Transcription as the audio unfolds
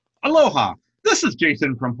Aloha! This is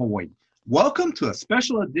Jason from Hawaii. Welcome to a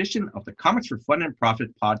special edition of the Comics for Fun and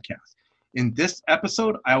Profit podcast. In this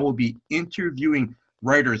episode, I will be interviewing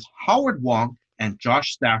writers Howard Wong and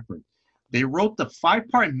Josh Stafford. They wrote the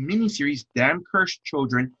five-part miniseries Damn Cursed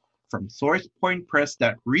Children from Source Point Press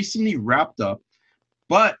that recently wrapped up,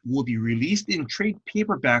 but will be released in trade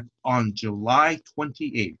paperback on July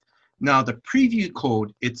 28th. Now, the preview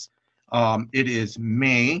code, it is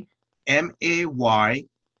May, MAY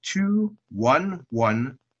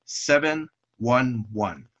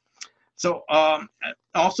 211711. So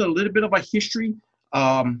also a little bit of a history.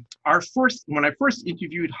 When I first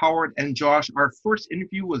interviewed Howard and Josh, our first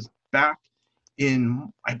interview was back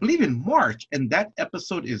I believe in March, and that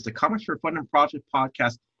episode is the Comics for Fun and Profit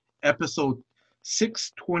podcast, episode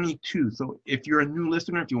 622. So if you're a new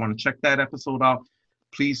listener, if you want to check that episode out,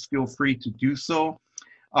 please feel free to do so.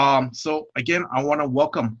 So again, I want to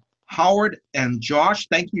welcome Howard and Josh.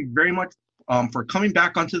 Thank you very much for coming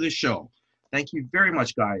back onto the show. Thank you very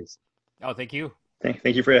much, guys. Oh, thank you.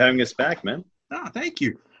 Thank you for having us back, man. Thank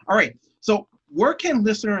you. All right. So where can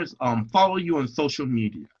listeners follow you on social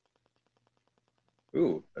media?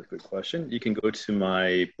 Ooh, that's a good question. You can go to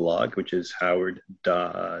my blog, which is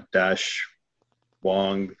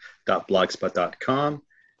howard-wong.blogspot.com.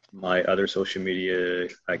 My other social media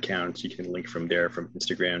accounts, you can link from there, from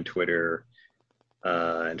Instagram, Twitter,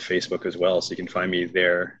 and Facebook as well. So you can find me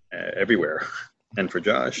there everywhere. And for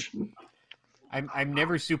Josh? I'm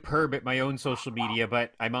never superb at my own social media,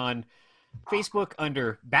 but I'm on Facebook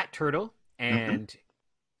under Bat Turtle and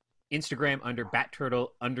Instagram under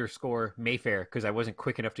BatTurtle_Mayfair because I wasn't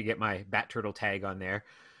quick enough to get my Bat Turtle tag on there.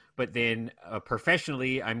 But then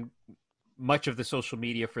professionally, I'm much of the social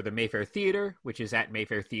media for the Mayfair Theater, which is at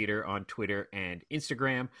Mayfair Theater on Twitter and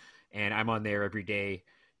Instagram. And I'm on there every day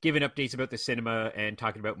giving updates about the cinema and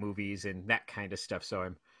talking about movies and that kind of stuff. So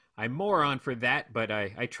I'm more on for that, but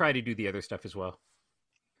I try to do the other stuff as well.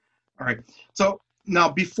 All right. So now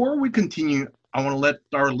before we continue, I want to let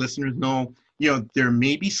our listeners know, there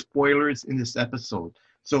may be spoilers in this episode.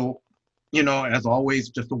 So, as always,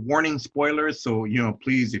 just a warning, spoilers. So,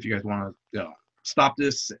 please, if you guys want to stop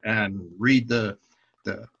this and read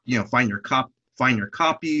find your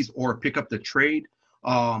copies or pick up the trade,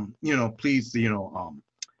 please,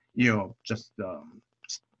 just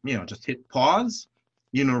hit pause,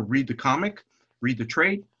 read the comic, read the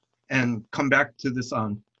trade, and come back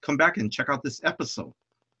and check out this episode.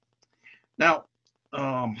 Now,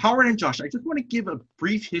 Howard and Josh, I just want to give a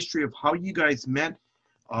brief history of how you guys met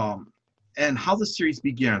and how the series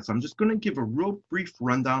began. So I'm just going to give a real brief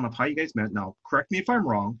rundown of how you guys met. Now, correct me if I'm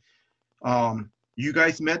wrong. You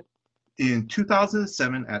guys met in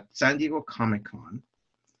 2007 at San Diego Comic-Con.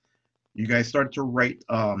 You guys started to write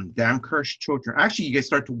Damn Cursed Children. Actually, you guys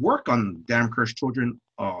started to work on Damn Cursed Children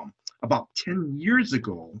about 10 years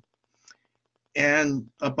ago. And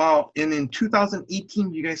in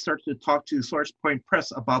 2018, you guys started to talk to Source Point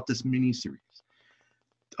Press about this miniseries.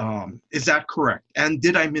 Is that correct? And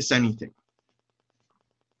did I miss anything?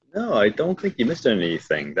 No, I don't think you missed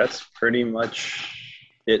anything. That's pretty much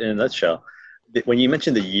it in a nutshell. When you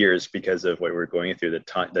mentioned the years, because of what we're going through,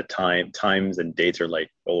 times and dates are like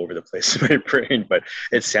all over the place in my brain, but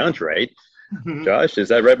it sounds right. Josh, is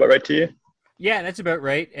that right to you? Yeah, that's about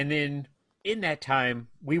right. And then in that time,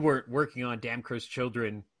 we weren't working on Damn Cursed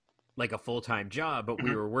Children like a full-time job, but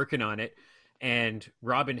we were working on it. And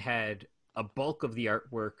Robin had a bulk of the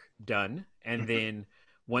artwork done. And then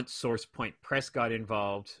once Source Point Press got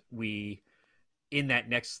involved, in that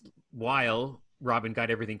next while, Robin got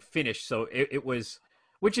everything finished. So it was,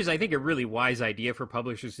 which is, I think, a really wise idea for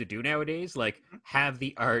publishers to do nowadays, like have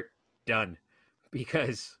the art done.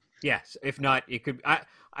 Because, yes, if not, it could...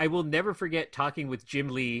 I will never forget talking with Jim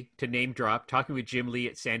Lee, to name drop, talking with Jim Lee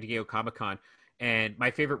at San Diego Comic-Con, and my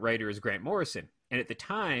favorite writer is Grant Morrison. And at the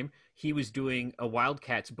time, he was doing a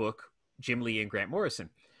Wildcats book, Jim Lee and Grant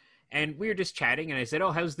Morrison. And we were just chatting, and I said,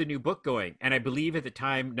 oh, how's the new book going? And I believe at the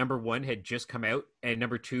time, number 1 had just come out, and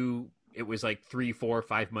number 2, it was like 3, 4,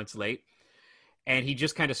 5 months late. And he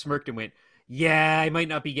just kind of smirked and went, yeah, I might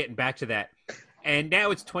not be getting back to that. And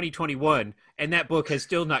now it's 2021, and that book has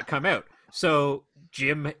still not come out. So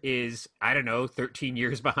Jim is, 13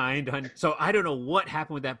 years behind. So I don't know what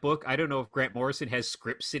happened with that book. I don't know if Grant Morrison has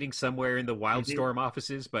scripts sitting somewhere in the Wildstorm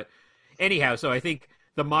offices. But anyhow, so I think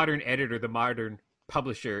the modern editor, the modern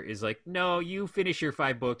publisher is like, no, you finish your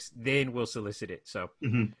 5 books, then we'll solicit it. So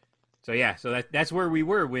so yeah, so that's where we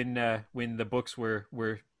were when the books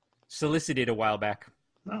were solicited a while back.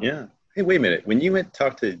 Oh. Yeah. Hey, wait a minute. When you went to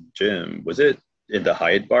talk to Jim, was it in the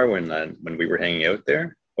Hyatt bar when we were hanging out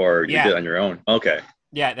there? Or you did it on your own? Okay.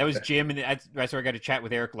 Yeah, that was Jim, and that's where I got to chat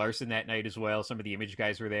with Eric Larson that night as well. Some of the Image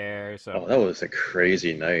guys were there, so Oh, that was a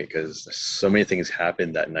crazy night because so many things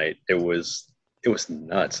happened that night. It was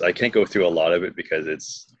nuts. I can't go through a lot of it because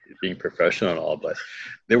it's being professional and all, but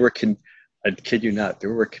there were I kid you not,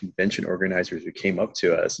 there were convention organizers who came up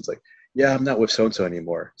to us. It's like, yeah, I'm not with so and so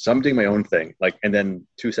anymore, so I'm doing my own thing. Like, and then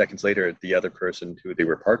 2 seconds later, the other person who they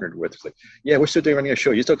were partnered with was like, yeah, we're still doing running a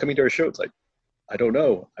show. You're still coming to our show. It's like, I don't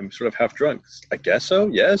know. I'm sort of half drunk. I guess so.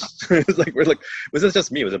 Yes. It's like we're like, was this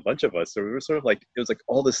just me? It was a bunch of us. So we were sort of like, it was like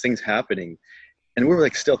all these things happening, and we were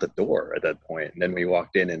like still at the door at that point. And then we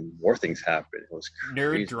walked in, and more things happened. It was nerd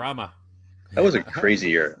crazy. drama. That was a crazy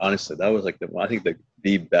year. Honestly, that was like I think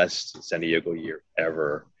the best San Diego year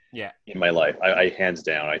ever Yeah, in my life. I hands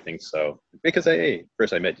down, I think so. Because hey,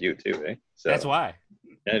 first I met you too, eh? So that's why.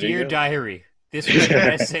 yeah, there you Dear go. diary, this was the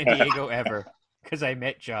best San Diego ever because I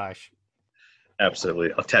met Josh.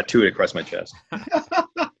 Absolutely. I'll tattoo it across my chest.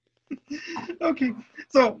 Okay,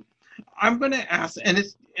 so I'm going to ask, I'm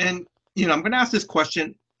going to ask this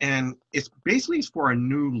question, and it's basically for our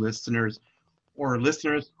new listeners or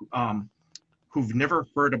listeners who've never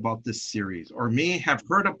heard about this series or may have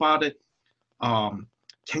heard about it.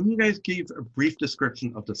 Can you guys give a brief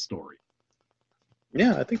description of the story?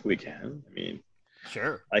 Yeah, I think we can. I mean,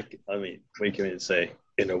 Sure. I mean, what can we say?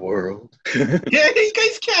 In a world. Yeah, you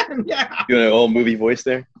guys can. Yeah. You want an old movie voice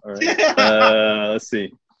there? All right. Yeah. Let's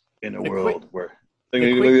see. In a The world where. the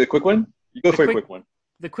Maybe quick- a quick one? You go the for a quick- quick one.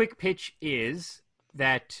 The quick pitch is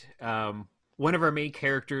that one of our main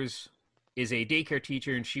characters is a daycare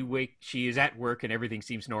teacher, and she is at work, and everything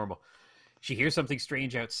seems normal. She hears something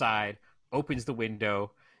strange outside, opens the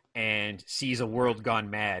window, and sees a world gone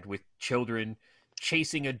mad with children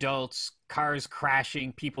chasing adults, cars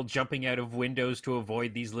crashing, people jumping out of windows to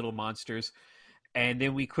avoid these little monsters. And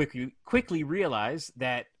then we quickly realize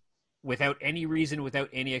that without any reason, without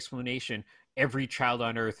any explanation, every child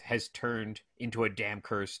on Earth has turned into a damn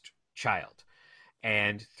cursed child.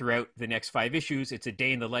 And throughout the next 5 issues, it's a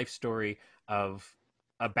day in the life story of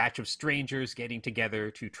a batch of strangers getting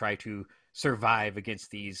together to try to survive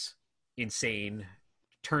against these insane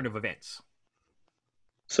turn of events.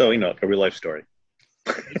 So, a real life story.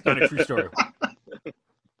 It's not a true story.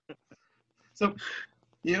 So,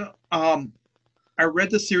 I read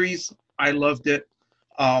the series. I loved it.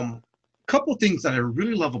 Couple things that I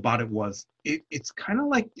really love about it was it's kind of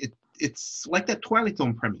like it's like that Twilight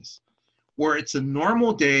Zone premise, where it's a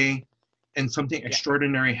normal day and something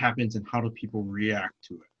extraordinary happens, and how do people react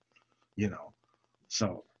to it?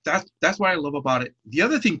 So that's what I love about it. The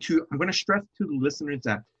other thing too, I'm going to stress to the listeners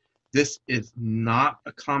that this is not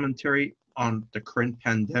a commentary on the current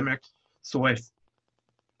pandemic. So if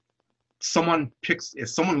someone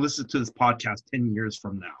listens to this podcast 10 years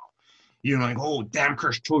from now, like, oh, damn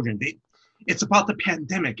cursed children, it's about the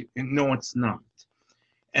pandemic. And no, it's not.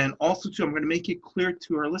 And also too, I'm going to make it clear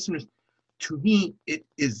to our listeners, to me, it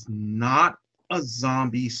is not a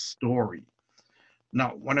zombie story.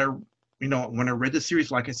 Now, when I read the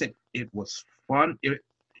series, like I said, it was fun.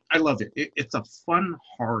 I love it. It's a fun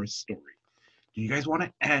horror story. Do you guys want to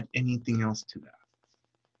add anything else to that?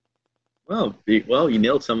 Well, you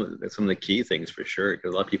nailed some of the key things for sure.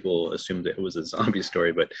 Because a lot of people assumed that it was a zombie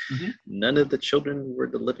story, but none of the children were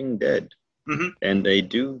the living dead, and they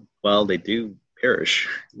do perish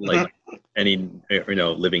like any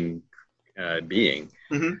living being.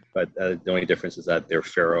 But the only difference is that they're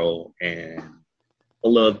feral and a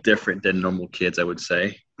little different than normal kids, I would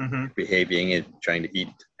say, behaving and trying to eat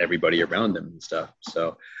everybody around them and stuff.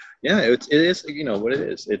 So, yeah, it is what it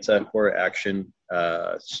is. It's a horror action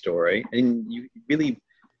story, and you really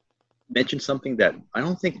mentioned something that I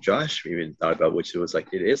don't think Josh even thought about, which was like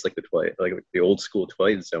it is like the old school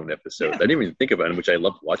Twilight Zone episode. Yeah. I didn't even think about it, which I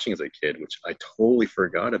loved watching as a kid, which I totally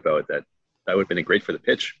forgot about. That would have been great for the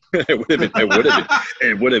pitch. It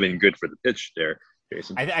would have been good for the pitch there,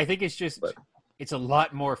 Jason. I think it's just it's a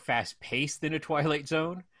lot more fast paced than a Twilight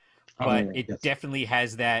Zone, but it definitely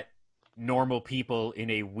has that normal people in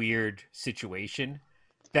a weird situation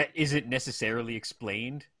that isn't necessarily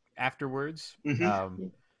explained afterwards.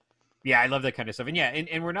 Yeah, I love that kind of stuff. And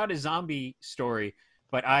and we're not a zombie story,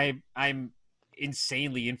 but I'm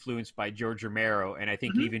insanely influenced by George Romero, and I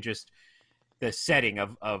think even just the setting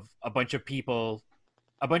of a bunch of people,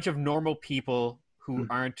 a bunch of normal people who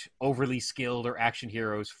aren't overly skilled or action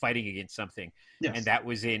heroes fighting against something. Yes. And that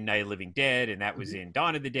was in Night of the Living Dead, and that was in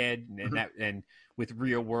Dawn of the Dead, and with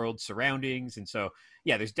real world surroundings. And so,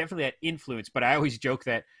 yeah, there's definitely that influence, but I always joke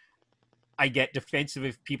that I get defensive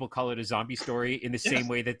if people call it a zombie story in the same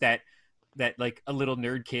way that that like a little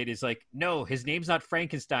nerd kid is like, no, his name's not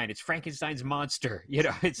Frankenstein, it's Frankenstein's monster.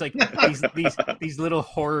 It's like these little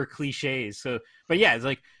horror cliches. So, but yeah, it's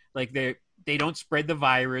like they don't spread the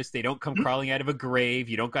virus, they don't come crawling out of a grave,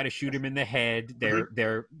 you don't got to shoot them in the head.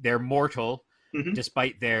 They're mortal, Mhm.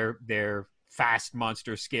 despite their fast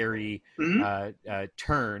monster scary Mhm.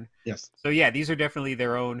 turn. Yes. So yeah, these are definitely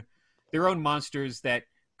their own monsters that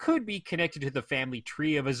could be connected to the family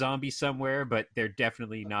tree of a zombie somewhere, but they're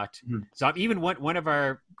definitely not Mhm. zombie. Even one of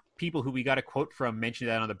our people who we got a quote from mentioned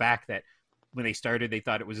that on the back, that when they started they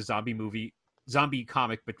thought it was a zombie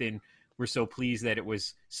comic, but then we're so pleased that it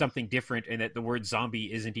was something different and that the word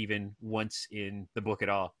zombie isn't even once in the book at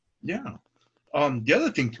all. Yeah. The other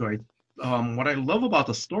thing too, what I love about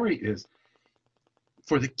the story is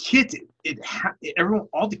for the kids, everyone,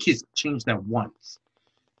 all the kids changed at once.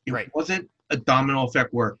 It Right. wasn't a domino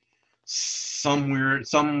effect where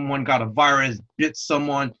someone got a virus, bit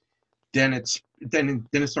someone, then it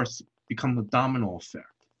starts to become a domino effect.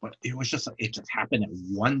 But it just happened at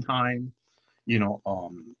one time.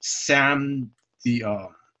 Sam, the uh,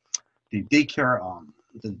 the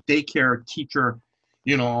daycare teacher,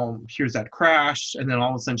 hears that crash, and then all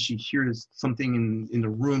of a sudden she hears something in the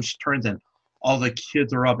room. She turns and all the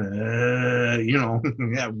kids are up,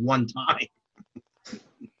 at one time.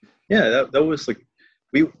 Yeah, that was like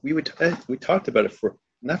we talked about it for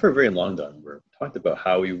not for a very long time. We talked about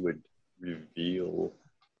how we would reveal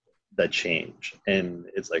that change, and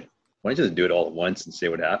it's like why don't you just do it all at once and see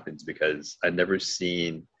what happens? Because I've never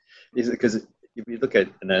seen is it because if you look at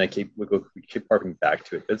and then we keep harping back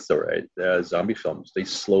to it. That's all right. The zombie films they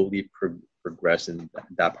slowly progress in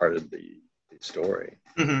that part of the story.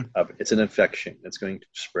 Mm-hmm. It's an infection that's going to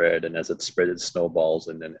spread, and as it spreads, it snowballs,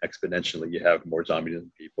 and then exponentially you have more zombies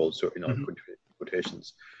than people. So Mm-hmm.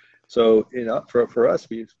 quotations. So for us,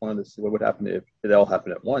 we just wanted to see what would happen if it all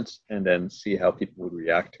happened at once, and then see how people would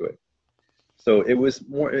react to it. So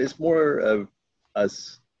it's more of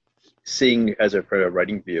us seeing as a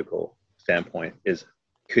writing vehicle standpoint is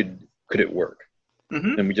could it work?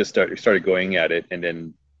 Mm-hmm. And we just started going at it, and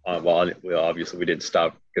then well, obviously we didn't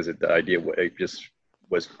stop because the idea it just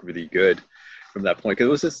was really good from that point. Because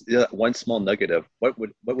it was just one small nugget of what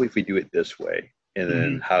if we do it this way, and Mm-hmm.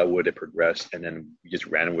 then how would it progress, and then we just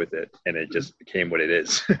ran with it, and it just became what it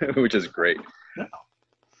is, which is great.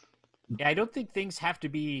 Yeah, I don't think things have to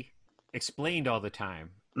be explained all the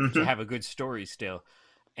time to Mm-hmm. have a good story still.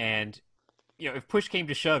 And if push came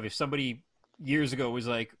to shove, if somebody years ago was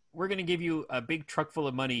like, "We're going to give you a big truck full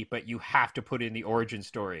of money, but you have to put in the origin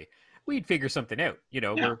story," we'd figure something out.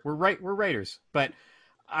 Yeah. We're writers, but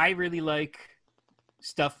I really like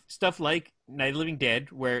stuff like Night of the Living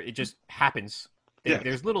Dead, where it just happens. Yes.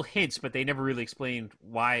 There's little hints, but they never really explain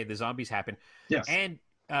why the zombies happen. Yes. And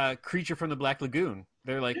Creature from the Black Lagoon,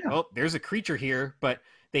 they're like, Yeah. oh, there's a creature here, but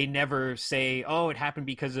they never say, oh, it happened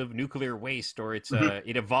because of nuclear waste or Mm-hmm.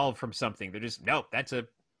 it evolved from something. They're just, no, that's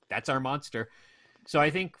our monster. So I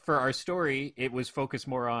think for our story, it was focused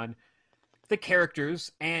more on the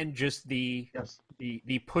characters and just the Yes.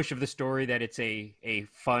 the push of the story that it's a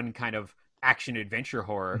fun kind of action adventure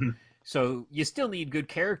horror. Mm-hmm. So you still need good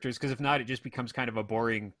characters, because if not, it just becomes kind of a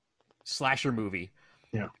boring slasher movie.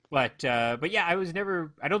 Yeah. But yeah,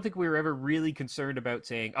 I don't think we were ever really concerned about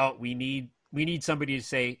saying, oh, we need somebody to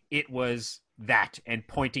say it was that and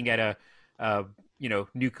pointing at a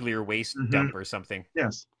nuclear waste Mm-hmm. dump or something.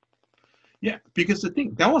 Yes. Yeah. Because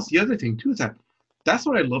that was the other thing too, is that's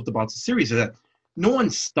what I loved about the series, is that no one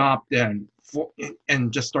stopped and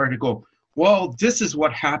just started to go, well, this is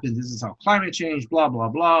what happened. This is how climate change, blah, blah,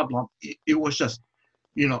 blah, blah. It was just,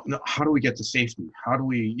 no, how do we get to safety? How do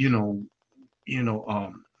we, you know,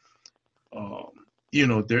 um,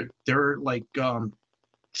 there are like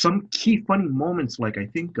some key funny moments, like I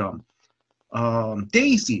think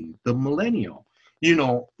Daisy, the millennial,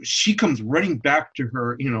 she comes running back to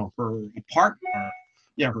her, her apartment,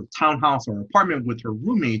 her townhouse or apartment with her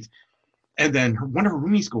roommates, and then one of her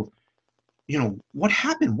roommates goes, what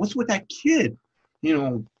happened? What's with that kid?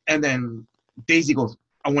 And then Daisy goes,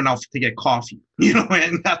 I went out to get coffee,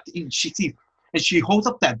 and she sees, and she holds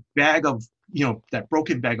up that bag of, that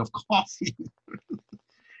broken bag of coffee.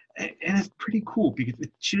 And it's pretty cool because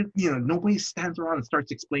nobody stands around and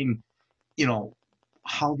starts explaining, you know,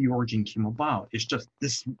 how the origin came about. It's just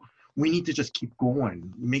this, we need to just keep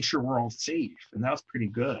going, make sure we're all safe. And that was pretty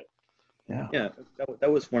good. Yeah. Yeah,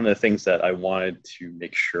 that was one of the things that I wanted to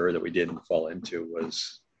make sure that we didn't fall into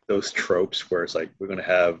was those tropes where it's like we're going to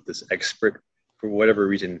have this expert for whatever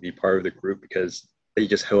reason be part of the group because they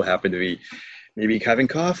just so happen to be maybe having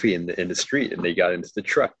coffee in the street and they got into the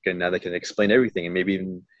truck and now they can explain everything and maybe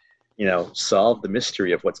even solve the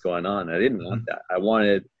mystery of what's going on. I didn't want that. I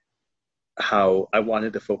wanted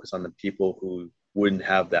to focus on the people who wouldn't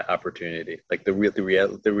have that opportunity, like the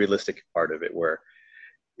realistic part of it, where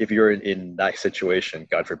if you're in that situation,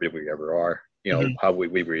 God forbid we ever are, Mhm. how we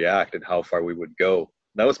react and how far we would go.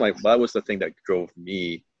 That was the thing that drove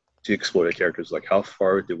me to explore the characters. Like, how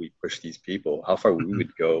far do we push these people? How far we Mhm.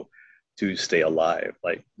 would go to stay alive?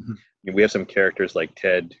 Like, Mhm. we have some characters like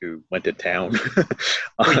Ted who went to town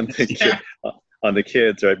Oh, on yes. Yeah. on the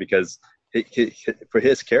kids, right? Because for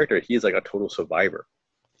his character, he's like a total survivor.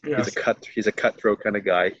 Yes. He's a cutthroat kind of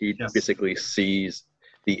guy. He Yes. basically sees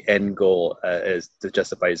the end goal as to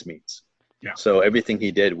justify his means. Yeah. So everything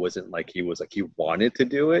he did wasn't like he wanted to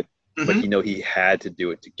do it, but Hmm. he had to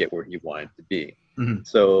do it to get where he wanted to be. Hmm.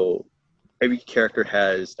 So every character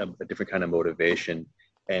has a different kind of motivation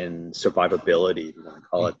and survivability, if you want to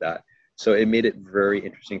call it that. So it made it very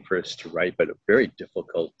interesting for us to write, but very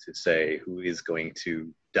difficult to say who is going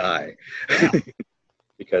to die. Yeah.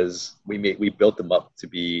 Because we built them up to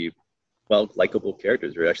be likable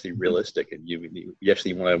characters. They're actually realistic, and you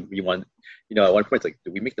actually want at one point it's like,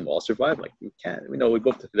 do we make them all survive? Like, we can't. We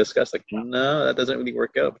both discussed like, no, that doesn't really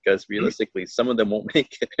work out because Mhm. realistically, some of them won't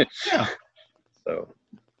make it. Yeah. So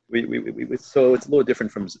so it's a little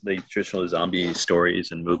different from the traditional zombie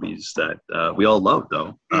stories and movies that we all love,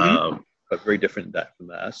 though, Hmm. but very different from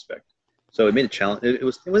that aspect. So it made it challenge. It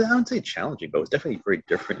was I wouldn't say challenging, but it was definitely very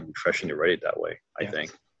different and refreshing to write it that way, I Yes.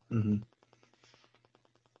 think. Hmm.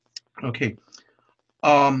 Okay.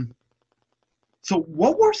 Um, so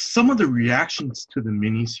what were some of the reactions to the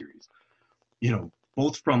miniseries?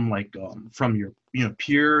 Both from from your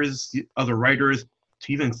peers, the other writers,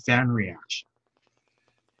 to even fan reaction.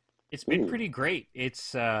 It's been Ooh. pretty great.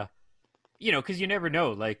 It's because you never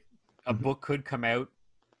know. Like a Hmm. book could come out.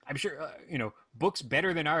 I'm sure books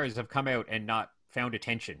better than ours have come out and not found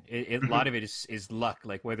attention. A Hmm. lot of it is luck.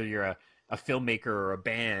 Like whether you're a filmmaker or a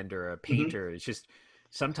band or a Hmm. painter, it's just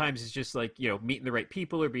sometimes it's just like meeting the right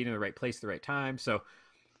people or being in the right place at the right time. So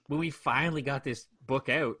when we finally got this book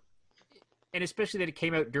out, and especially that it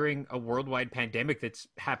came out during a worldwide pandemic that's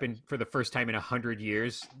happened for the first time in 100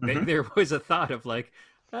 years, Hmm. there was a thought of like,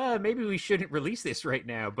 maybe we shouldn't release this right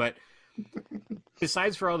now. But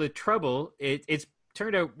besides for all the trouble, it's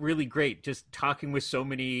turned out really great. Just talking with so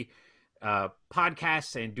many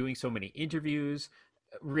podcasts and doing so many interviews,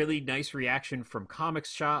 really nice reaction from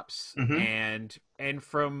comics shops Hmm. and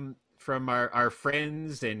from our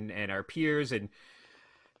friends and our peers and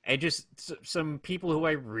just some people who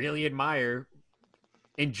I really admire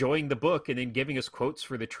enjoying the book and then giving us quotes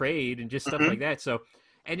for the trade and just stuff Hmm. like that. So,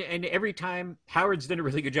 and every time Howard's done a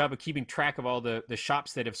really good job of keeping track of all the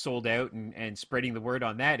shops that have sold out and spreading the word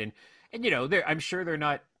on that. And I'm sure they're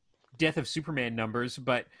not Death of Superman numbers,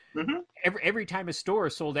 but Hmm. every time a store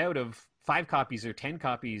is sold out of 5 copies or 10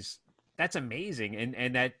 copies, that's amazing.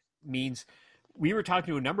 And that means we were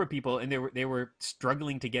talking to a number of people and they were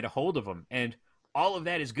struggling to get a hold of them. And all of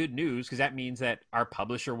that is good news because that means that our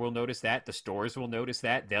publisher will notice that, the stores will notice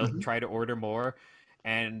that, they'll Hmm. try to order more,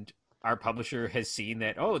 and our publisher has seen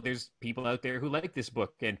that, oh, there's people out there who like this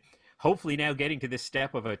book, and hopefully now getting to this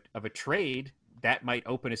step of a trade that might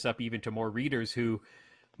open us up even to more readers who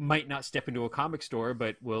might not step into a comic store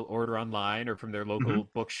but will order online or from their Hmm. local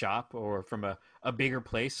bookshop or from a bigger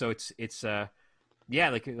place. So it's yeah,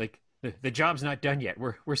 like the job's not done yet.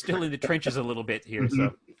 We're still in the trenches a little bit here. Hmm.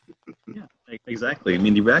 So Yeah, exactly. I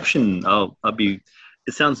mean, the reaction. I'll be.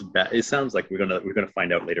 It sounds bad. It sounds like we're gonna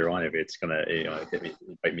find out later on if it's gonna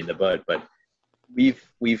bite me in the butt. But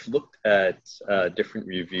we've looked at different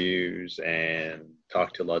reviews and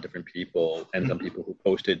talked to a lot of different people and some people who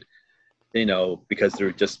posted. Because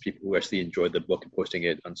they're just people who actually enjoyed the book and posting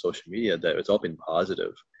it on social media. That it's all been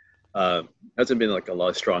positive. Hasn't been like a lot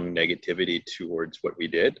of strong negativity towards what we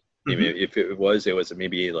did. I Hmm. mean, if it was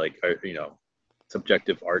maybe like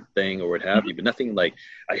subjective art thing or what have you, but nothing like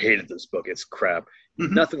I hated this book, it's crap,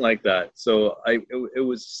 Hmm. nothing like that. So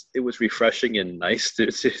it was refreshing and nice to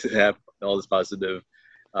have all this positive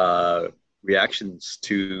uh, reactions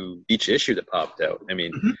to each issue that popped out. I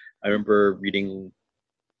mean, Hmm. I remember reading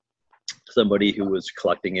somebody who was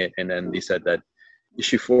collecting it, and then they said that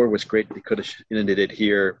issue 4 was great. They could have ended it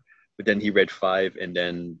here, but then he read 5, and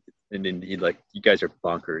then he like, you guys are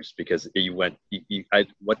bonkers because you went,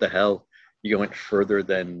 what the hell? You went further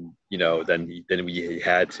than we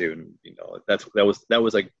had to, and that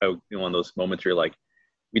was like one of those moments where you're like,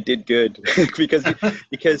 we did good because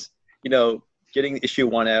because you know getting issue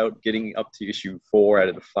 1 out, getting up to issue 4 out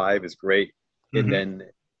of the 5 is great, and Hmm. then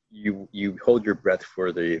you hold your breath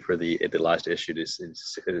for the last issue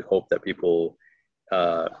to hope that people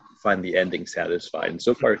uh, find the ending satisfied. And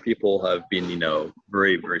so far, people have been,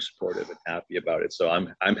 very, very supportive and happy about it. So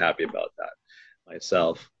I'm happy about that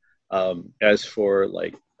myself. As for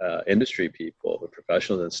like industry people, the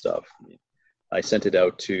professionals and stuff, I sent it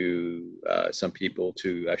out to some people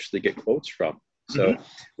to actually get quotes from. So Mhm.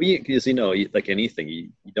 because like anything,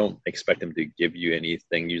 you don't expect them to give you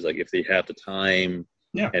anything. Usually, like if they have the time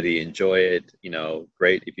Yeah. and they enjoy it,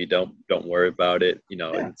 great. If you don't worry about it.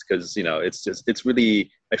 Yeah. It's because it's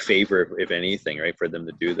really a favor, if anything, right, for them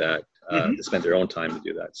to do that, Mhm. to spend their own time to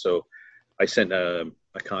do that. So I sent a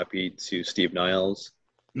copy to Steve Niles,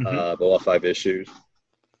 Mhm. of all 5 issues,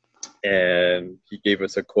 and he gave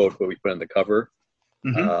us a quote what we put on the cover.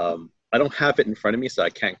 Mhm. I don't have it in front of me, so I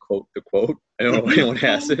can't quote the quote. I don't know if Mhm. anyone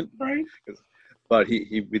has it, Right. but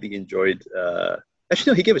he really enjoyed.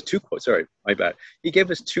 Actually, no, he gave us 2 quotes. Sorry, my bad. He gave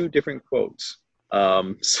us 2 different quotes.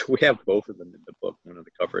 So we have both of them in the book, one on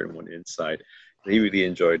the cover and one inside. He really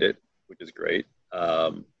enjoyed it, which is great.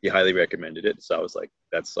 He highly recommended it. So I was like,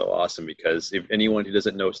 that's so awesome, because if anyone who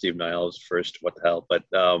doesn't know Steve Niles, first, what the hell? But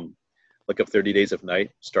look up 30 Days of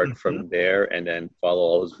Night, start Mhm. from there, and then follow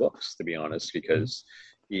all his books, to be honest, because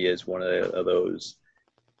he is one of those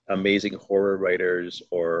amazing horror writers,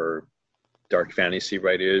 or dark fantasy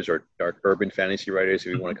writers, or dark urban fantasy writers,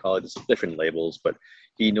 if you want Mhm. to call it. It's different labels, but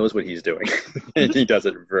he knows what he's doing. And Mhm. he does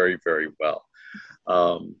it very, very well.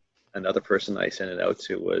 Um, Another person I sent it out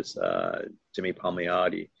to was Jimmy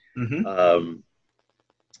Palmiotti. Mhm. Um,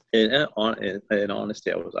 in honesty,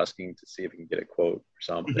 I was asking to see if we can get a quote or Mhm.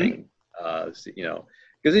 something, because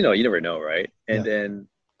you never know, right? And Yeah. then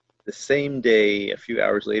the same day, a few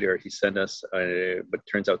hours later, he sent us what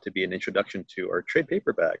turns out to be an introduction to our trade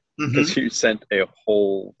paperback, because Mhm. he sent a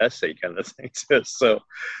whole essay kind of thing to us. So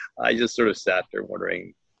I just sort of sat there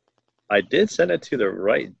wondering, I did send it to the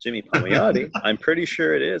right Jimmy Palmiotti. I'm pretty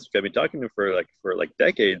sure it is. I've been talking to him for like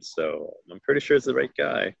decades, so I'm pretty sure it's the right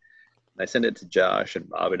guy. And I sent it to Josh and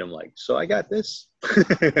Rob, and I'm like, so I got this.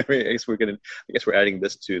 I guess we're adding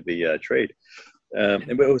this to the trade. But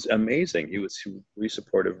it was amazing. He was really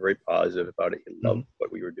supportive, very positive about it. He loved Mhm.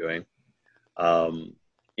 what we were doing. Um,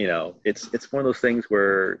 it's one of those things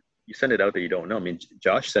where you send it out that you don't know. I mean,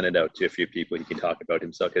 Josh sent it out to a few people. He can talk about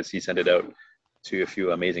himself, because he sent it out to a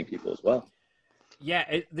few amazing people as well.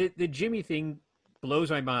 Yeah, the Jimmy thing blows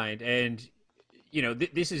my mind, and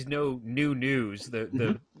this is no new news.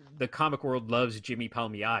 Mhm. The comic world loves Jimmy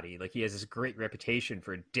Palmiotti. Like, he has this great reputation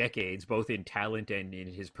for decades, both in talent and in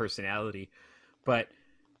his personality. But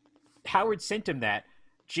Howard sent him that.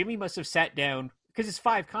 Jimmy must have sat down, because it's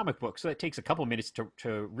 5 comic books, so that takes a couple minutes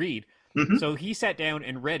to read. Mhm. So he sat down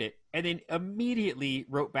and read it, and then immediately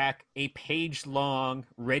wrote back a page long,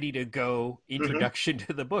 ready to go Mhm. introduction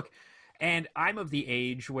to the book. And I'm of the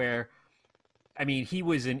age where, I mean, he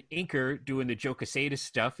was an inker doing the Joe Quesada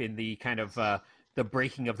stuff in the kind of the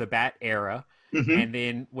Breaking of the Bat era. Mhm. And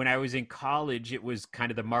then when I was in college, it was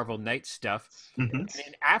kind of the Marvel Knights stuff. Mhm. And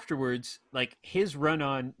then afterwards, like, his run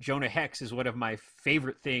on Jonah Hex is one of my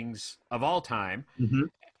favorite things of all time. Mhm.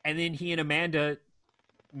 And then he and Amanda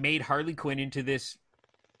made Harley Quinn into this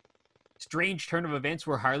strange turn of events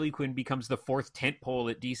where Harley Quinn becomes the fourth tentpole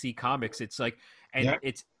at DC Comics. It's like, and Yeah.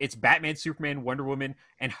 it's Batman, Superman, Wonder Woman,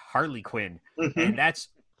 and Harley Quinn, Mhm. and that's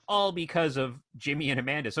all because of Jimmy and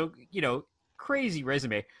Amanda. So, crazy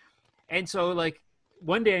resume. And so, like,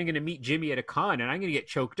 one day I'm going to meet Jimmy at a con, and I'm going to get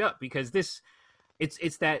choked up because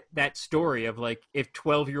it's that story of, like, if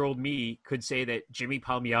 12-year-old me could say that Jimmy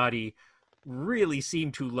Palmiotti really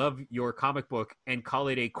seemed to love your comic book and call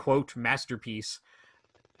it a quote masterpiece.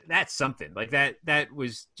 That's something. Like, that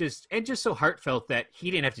was just so heartfelt that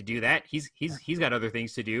he didn't have to do that. He's got other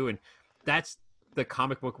things to do, and that's the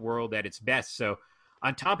comic book world at its best. So,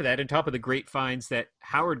 on top of that, on top of the great finds that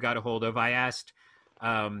Howard got a hold of, I asked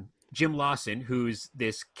Jim Lawson, who's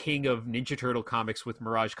this king of Ninja Turtle comics with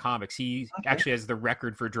Mirage Comics. He Okay. actually has the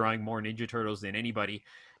record for drawing more Ninja Turtles than anybody,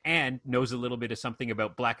 and knows a little bit of something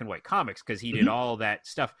about black and white comics because he did Mhm. all that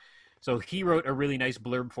stuff. So he wrote a really nice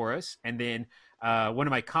blurb for us, and then one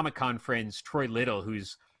of my Comic Con friends, Troy Little,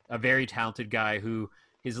 who's a very talented guy, who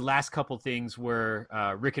his last couple things were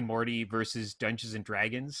Rick and Morty versus Dungeons and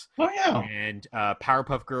Dragons Oh yeah. and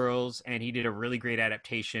Powerpuff Girls, and he did a really great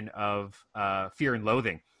adaptation of Fear and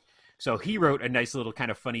Loathing. So he wrote a nice little kind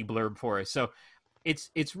of funny blurb for us. So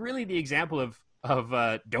it's really the example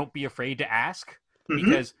of don't be afraid to ask, Mhm.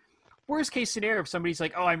 because worst case scenario, if somebody's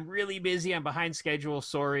like, oh, I'm really busy, I'm behind schedule,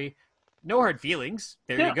 sorry, no hard feelings,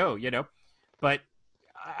 there you Yeah. go. But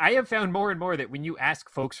I have found more and more that when you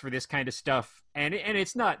ask folks for this kind of stuff, and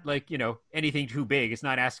it's not like, anything too big, it's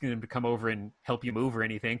not asking them to come over and help you move or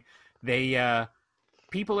anything. They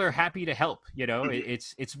people are happy to help.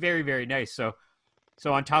 It's very, very nice. So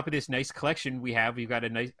on top of this nice collection we've got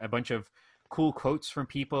a bunch of cool quotes from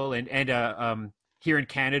people, and here in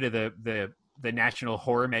Canada the national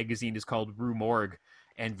horror magazine is called Rue Morgue,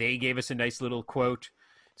 and they gave us a nice little quote.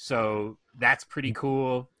 So that's pretty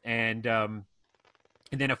cool. And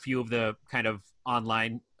then a few of the kind of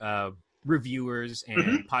online reviewers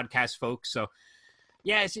and podcast folks. So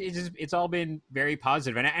yeah, it's all been very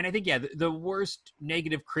positive. And I think, yeah, the worst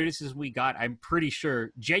negative criticism we got, I'm pretty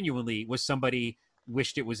sure genuinely, was somebody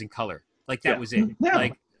wished it was in color. Like that was it. Yeah.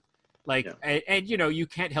 And you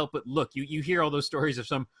can't help but look, you hear all those stories of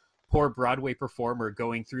some poor Broadway performer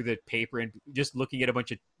going through the paper and just looking at a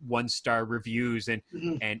bunch of 1-star reviews and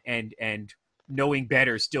knowing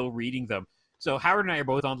better, still reading them. So Howard and I are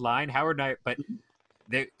both online. But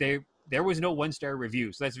there was no 1-star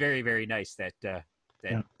review. So that's very, very nice that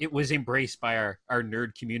it was embraced by our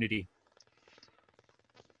nerd community.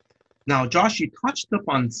 Now, Josh, you touched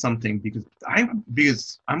upon something because I'm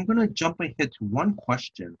gonna jump ahead to one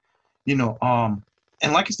question.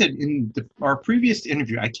 And like I said in our previous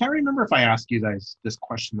interview, I can't remember if I asked you guys this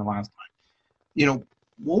question the last time.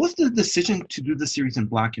 What was the decision to do the series in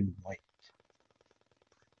black and white?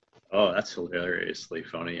 Oh, that's hilariously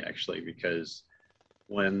funny, actually, because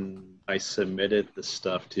when I submitted the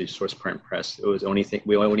stuff to Source Print Press, it was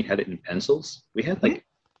we only had it in pencils. We had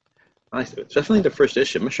definitely the first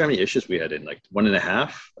issue. I'm not sure how many issues we had in, like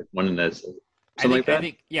 1.5, like something like that. I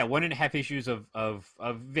think 1.5 issues of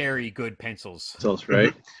very good pencils. Pencils,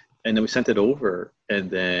 right? And then we sent it over, and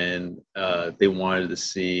then they wanted to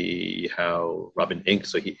see how Robin inked.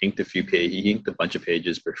 So he inked he inked a bunch of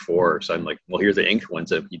pages before. So I'm like, well, here's the inked ones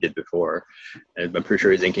that he did before. And I'm pretty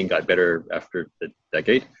sure his inking got better after the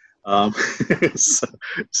decade.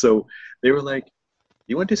 So they were like,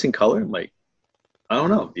 you want this in color? I'm like, I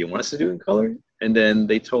don't know. Do you want us to do it in color? And then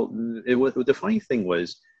they the funny thing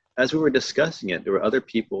was, as we were discussing it, there were other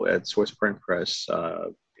people at Source Print Press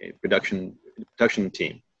production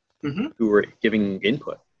team who were giving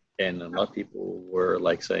input, and a lot of people were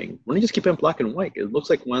like saying, "Why don't you just keep it in black and white? It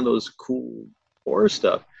looks like one of those cool horror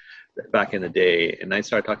stuff back in the day." And I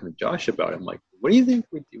started talking to Josh about it. I'm like, "What do you think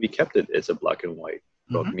we kept it as a black and white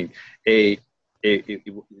book? I mean,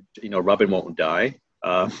 Robin won't die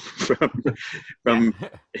from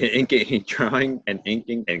inking, drawing, and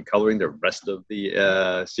inking and coloring the rest of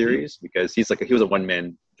the series, because he was a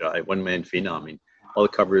one-man phenom. I mean, all the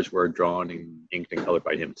covers were drawn and inked and colored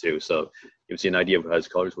by him too. So it was an idea of how his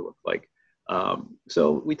colors would look like.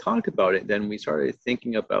 So we talked about it. Then we started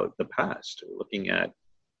thinking about the past, looking at,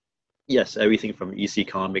 yes, everything from EC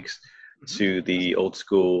Comics to the old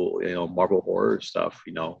school, Marvel horror stuff,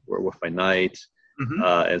 Werewolf by Night,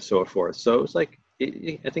 and so forth. So it was like,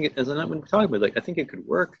 I think when we're talking about it, I think it could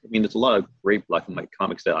work. I mean, there's a lot of great black and white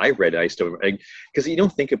comics that I read. I still, because you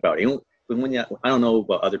don't think about it. I don't know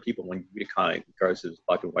about other people, when you read a comic, regardless of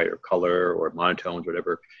black and white or color or monotones or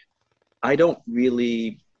whatever, I don't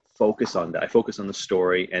really focus on that. I focus on the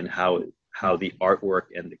story and how the artwork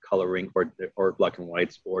and the coloring or black and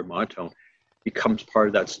whites or monotone becomes part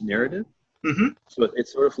of that narrative. So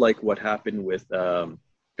it's sort of like what happened with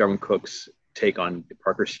Darwin Cook's take on the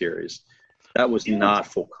Parker series. That was not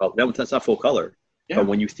full color. That's not full color. Yeah. But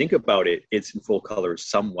when you think about it, it's in full color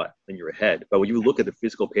somewhat in your head. But when you look at the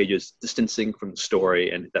physical pages, distancing from the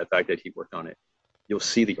story and that fact that he worked on it, you'll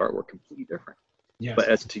see the artwork completely different. Yes. But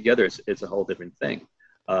as together, it's a whole different thing.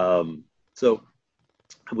 So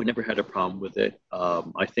we never had a problem with it.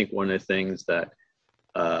 I think one of the things that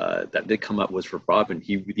did come up was for Robin.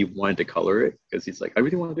 He really wanted to color it, because he's like, I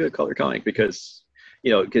really want to do a color comic, because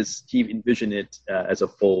he envisioned it as a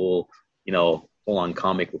full-on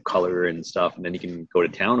comic with color and stuff, and then he can go to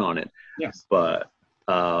town on it. Yes. But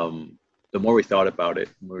the more we thought about it,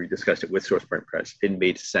 when we discussed it with Source Print Press, it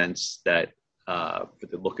made sense that for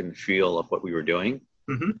the look and feel of what we were doing,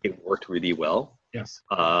 it worked really well. Yes.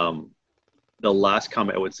 The last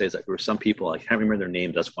comment I would say is that there were some people, I can't remember their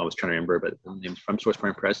names, that's why I was trying to remember, but the names from Source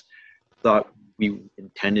Print Press thought we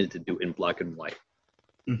intended to do in black and white.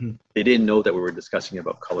 They didn't know that we were discussing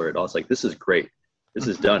about color at all. It's like, this is great. This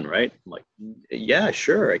is done, right? I'm like, yeah,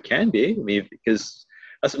 sure, it can be. I mean, because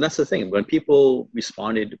that's the thing. When people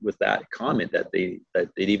responded with that comment that they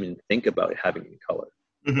didn't even think about having in color,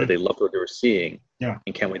 that they loved what they were seeing,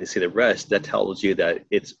 and can't wait to see the rest, that tells you that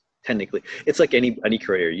it's like any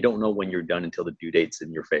career. You don't know when you're done until the due date's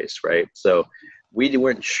in your face, right? So we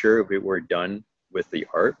weren't sure if we were done with the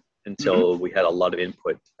art until we had a lot of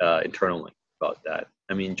input internally about that.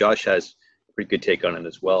 I mean, Josh has a pretty good take on it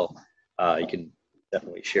as well. You can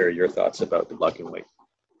definitely share your thoughts about the black and white.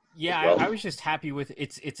 Yeah, I was just happy with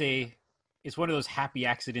it. It's a it's one of those happy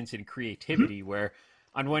accidents in creativity where,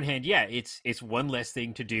 on one hand, yeah, it's one less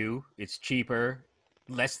thing to do, it's cheaper,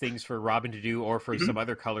 less things for Robin to do or for Mhm. some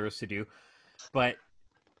other colorists to do, but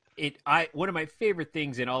I one of my favorite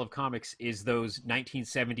things in all of comics is those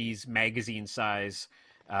 1970s magazine size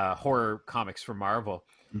horror comics from Marvel,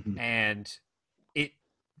 Mhm. and it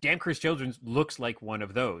Damn Cursed Children looks like one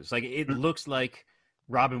of those. Like it looks like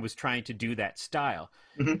Robin was trying to do that style.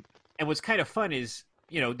 Mhm. And what's kind of fun is,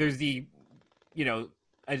 there's the, you know,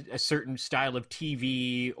 a certain style of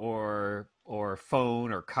TV or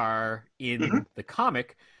phone or car Mhm. in the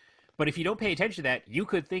comic, but if you don't pay attention to that, you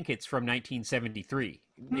could think it's from 1973.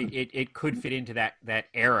 Mhm. It could fit into that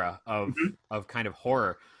era Mhm. of kind of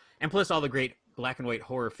horror, and plus all the great black and white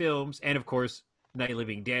horror films, and of course Night of the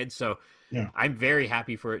Living Dead. So Yeah. I'm very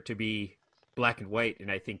happy for it to be black and white,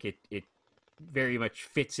 and I think it very much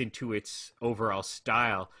fits into its overall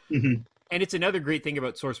style. Mhm. And it's another great thing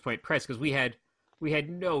about Source Point Press because we had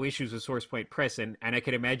no issues with Source Point Press, and I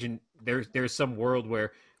can imagine there's some world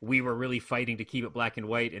where we were really fighting to keep it black and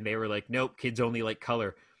white, and they were like, nope, kids only like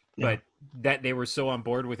color. Yeah. But that they were so on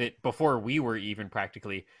board with it before we were even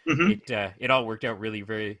practically, Mhm. it all worked out really,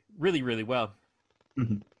 very, really, really well.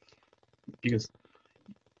 Mhm. Because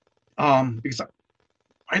because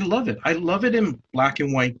I love it. I love it in black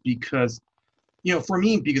and white because for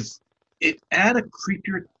me, because it add a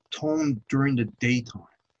creepier tone during the daytime.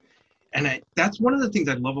 And that's one of the things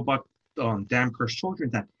I love about Damn Cursed Children,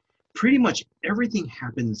 that pretty much everything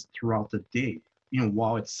happens throughout the day.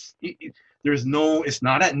 While it's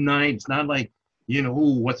not at night. It's not like,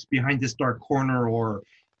 ooh, what's behind this dark corner,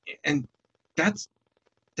 and that's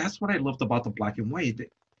what I loved about the black and white.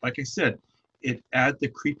 Like I said, it add the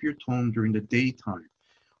creepier tone during the daytime.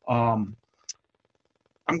 Um,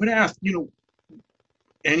 I'm gonna ask,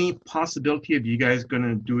 any possibility of you guys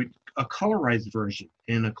gonna do it a colorized version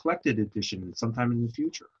in a collected edition sometime in the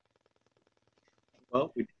future?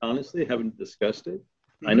 Well, we honestly haven't discussed it.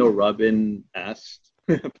 I Mhm. know Robin asked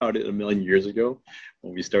about it a million years ago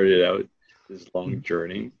when we started out this long Mhm.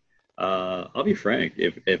 journey. I'll be frank,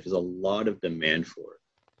 if there's a lot of demand for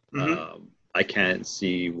it, Mhm. I can't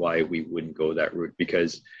see why we wouldn't go that route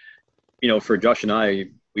because, for Josh and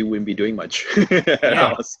I, we wouldn't be doing much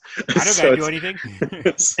Yeah, else. I don't So gotta do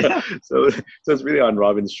it's anything. so, so it's really on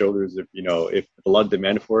Robin's shoulders. If a lot of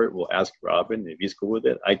demand for it, we'll ask Robin if he's cool with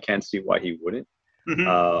it. I can't see why he wouldn't.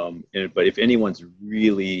 Mhm. But if anyone's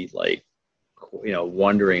really like,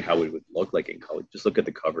 wondering how it would look like in color, just look at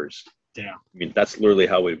the covers. Yeah. I mean, that's literally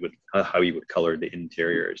how he would color the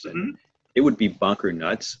interiors, and Mhm. it would be bunker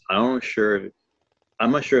nuts. I'm not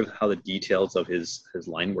sure of how the details of his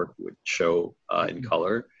line work would show in Mhm.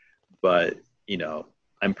 color, but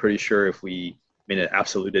I'm pretty sure if we made an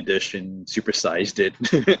absolute edition, supersized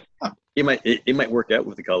it, it might work out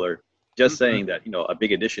with the color. Just Mhm. saying that a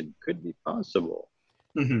big edition could be possible.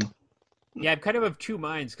 Mhm. Yeah, I'm kind of two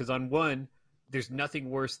minds because on one, there's nothing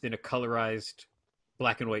worse than a colorized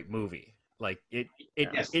black and white movie. Like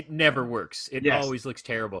Yes. it never works. It Yes. always looks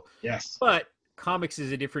terrible. Yes. But comics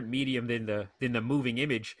is a different medium than the moving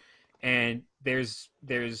image, and there's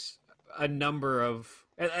a number of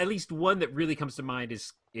at least one that really comes to mind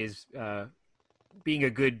is being a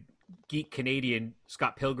good geek Canadian.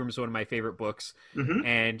 Scott Pilgrim's one of my favorite books, Mhm.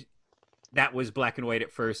 and that was black and white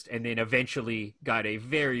at first, and then eventually got a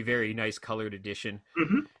very very nice colored edition.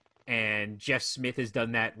 Mhm. And Jeff Smith has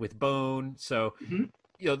done that with Bone. So Mhm.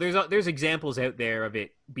 there's examples out there of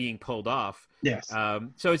it being pulled off. Yes.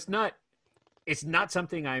 So it's not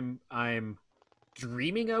something I'm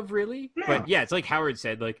dreaming of really, Yeah. but yeah, it's like Howard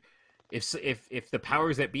said, like if the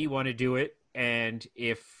powers that be want to do it, and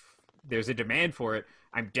if there's a demand for it,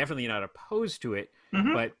 I'm definitely not opposed to it.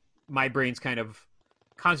 Mhm. But my brain's kind of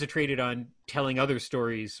concentrated on telling other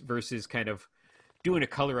stories versus kind of doing a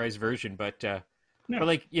colorized version. But Yeah.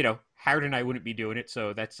 like Howard and I wouldn't be doing it,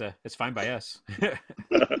 so that's fine by us.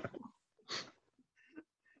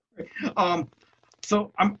 Um.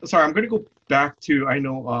 So I'm sorry. I'm gonna go back to. I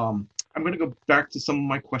know. I'm gonna go back to some of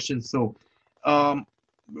my questions. So, um,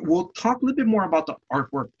 we'll talk a little bit more about the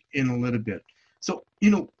artwork in a little bit. So,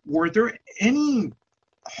 were there any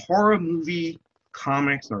horror movie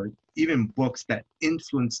comics or even books that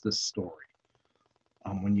influenced the story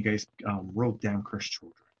when you guys wrote Damn Cursed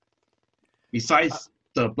Children? Besides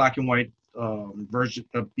the black and white version,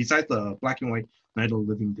 besides the black and white Night of the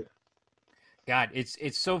Living Dead. God,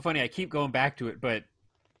 it's so funny. I keep going back to it, but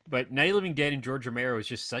Night of the Living Dead and George Romero is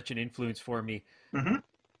just such an influence for me Mm-hmm.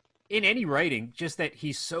 in any writing. Just that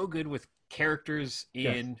he's so good with characters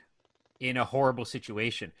Yes. in a horrible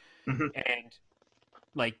situation, Mm-hmm. and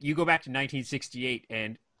like you go back to 1968,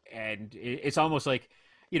 and it's almost like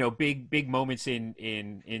big moments in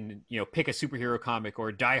pick a superhero comic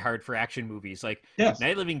or Die Hard for action movies. Like Yes.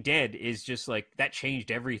 Night of the Living Dead is just like that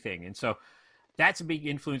changed everything, and so that's a big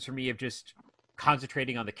influence for me of just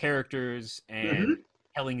concentrating on the characters and Hmm.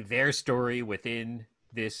 telling their story within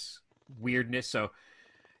this weirdness. So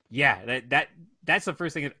yeah, that's the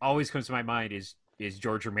first thing that always comes to my mind is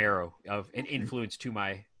George Romero of an influence to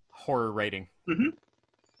my horror writing. Hmm.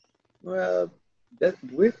 Well, that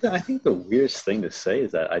weird. I think the weirdest thing to say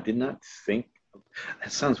is that I did not think.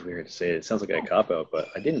 It sounds weird to say. It sounds like a cop out, but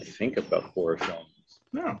I didn't think about horror films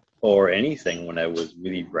No. or anything when I was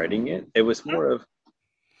really writing it. It was more of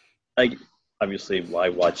like obviously I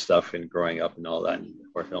watched stuff and growing up and all that and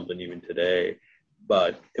horror films and even today,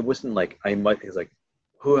 but it wasn't like I might. It's like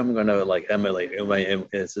who am I gonna like?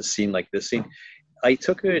 Is this scene like this scene? I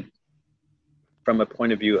took it from a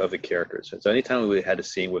point of view of the characters. So anytime we had a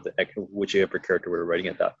scene with whichever character we were writing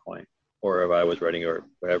at that point, or if I was writing or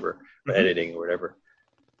whatever, or Mhm. editing or whatever,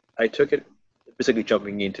 I took it basically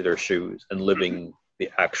jumping into their shoes and living the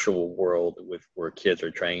actual world with where kids are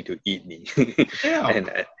trying to eat me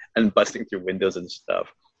Yeah. and busting through windows and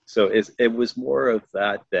stuff. So it was more of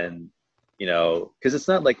that than because it's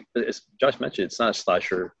not like as Josh mentioned, it's not a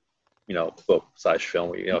slasher book slash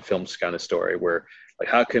film, film's kind of story where like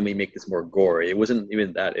how can we make this more gory? It wasn't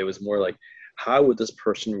even that. It was more like how would this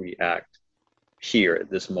person react here at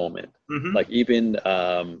this moment? Hmm. Like even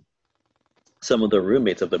some of the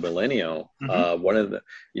roommates of the Millennium, Hmm. one of the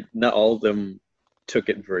not all of them took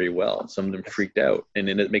it very well. Some of them freaked out, and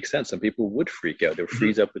then it makes sense. Some people would freak out. They would Hmm.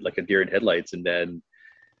 freeze up with like a deer in headlights, and then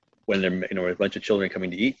when they're a bunch of children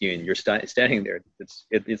coming to eat you and you're standing there, it's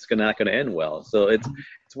not going to end well. So it's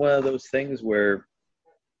one of those things where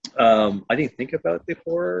I didn't think about the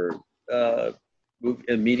horror movie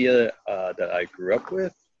and media that I grew up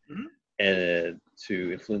with, Hmm. and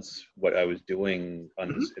to influence what I was doing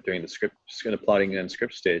on Hmm. during the script, just kind of plotting and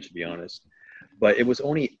script stage, to be honest. But it was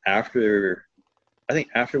only after I think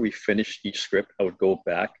after we finished each script, I would go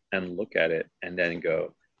back and look at it and then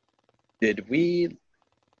go, did we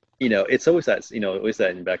it's always always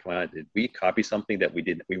that in the back of my mind. Did we copy something that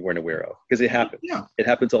we weren't aware of? Because it happens. Yeah. It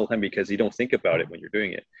happens all the time because you don't think about it when you're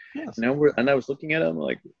doing it. Yes. And I was looking at them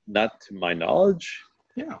like, not to my knowledge.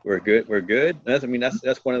 Yeah. We're good. We're good. And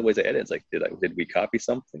that's one of the ways I edit. It's like, did we copy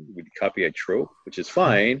something? Did we copy a trope, which is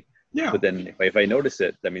fine. Yeah. But then if I notice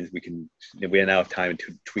it, that means we now have time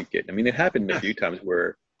to tweak it. I mean, it happened a few times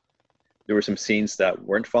where there were some scenes that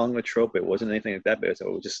weren't following the trope. It wasn't anything like that, but it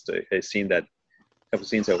was just a scene that couple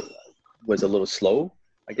scenes that was a little slow,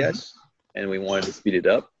 I guess, and we wanted to speed it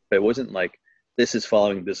up. But it wasn't like this is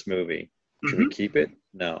following this movie. Should we keep it?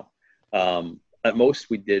 No. At most,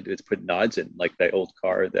 we did is put nods in, like that old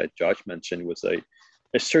car that Josh mentioned was a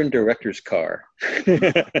certain director's car,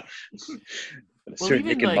 a certain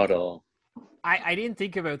make and model. I didn't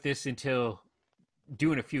think about this until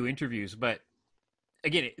doing a few interviews, but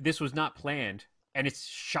again, this was not planned, and it's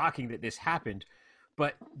shocking that this happened.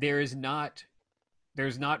 But there's not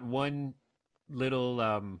one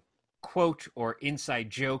little quote or inside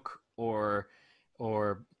joke or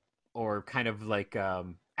or kind of like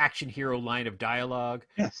action hero line of dialogue.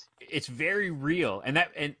 Yes. It's very real, and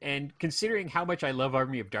and considering how much I love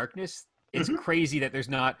Army of Darkness, it's Hmm. crazy that there's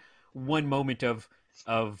not one moment of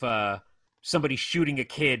somebody shooting a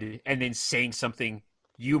kid and then saying something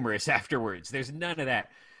humorous afterwards. There's none of that.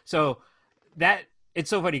 So that it's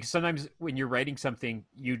so funny because sometimes when you're writing something,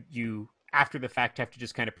 you after the fact have to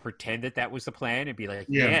just kind of pretend that that was the plan and be like,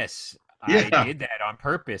 Yeah. yes, I Yeah. did that on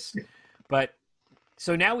purpose. But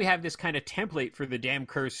so now we have this kind of template for the damn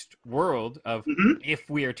cursed world of Hmm. if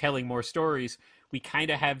we are telling more stories, we kind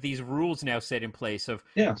of have these rules now set in place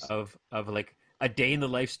Yes. of like a day in the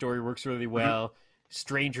life story works really Hmm. well,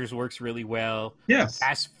 strangers works really well, Yes.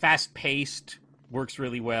 fast paced works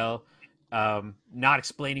really well, not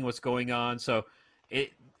explaining what's going on. So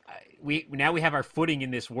it we now we have our footing in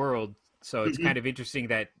this world. So it's Hmm. kind of interesting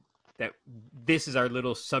that this is our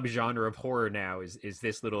little subgenre of horror now is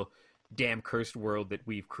this little damn cursed world that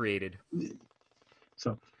we've created.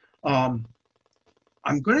 So, um,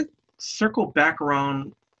 I'm going to circle back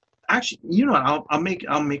around. Actually, you know, what, I'll make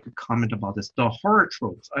a comment about this. The horror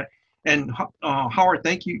tropes. And Howard,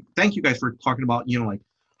 thank you guys for talking about like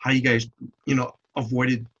how you guys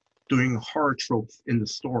avoided doing horror tropes in the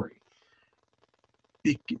story.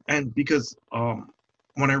 And because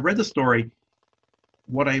when I read the story,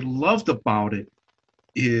 what I loved about it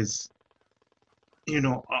is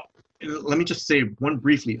let me just say one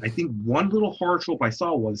briefly. I think one little horror trope I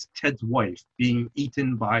saw was Ted's wife being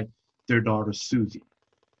eaten by their daughter Susie,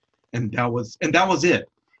 and that was it.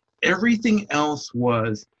 Everything else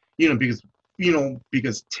was because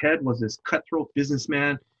because Ted was this cutthroat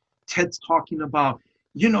businessman. Ted's talking about,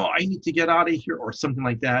 I need to get out of here or something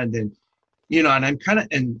like that. And then, and I'm kind of,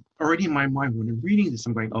 and already in my mind, when I'm reading this,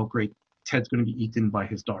 I'm going, oh, great. Ted's going to be eaten by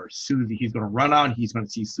his daughter, Susie. He's going to run out. He's going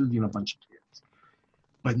to see Susie and a bunch of kids.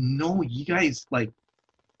 But no, you guys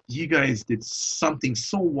did something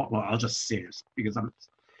so well. I'll just say this because I'm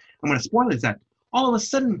going to spoil it. Is that all of a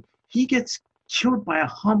sudden he gets killed by a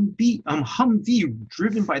Humvee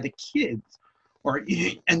driven by the kids,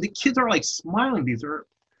 and the kids are like smiling because they're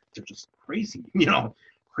just crazy,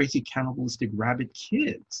 crazy cannibalistic rabid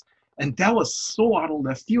kids, and that was so out of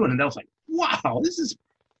left field, and that was like, wow, this is.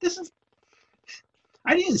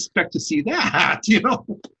 I didn't expect to see that,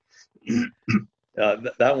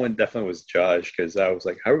 That one definitely was Josh, because I was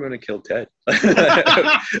like, how are we going to kill Ted?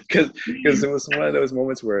 Because it was one of those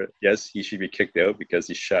moments where, yes, he should be kicked out because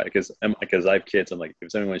he shot, because I have kids. I'm like,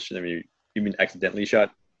 if someone shot me, you mean accidentally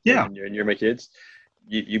shot? Yeah. And you're my kids,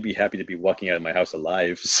 you'd be happy to be walking out of my house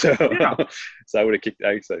alive. So Yeah. so I would have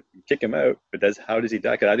kick him out. But how does he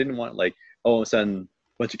die? Because I didn't want, like, all of a sudden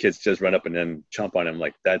a bunch of kids just run up and then chomp on him.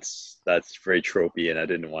 Like, that's very tropey, and I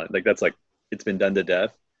didn't want, like, that's like, it's been done to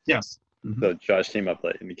death. Yes. Mm-hmm. So Josh came up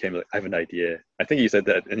and he came like, I have an idea. I think you said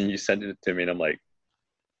that, and then you sent it to me, and I'm like,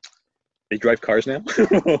 they drive cars now?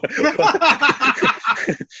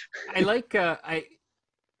 I like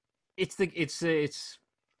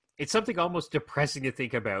it's something almost depressing to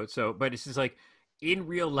think about. So, but it's just like, in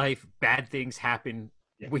real life, bad things happen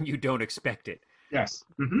when you don't expect it. Yes.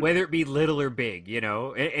 Mm-hmm. Whether it be little or big,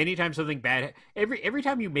 anytime something bad, every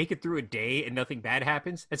time you make it through a day and nothing bad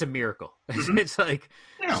happens, that's a miracle. Mm-hmm. It's like,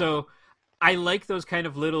 so I like those kind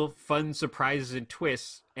of little fun surprises and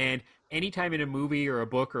twists. And anytime in a movie or a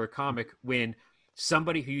book or a comic, when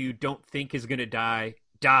somebody who you don't think is going to die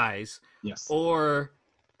dies, yes, or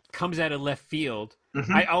comes out of left field,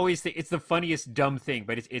 mm-hmm. I always think it's the funniest dumb thing,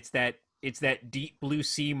 but it's that Deep Blue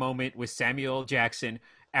Sea moment with Samuel L. Jackson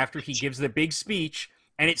after he gives the big speech,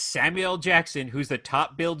 and it's Samuel L. Jackson who's the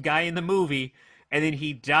top billed guy in the movie, and then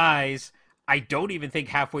he dies. I don't even think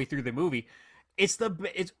halfway through the movie. It's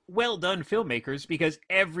well done, filmmakers, because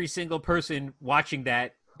every single person watching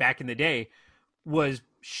that back in the day was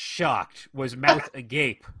shocked, was mouth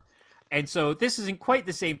agape. And so this isn't quite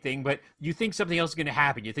the same thing, but you think something else is going to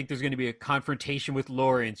happen. You think there's going to be a confrontation with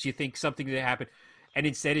Lawrence. You think something's going to happen. And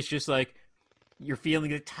instead it's just like, you're feeling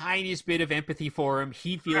the tiniest bit of empathy for him.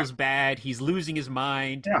 He feels bad. He's losing his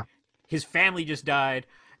mind. Yeah. His family just died.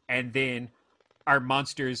 And then our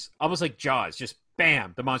monsters, almost like Jaws, just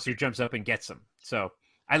bam, the monster jumps up and gets him. So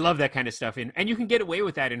I love that kind of stuff. And you can get away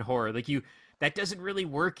with that in horror. Like, that doesn't really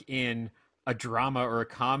work in a drama or a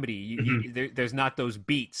comedy. There's not those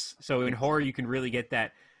beats. So in horror, you can really get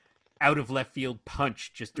that out of left field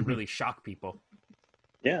punch just to really shock people.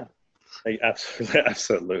 Yeah. Like,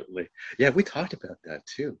 absolutely. Yeah, we talked about that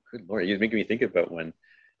too. Good Lord, you're making me think about when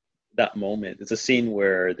that moment. It's a scene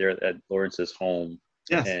where they're at Lawrence's home,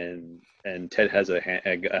 yes, and Ted has a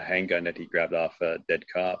handgun that he grabbed off a dead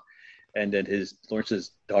cop, and then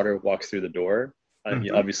Lawrence's daughter walks through the door.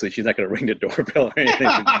 Mm-hmm. Obviously, she's not going to ring the doorbell or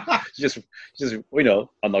anything. she just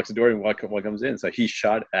unlocks the door and one comes in. So he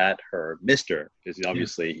shot at her, Mister, because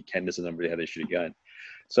obviously he can't miss a number. They had to shoot a gun.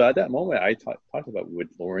 So at that moment, I talked about, would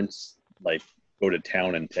Lawrence like go to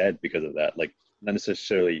town on Ted because of that? Like, not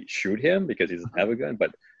necessarily shoot him because he doesn't have a gun,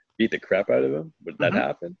 but beat the crap out of him. Would that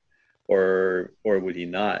happen, or would he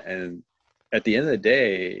not? And at the end of the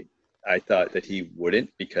day, I thought that he wouldn't,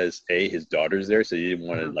 because his daughter's there, so he didn't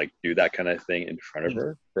want to like do that kind of thing in front of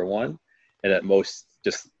her, for one. And at most,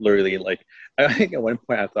 just literally, like, I think at one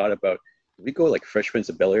point I thought about, did we go like Fresh Prince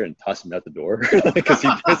of Bel-Air and toss him out the door? Because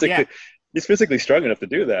he's physically strong enough to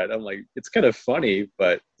do that. I'm like, it's kind of funny,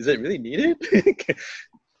 but is it really needed?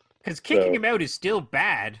 Because kicking him out is still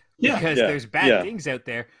bad, because there's bad things out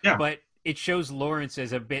there. Yeah. But it shows Lawrence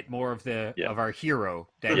as a bit more of of our hero.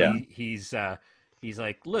 That he's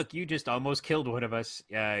like, look, you just almost killed one of us.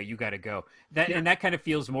 You got to go. And that kind of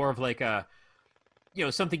feels more of like a,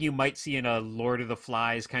 something you might see in a Lord of the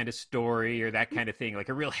Flies kind of story, or that kind of thing, like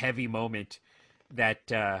a real heavy moment that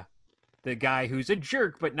the guy who's a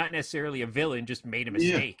jerk but not necessarily a villain just made a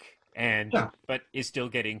mistake, but is still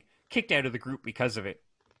getting kicked out of the group because of it.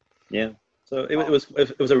 Yeah. So it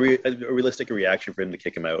was a realistic reaction for him to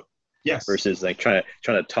kick him out. Yes. Versus like trying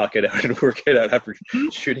to talk it out and work it out after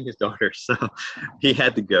shooting his daughter. So he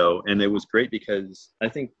had to go, and it was great because I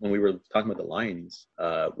think when we were talking about the lines,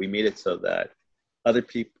 we made it so that other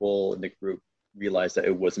people in the group realized that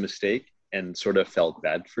it was a mistake and sort of felt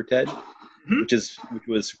bad for Ted, which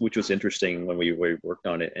was interesting when we worked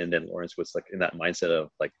on it. And then Lawrence was like in that mindset of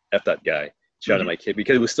like, F that guy. shout out my kid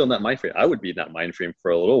because it was still not mind frame. I would be in that mind frame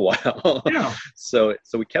for a little while. Yeah. So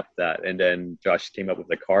we kept that, and then Josh came up with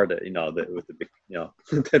a car that with the big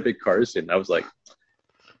the big cars, and I was like,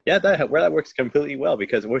 yeah, that works completely well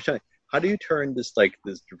because we're trying. How do you turn this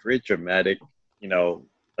this very dramatic,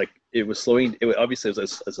 like it was slowing. It obviously as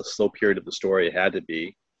a slow period of the story, it had to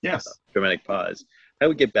be Yes. dramatic pause. How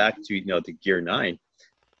would get back to to Gear 9?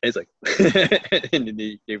 It's like, and then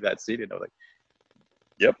he gave that scene, and I was like,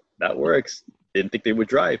 yep, that works. Didn't think they would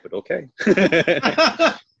drive, but okay.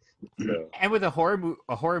 So. And with a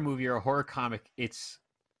horror movie or a horror comic, it's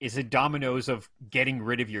a dominoes of getting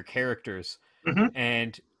rid of your characters. Mhm.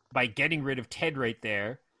 And by getting rid of Ted right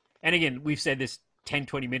there, and again, we've said this 10,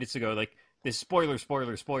 20 minutes ago, like this spoiler,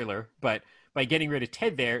 but by getting rid of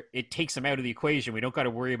Ted there, it takes him out of the equation. We don't got to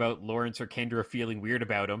worry about Lawrence or Kendra feeling weird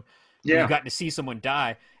about him. Yeah. We've gotten to see someone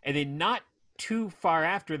die. And then not too far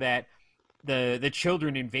after that, the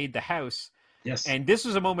children invade the house. Yes. And this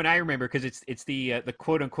was a moment I remember because it's the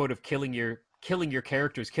quote unquote of killing your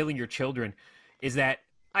characters, killing your children, is that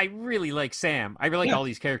I really like Sam. I really like all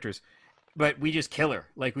these characters, but we just kill her.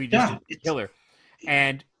 Like we just kill her.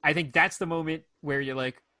 And I think that's the moment where you're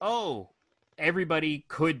like, oh, everybody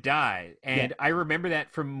could die. And I remember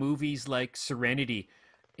that from movies like Serenity.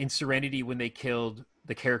 In Serenity, when they killed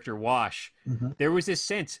the character Wash, there was this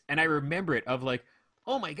sense, and I remember it of like,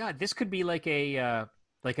 oh my God, this could be like a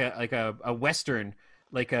Western,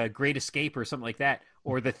 like a Great Escape or something like that,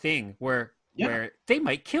 or The Thing, where they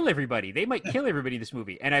might kill everybody. They might kill everybody in this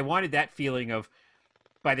movie. And I wanted that feeling of,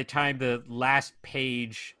 by the time the last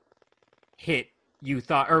page hit, you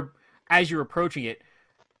thought, or as you're approaching it,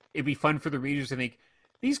 it'd be fun for the readers to think,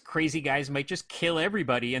 these crazy guys might just kill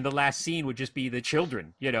everybody, and the last scene would just be the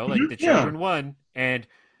children, like the children won. And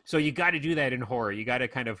so you got to do that in horror. You got to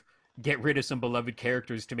kind of get rid of some beloved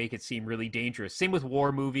characters to make it seem really dangerous. Same with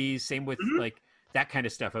war movies, same with like that kind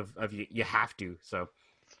of stuff of you have to. So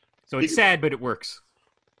it's sad, but it works.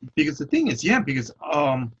 Because the thing is, because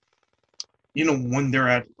when they're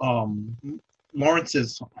at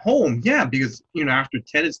Lawrence's home, because after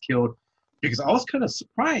Ted is killed, because I was kind of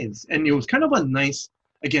surprised, and it was kind of a nice,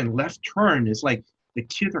 again, left turn. It's like the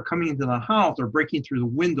kids are coming into the house, they're breaking through the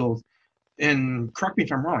windows, and correct me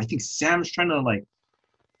if I'm wrong, I think Sam's trying to like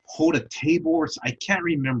hold a table, or I can't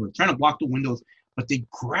remember, trying to block the windows, but they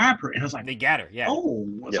grab her, and I was like, they got her, yeah. Oh,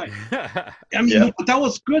 it's like, I mean, but that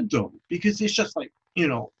was good though, because it's just like,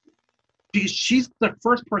 because she's the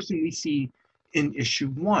first person we see in issue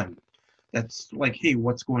 1 that's like, hey,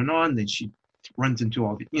 what's going on? Then she runs into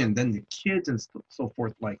all the, and then the kids and so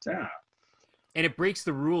forth like that. And it breaks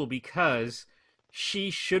the rule because she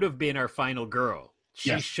should have been our final girl.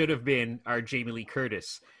 She should have been our Jamie Lee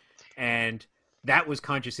Curtis. And that was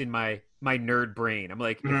conscious in my nerd brain. I'm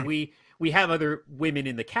like, if we have other women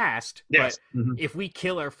in the cast, but if we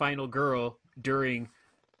kill our final girl during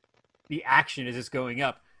the action as it's going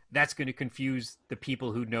up, that's going to confuse the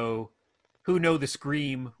people who know the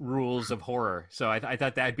Scream rules of horror. So I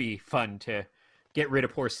thought that'd be fun to get rid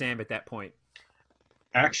of poor Sam at that point.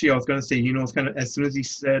 Actually, I was going to say, it's kind of, as soon as he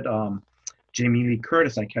said Jamie Lee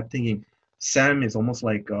Curtis, I kept thinking Sam is almost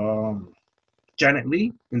like Janet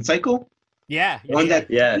Leigh in Psycho. Yeah. Yes.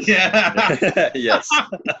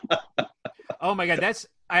 Oh my God,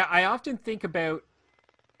 I often think about,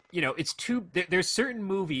 it's there's certain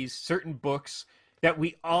movies, certain books that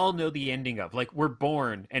we all know the ending of. Like we're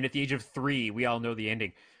born, and at the age of 3, we all know the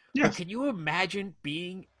ending. Yes. But can you imagine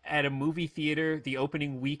being at a movie theater the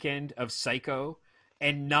opening weekend of Psycho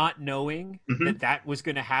and not knowing that was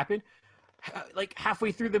going to happen? Like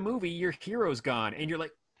halfway through the movie, your hero's gone, and you're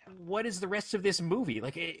like, what is the rest of this movie?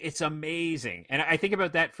 Like it's amazing. And I think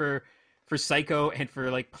about that for Psycho and for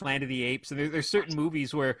like Planet of the Apes. And there's certain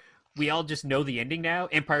movies where we all just know the ending now.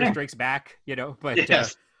 Empire Strikes Back,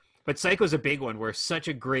 but but Psycho's a big one where such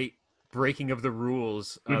a great breaking of the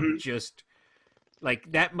rules of just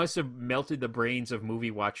like that must have melted the brains of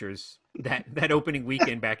movie watchers that opening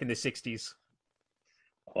weekend back in the 60s.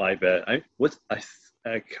 Oh, I bet.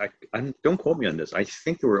 Don't quote me on this. I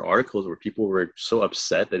think there were articles where people were so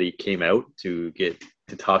upset that he came out to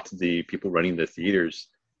talk to the people running the theaters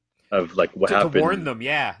of like what happened. To warn them,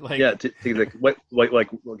 to like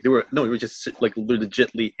what they were. No, they were just like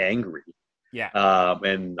legitimately angry. Yeah.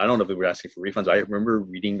 And I don't know if they were asking for refunds. I remember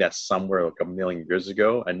reading that somewhere like a million years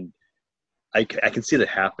ago, and I can see that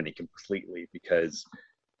happening completely because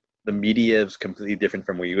the media is completely different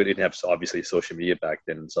from when you didn't have obviously social media back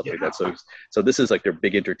then and stuff like that. So this is like their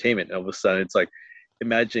big entertainment. And all of a sudden it's like,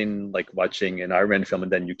 imagine like watching an Iron Man film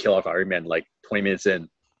and then you kill off Iron Man like 20 minutes in,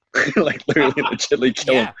 like literally legitimately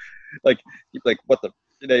kill him. Like what the,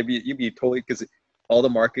 you'd be totally, because all the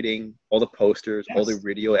marketing, all the posters, all the Yes.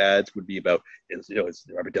 radio ads would be about, it's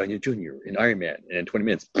Robert Downey Jr. in Iron Man, and in 20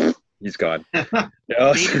 minutes, he's gone. You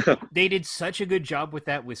know? They did such a good job with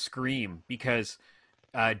that with Scream because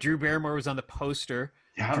Drew Barrymore was on the poster.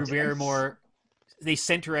 Yeah, Drew yes. Barrymore, they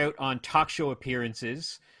sent her out on talk show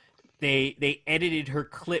appearances. They edited her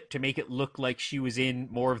clip to make it look like she was in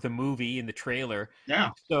more of the movie in the trailer.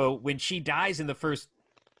 Yeah. So when she dies in the first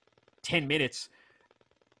 10 minutes,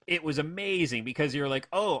 it was amazing because you're like,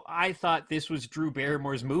 oh, I thought this was Drew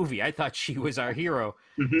Barrymore's movie. I thought she was our hero.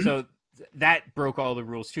 Hmm. So that broke all the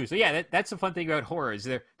rules too. So yeah, that's the fun thing about horror is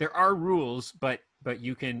there are rules, but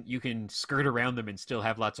you can skirt around them and still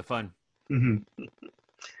have lots of fun. Hmm.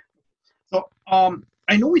 So,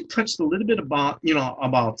 I know we touched a little bit about,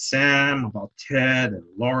 about Sam, about Ted and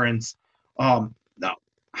Lawrence. Now,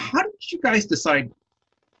 how did you guys decide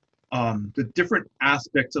the different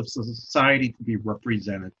aspects of society to be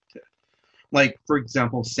represented? Like, for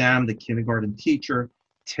example, Sam, the kindergarten teacher,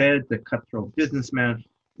 Ted, the cutthroat businessman,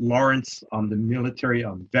 Lawrence, the military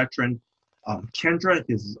veteran, Kendra,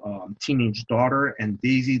 his teenage daughter, and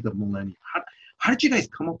Daisy, the millennial. How did you guys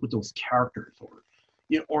come up with those characters,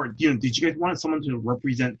 or did you guys want someone to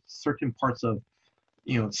represent certain parts of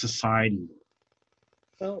society?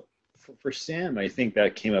 Well, for Sam, I think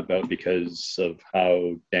that came about because of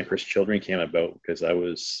how Danker's Children came about, because I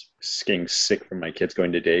was getting sick from my kids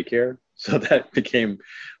going to daycare. So that became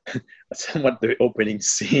somewhat the opening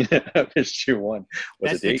scene of issue one was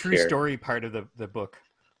a That's the true daycare. story part of the book.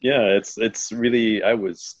 Yeah, it's really, I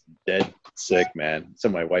was dead sick, man. So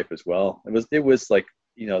my wife as well. It was like,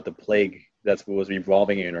 the plague that's what was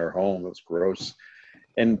revolving in our home. It was gross.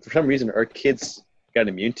 And for some reason our kids got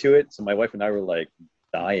immune to it. So my wife and I were like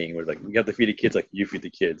dying. We're like, we have to feed the kids like you feed the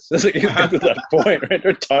kids. It's like, it got to that point, right?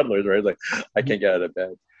 They're toddlers, right? Like, I can't get out of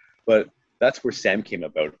bed. But that's where Sam came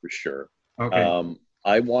about for sure. Okay.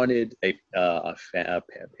 I wanted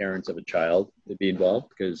parents of a child to be involved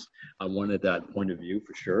because I wanted that point of view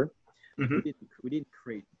for sure. Hmm. We didn't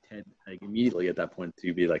create Ted like immediately at that point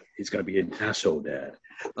to be like he's gonna be an asshole dad.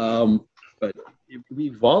 But he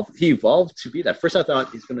evolved to be that. First I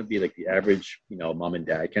thought he's gonna be like the average, mom and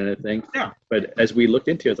dad kind of thing. Yeah. But as we looked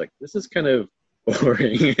into it, it's like this is kind of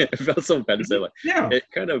boring. It felt so bad to say like Yeah. it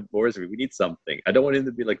kind of bores me. We need something. I don't want him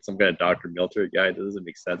to be like some kind of Dr. Milter guy. That doesn't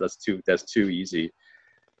make sense. That's too easy.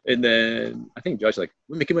 And then I think Josh like,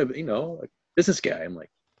 we make him a like business guy. I'm like,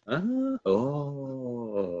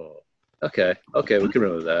 oh, okay, we can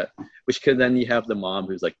run with that. Which could then you have the mom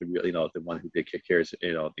who's like the real, the one who takes care of,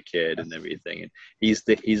 the kid and everything, and he's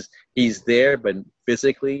there, but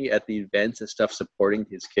physically at the events and stuff supporting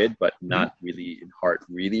his kid, but not really in heart,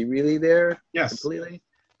 really there Yes. completely.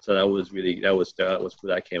 So that was where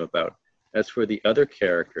that came about. As for the other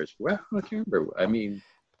characters, well, I can't remember. I mean,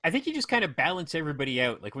 I think you just kind of balance everybody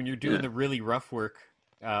out. Like when you're doing yeah. the really rough work,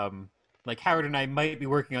 like Howard and I might be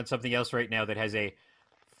working on something else right now that has a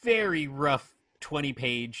very rough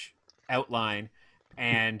 20-page outline,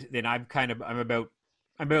 and then I'm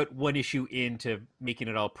about one issue into making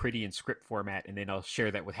it all pretty in script format, and then I'll share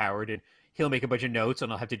that with Howard, and he'll make a bunch of notes,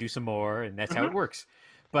 and I'll have to do some more, and that's how it Hmm. works.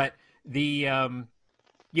 But the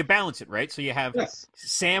you balance it, right? So you have Yes.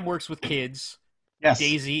 Sam works with kids. Yes.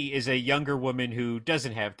 Daisy is a younger woman who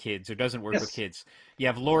doesn't have kids or doesn't work with Yes. kids. You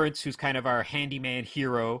have Lawrence, who's kind of our handyman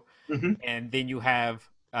hero, Hmm. and then you have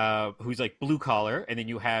who's like blue collar, and then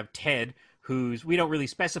you have Ted, who's we don't really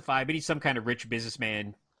specify, but he's some kind of rich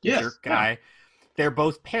businessman Yes. jerk Yeah. guy. They're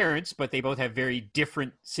both parents, but they both have very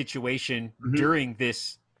different situation Hmm. during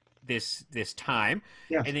this time.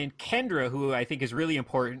 Yes. And then Kendra, who I think is really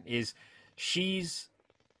important, is she's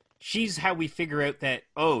she's how we figure out that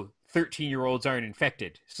 13-year-olds aren't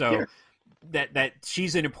infected. So Yes. that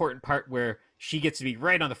she's an important part where she gets to be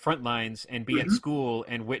right on the front lines and be at Hmm. school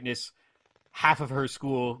and witness half of her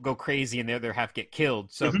school go crazy and the other half get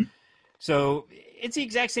killed. So Hmm. so it's the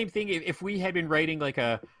exact same thing. If we had been writing like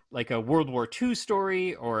a World War II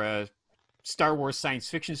story or a Star Wars science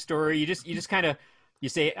fiction story, you just kind of you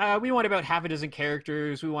say we want about half a dozen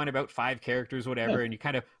characters, we want about 5 characters, Yeah. whatever, and you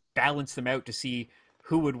kind of balance them out to see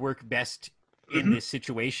who would work best in Hmm. this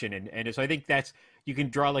situation. And so I think that's you can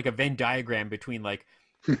draw like a Venn diagram between like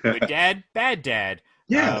good dad, bad dad,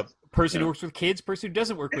 Yeah. person who Yeah. works with kids, person who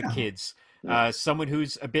doesn't work with Yeah. kids, Yeah. someone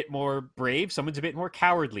who's a bit more brave, someone's a bit more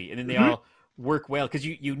cowardly, and then they Hmm. all work well because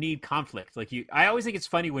you need conflict. Like I always think it's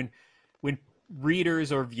funny when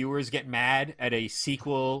readers or viewers get mad at a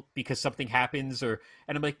sequel because something happens, and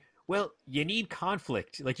I'm like, well, you need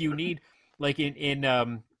conflict. Like you need like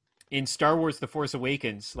in Star Wars: The Force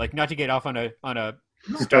Awakens, like not to get off on a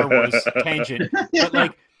Star Wars tangent, but Yeah.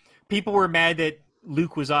 like people were mad that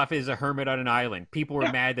Luke was off as a hermit on an island. People were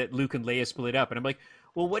Yeah. mad that Luke and Leia split up, and I'm like,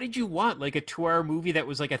 well, what did you want? Like a 2 hour movie that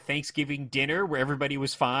was like a Thanksgiving dinner where everybody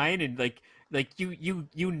was fine, and like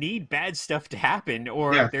you need bad stuff to happen,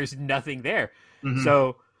 or Yeah. there's nothing there. Hmm.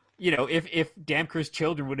 So if Damn Cursed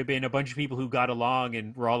Children would have been a bunch of people who got along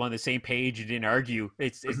and were all on the same page and didn't argue,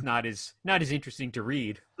 it's not as interesting to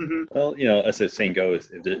read. Hmm. Well, as the saying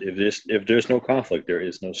goes, if there's no conflict, there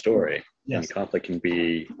is no story. And Yes. conflict can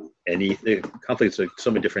be conflict is like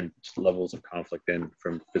so many different levels of conflict, and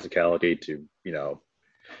from physicality to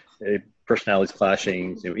personalities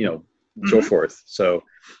clashing, so Hmm. forth. So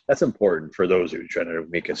that's important for those who are trying to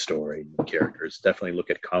make a story and characters. Definitely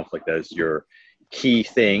look at conflict as your key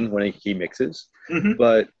thing when he mixes. Hmm.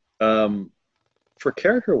 But for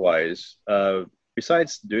character wise,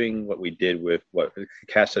 besides doing what we did with what the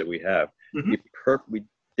cast that we have, Hmm. we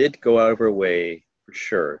did go out of our way for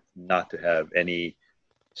sure not to have any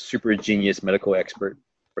super genius medical expert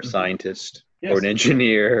or Hmm. scientist or Yes. an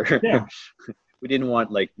engineer. Yeah. We didn't want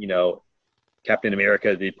Captain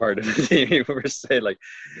America to be part of the team. We were saying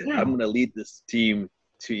Yeah. I'm going to lead this team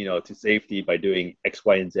to safety by doing X,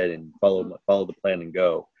 Y, and Z and follow the plan and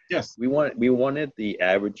go. Yes. We wanted the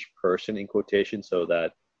average person in quotation, so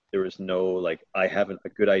that there was no I haven't a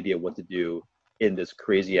good idea what to do in this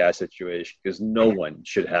crazy ass situation, because no one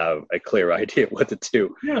should have a clear idea what to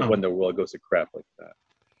do Yeah. when the world goes to crap like that.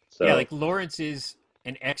 Yeah, So like Lawrence is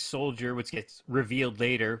an ex-soldier, which gets revealed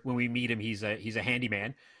later when we meet him. He's a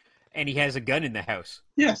handyman, and he has a gun in the house,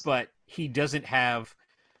 Yes. but he doesn't have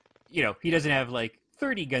like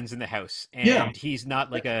 30 guns in the house, Yeah. and he's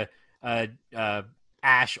not like a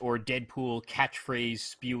Ash or Deadpool catchphrase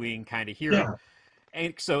spewing kind of hero. Yeah.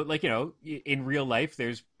 And so, in real life,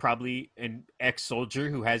 there's probably an ex-soldier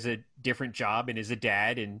who has a different job and is a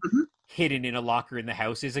dad, and Hmm. hidden in a locker in the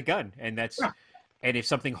house is a gun, Yeah. and if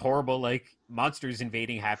something horrible like monsters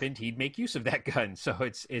invading happened, he'd make use of that gun. So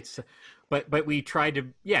but we tried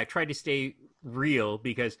to stay real,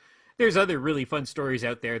 because there's other really fun stories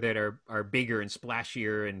out there that are bigger and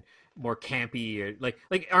splashier and more campy,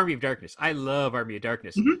 like Army of Darkness. I love Army of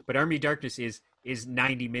Darkness, Hmm. but Army of Darkness is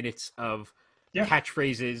 90 minutes of Yeah.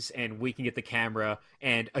 catchphrases and winking at the camera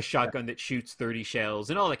and a Yeah. shotgun that shoots 30 shells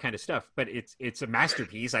and all that kind of stuff. But it's a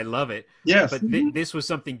masterpiece. I love it. Yes. But Hmm. this was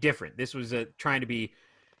something different. This was trying to be.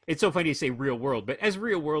 It's so funny to say real world, but as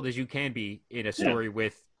real world as you can be in a Yeah. story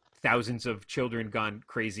with thousands of children gone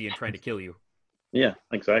crazy and trying to kill you. yeah,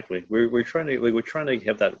 exactly. We're trying to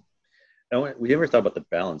have that. We never thought about the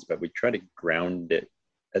balance, but we try to ground it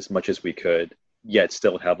as much as we could, yet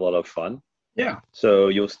still have a lot of fun. Yeah. So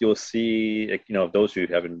you'll see, those who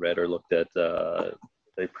haven't read or looked at the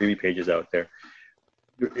preview pages out there,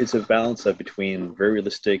 it's a balance of between very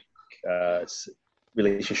realistic uh,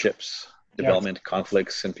 relationships, Yes. development,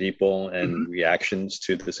 conflicts, and people, Hmm. and reactions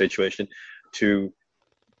to the situation, to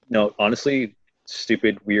honestly,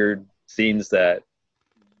 stupid, weird scenes that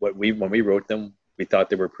when we wrote them, we thought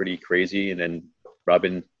they were pretty crazy, and then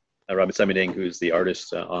Robin Robin Simon, who's the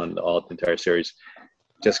artist on the entire series,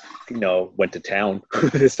 just went to town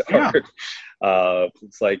with his Yeah. art.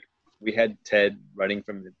 It's like we had Ted running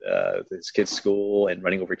from his kid's school and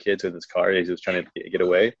running over kids with his car as he was trying to get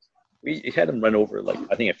away. We had him run over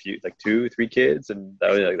I think a few, like 2 3 kids, and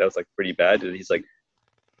that was pretty bad. And he's like,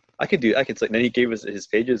 I could. And then he gave us his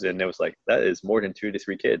pages, and it was like, that is more than 2 to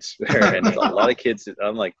 3 kids, and a lot of kids.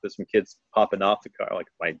 I'm like, there's some kids popping off the car. I'm like,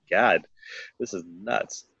 my God, this is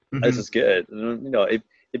nuts. This Hmm. is good. And,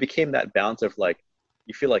 it became that balance of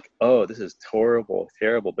you feel like, oh, this is horrible,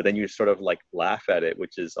 terrible, but then you sort of laugh at it,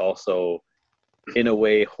 which is also in a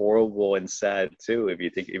way horrible and sad too, if you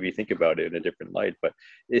think about it in a different light. But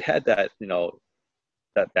it had that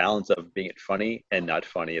balance of being funny and not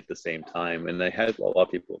funny at the same time. And I had a lot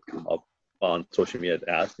of people come up on social media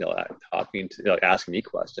and asking me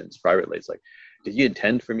questions privately. It's like, did you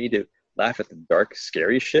intend for me to laugh at the dark,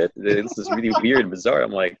 scary shit? This is really weird and bizarre.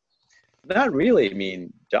 I'm like, not really. I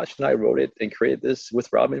mean, Josh and I wrote it and created this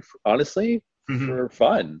with Robin, honestly, Hmm. for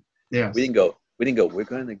fun. We Yes. didn't go. We didn't go. We're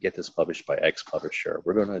going to get this published by X publisher.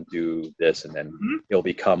 We're going to do this, and then Hmm. it'll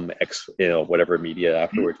become X, whatever media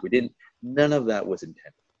afterwards. We didn't. None of that was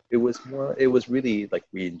intended. It was more. It was really like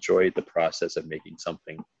we enjoyed the process of making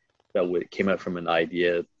something that came out from an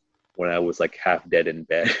idea when I was half dead in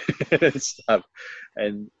bed and stuff,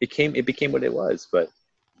 and it became what it was. But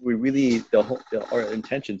we really our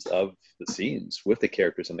intentions of the scenes with the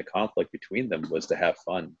characters and the conflict between them was to have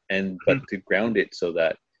fun, but to ground it so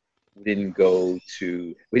that we didn't go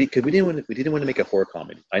to because we didn't want to make a horror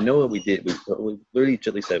comedy. I know what we did. We literally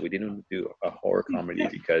gently said we didn't want to do a horror comedy Yeah.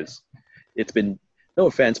 because it's been, no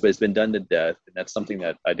offense, but it's been done to death, and that's something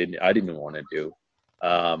that I didn't want to do.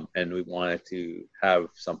 and we wanted to have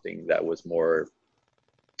something that was more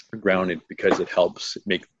grounded because it helps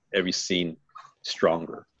make every scene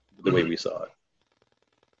stronger the way Mhm. we saw it.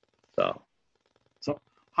 So So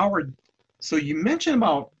Howard, so you mentioned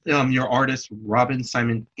about your artist Robin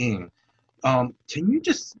Simon Ing. Can you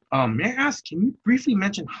just may I ask? Can you briefly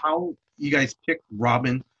mention how you guys picked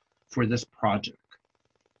Robin for this project?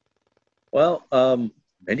 well,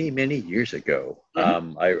 many years ago,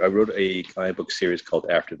 Hmm. I wrote a comic book series called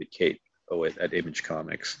After the Cape with at Image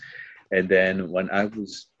Comics, and then when I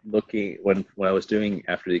was doing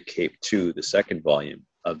After the Cape 2, the second volume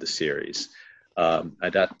of the series,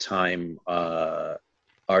 at that time,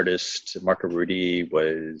 artist Marco Rudy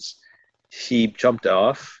was he jumped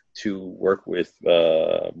off to work with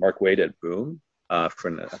Mark Waid at Boom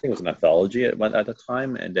for I think it was an anthology at the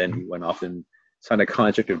time, and then he went off and signed a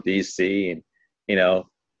contract with DC and you know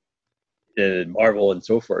Marvel and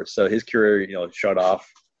so forth. So his career, shut off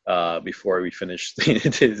before we finished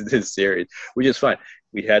his series, which is fine.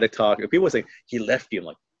 We had a talk. People say he left you. I'm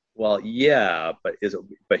like, well, yeah,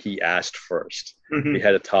 but he asked first. We Hmm.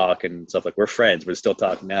 had a talk and stuff like we're friends. We're still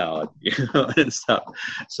talking now, and stuff.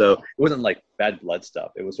 So it wasn't like bad blood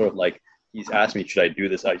stuff. It was sort of like he's asked me, should I do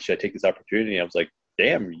this? Should I take this opportunity? I was like,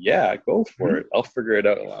 damn, yeah, go for Hmm. it. I'll figure it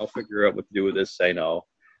out. I'll figure out what to do with this. I know,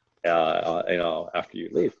 after you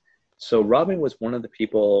leave. So Robin was one of the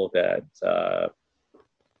people that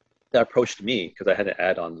approached me because I had an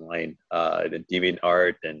ad online, the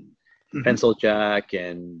DeviantArt and Hmm. Pencil Jack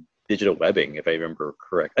and digital webbing, if I remember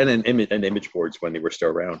correct, and then image boards when they were still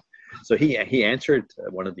around. So he answered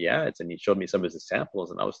one of the ads and he showed me some of his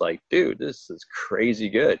samples, and I was like, dude, this is crazy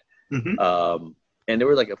good. Hmm. Um, and there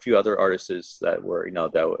were like a few other artists that were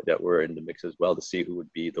that were in the mix as well to see who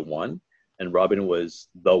would be the one. And Robin was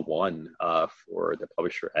the one for the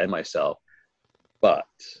publisher and myself. But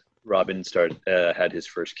Robin had his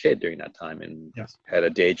first kid during that time and Yes. had a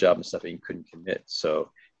day job and stuff, and he couldn't commit,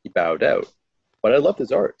 so he bowed out. But I loved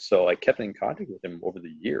his art, so I kept in contact with him over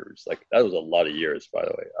the years. Like that was a lot of years, by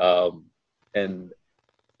the way. And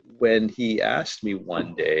when he asked me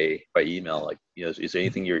one day by email, like, is there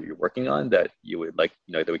anything you're working on that you would like,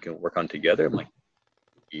 that we can work on together? I'm like,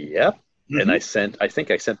 yep. And Hmm. I think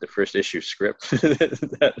I sent the first issue script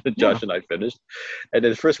that Yeah. Josh and I finished. And then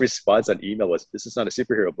the first response on email was, this is not a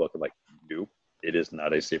superhero book. I'm like, nope, it is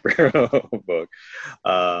not a superhero book.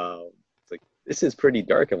 It's like, this is pretty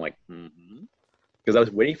dark. I'm like, mm-hmm. Because I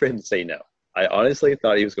was waiting for him to say no. I honestly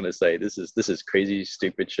thought he was going to say, this is crazy,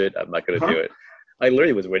 stupid shit. I'm not going to Uh-huh. do it. I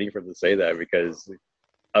literally was waiting for him to say that because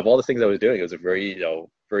of all the things I was doing, it was a very,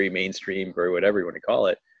 very mainstream, very whatever you want to call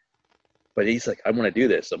it. But he's like, I want to do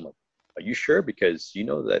this. I'm like, are you sure? Because you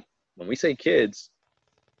know that when we say kids,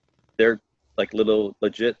 they're like little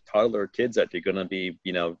legit toddler kids that they're gonna be,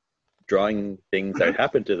 drawing things Hmm. that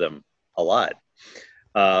happen to them a lot.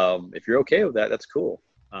 If you're okay with that, that's cool.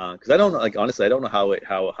 Because I don't know, like honestly, I don't know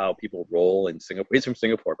how people roll in Singapore. He's from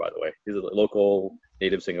Singapore, by the way. He's a local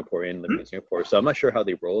native Singaporean living in Singapore. So I'm not sure how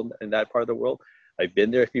they roll in that part of the world. I've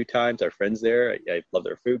been there a few times. Our friends there. I love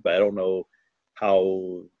their food, but I don't know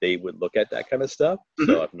how they would look at that kind of stuff. So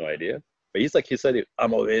I Hmm. have no idea. But he said,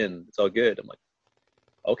 I'm all in. It's all good. I'm like,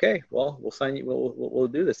 okay, well, we'll sign you. We'll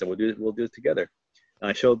do this, and we'll do it together. And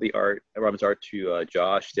I showed the art, Robin's art, to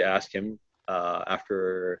Josh to ask him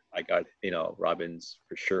after I got Robin's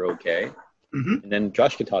for sure okay, Hmm. and then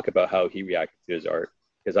Josh can talk about how he reacted to his art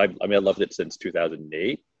because I loved it since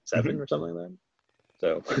 2008, Hmm. 7 or something like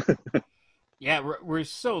that. So Yeah, we're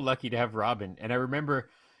so lucky to have Robin, and I remember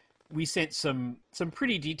we sent some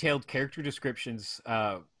pretty detailed character descriptions.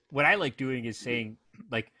 What I like doing is saying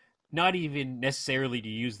like not even necessarily to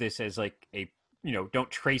use this as like a don't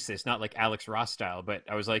trace this, not like Alex Ross style, but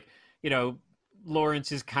I was like you know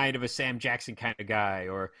Lawrence is kind of a Sam Jackson kind of guy,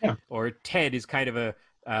 Yeah. or Ted is kind of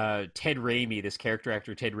a Ted Raimi, this character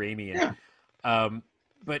actor Ted Raimi, and Yeah. um,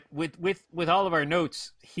 but with all of our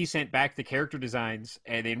notes, he sent back the character designs,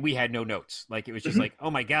 and then we had no notes. Like it was just Hmm. like,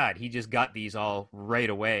 oh my god, he just got these all right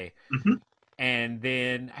away. Hmm. And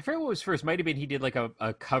then I forget what was first. Might have been he did like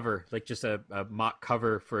a cover, like just a mock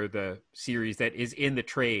cover for the series that is in the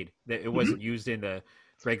trade. That it Hmm. wasn't used in the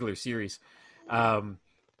regular series. Um,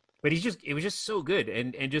 but it was just so good,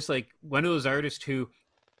 and just like one of those artists who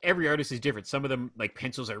every artist is different. Some of them like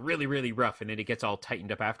pencils are really rough, and then it gets all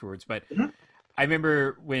tightened up afterwards. But Hmm. I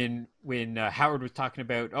remember when Howard was talking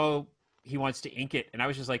about, oh, he wants to ink it, and I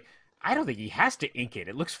was just like, I don't think he has to ink it.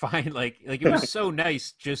 It looks fine. Like it was so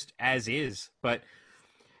nice just as is. But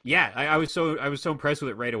yeah, I was so impressed with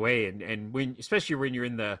it right away. And when especially when you're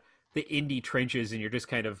in the indie trenches and you're just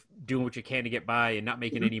kind of doing what you can to get by and not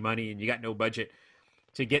making any money and you got no budget,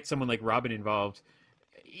 to get someone like Robin involved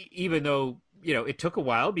even though it took a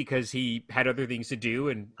while because he had other things to do,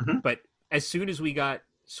 and Mhm. but as soon as we got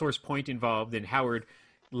Source Point involved and Howard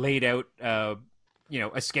laid out a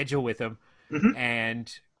schedule with him, Mhm.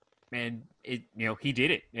 and it he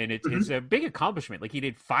did it, and it's Mhm. a big accomplishment. Like he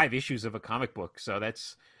did 5 issues of a comic book, so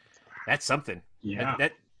that's something. That Yeah.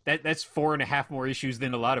 that that's 4.5 more issues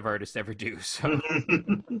than a lot of artists ever do. So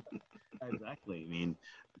Mhm. Exactly. I mean,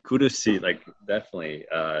 kudos to like definitely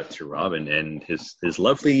to Robin and his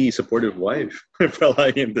lovely supportive wife for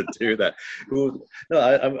allowing him to do that. Who no,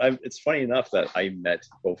 it's funny enough that I met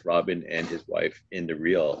both Robin and his wife in the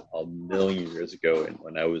real a million years ago, and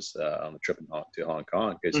when I was on a trip to Hong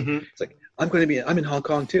Kong, because Mhm. it's like I'm in Hong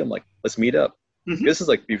Kong too. I'm like, let's meet up. Mhm. This is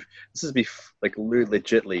like like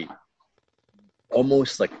legitly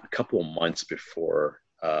almost like a couple of months before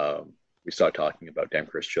we started talking about Damn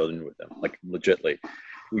Cursed Children with them. Like legitly,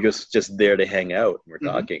 we just there to hang out and we're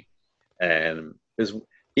Mhm. talking, and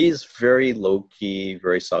he's very low key,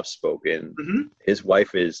 very soft spoken. Mhm. His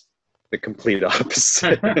wife is the complete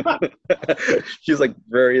opposite. She's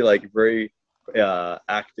very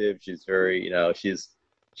active. She's very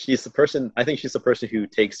she's the person. I think she's the person who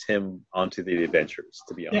takes him onto the adventures.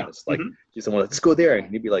 To be Yeah. honest, like Mhm. she's the one. Let's go there,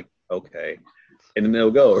 and he'd be like, okay, and then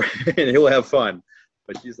they'll go and he'll have fun.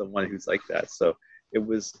 But she's the one who's like that. So it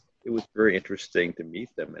was very interesting to meet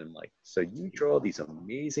them and like, so you draw these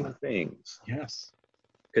amazing things Yes.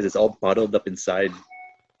 because it's all bottled up inside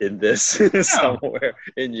in this Yeah. somewhere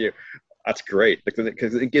in you. That's great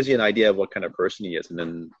because it gives you an idea of what kind of person he is, and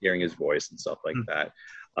then hearing his voice and stuff like Mhm. that.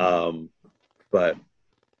 But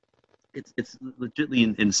it's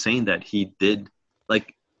legitimately insane that he did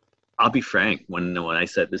like. I'll be frank. When I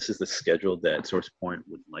said this is the schedule that Source Point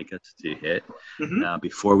would like us to hit, Mhm.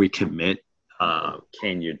 before we commit,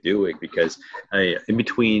 can you do it? Because in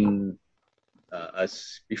between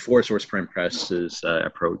us, before Source Point Press's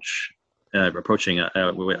approaching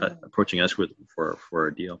us with for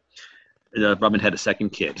a deal, Robin had a second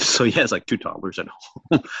kid, so he has like 2 toddlers at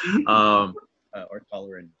home, Mhm. or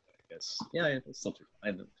taller and I guess it's something.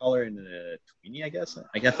 And taller and a tweenie, I guess.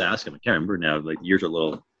 I have to ask him. I can't remember now. Like the years are a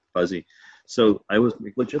little fuzzy. So I was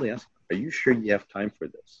legitimately asking, "Are you sure you have time for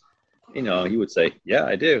this?" He would say, "Yeah,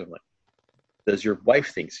 I do." I'm like, does your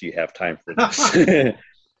wife thinks you have time for this?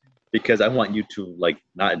 Because I want you to like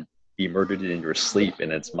not be murdered in your sleep,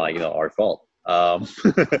 and it's our fault. you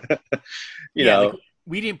yeah, like know,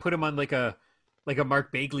 we didn't put him on like a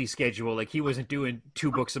Mark Bagley schedule. Like he wasn't doing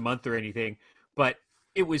 2 books a month or anything, but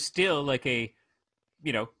it was still like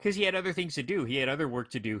because he had other things to do. He had other work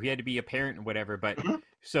to do. He had to be a parent and whatever. But Mhm.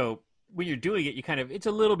 so when you're doing it, it's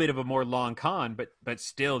a little bit of a more long con, but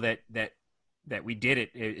still that we did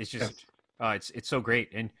it. It's Yes. just it's so great,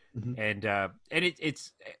 and Mhm.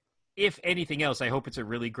 it's if anything else, I hope it's a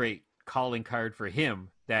really great calling card for him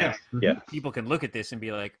that Yes. yeah, Mhm. people can look at this and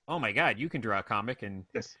be like, oh my god, you can draw a comic,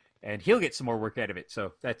 Yes. and he'll get some more work out of it.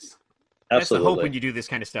 So that's the hope absolutely. when you do this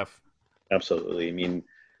kind of stuff. Absolutely. I mean,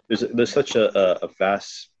 there's such a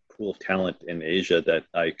vast pool of talent in Asia that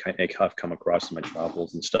I kind of have come across in my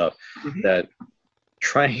travels and stuff Mhm. that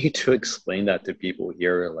trying to explain that to people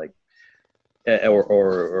here, like,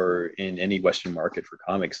 or in any Western market for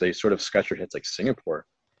comics, they sort of scratch their heads like Singapore.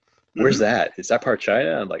 Where's Mhm. that? Is that part of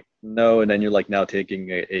China? I'm like, no. And then you're like now taking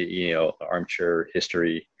a armchair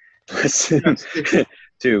history lesson Yes.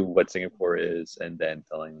 to what Singapore is, and then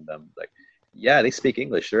telling them like, yeah, they speak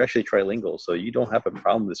English. They're actually trilingual, so you don't have a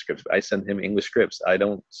problem with scripts. I send him English scripts. I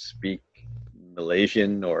don't speak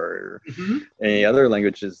Malaysian or Mhm. any other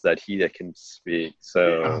languages that can speak. Yeah.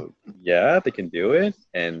 So yeah, they can do it,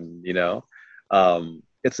 and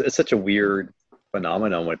it's such a weird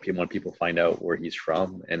phenomenon when people find out where he's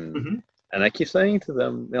from, Mhm. and I keep saying to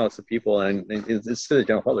them, it's the people, and it's to the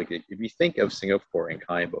general public. If you think of Singapore in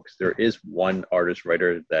comic books, there is one artist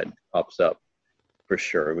writer that pops up for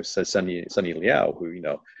sure. It was Sunny Liao, who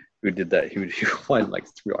did that, who won like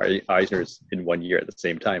 3 Eisners in one year at the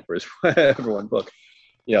same time for his for one book.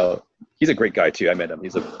 He's a great guy too. I met him.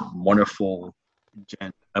 He's a wonderful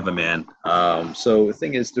gent of a man. So the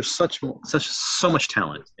thing is, there's so much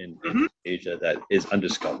talent in Mhm. Asia that is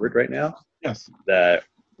undiscovered right now. Yes. That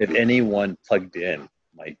if anyone plugged in,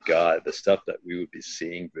 my God, the stuff that we would be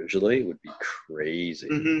seeing visually would be crazy,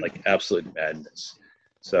 Mhm. like absolute madness.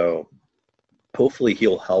 So hopefully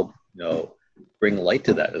he'll help bring light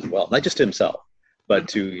to that as well, not just to himself, but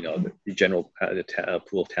to the general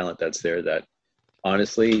pool of talent that's there that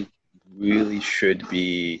honestly really should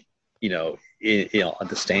be on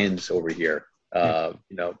the stands over here. Yeah.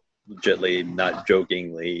 Legitly, not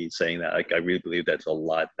jokingly saying that. Like I really believe that's a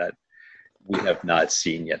lot that we have not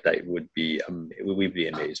seen yet that we'd be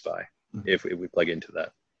amazed by Mhm. if we plug into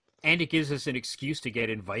that. And it gives us an excuse to get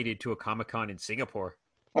invited to a Comic-Con in Singapore.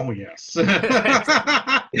 Oh yes.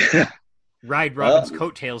 Ride Well, Robin's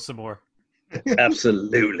coattails some more.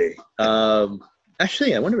 absolutely.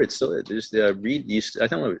 Actually, I wonder if it's still there's Reed used. I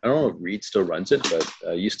don't know if Reed still runs it,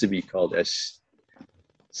 but used to be called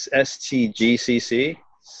STGCC,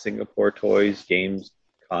 Singapore Toys Games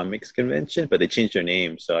Comics Convention, but they changed their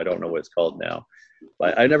name, so I don't know what it's called now.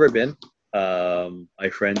 But I've never been. I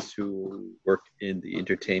have friends who work in the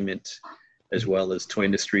entertainment as well as toy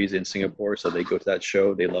industries in Singapore, so they go to that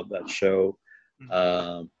show. They love that show.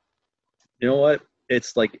 Um, you know what?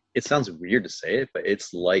 It's like it sounds weird to say it, but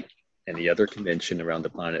it's like any other convention around the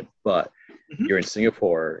planet. But Mhm. you're in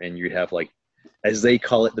Singapore and you have like, as they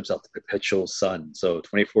call it themselves, the perpetual sun. So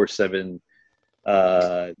 24/7.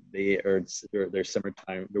 They are their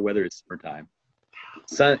summertime. Their weather is summertime.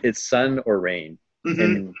 It's sun or rain. Mhm.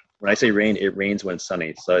 And when I say rain, it rains when it's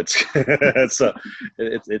sunny. So it's so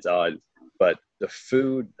it's odd. But the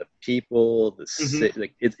food, the people, the Mhm. city,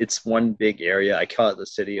 like it's one big area. I call it the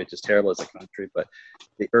city, which is terrible as a country, but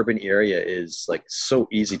the urban area is like so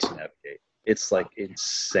easy to navigate. It's like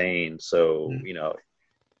insane. So, Mhm. you know,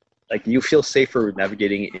 like you feel safer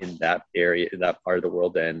navigating in that area, in that part of the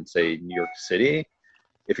world than say New York City.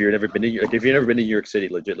 If you've never been to like, if you've never been to New York City,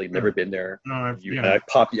 legitimately Yeah. never been there, No, I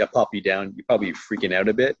pop you down, you probably freaking out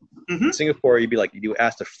a bit. In Mhm. Singapore, you'd be like, you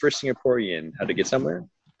ask the first Singaporean how to get somewhere,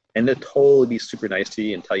 and they'll totally be super nice to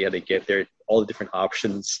you and tell you how to get there, all the different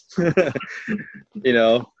options, you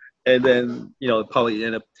know. And then probably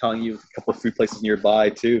end up telling you a couple of food places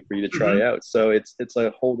nearby too for you to try Mhm. out. So it's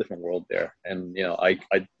a whole different world there, and I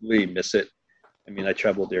really miss it. I mean, I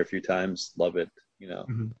traveled there a few times, love it. You know,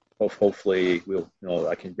 Mhm. hopefully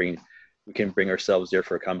we can bring ourselves there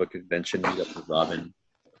for a comic book convention, meet up with Robin,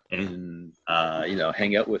 and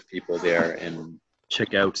hang out with people there and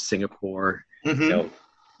check out Singapore, you Mhm. know,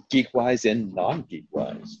 geek wise and non geek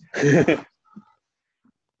wise.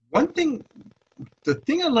 One thing, the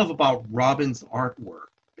thing I love about Robin's artwork,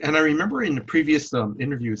 and I remember in the previous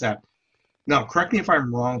interviews that, now correct me if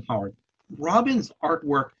I'm wrong, Howard. Robin's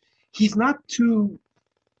artwork, he's not too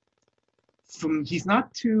he's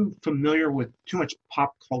not too familiar with too much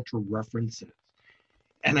pop culture references,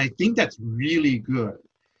 and I think that's really good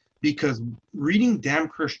because reading Damn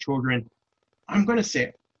Cursed Children, I'm going to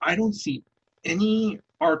say I don't see any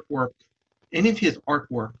artwork, any of his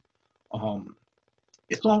artwork. Um,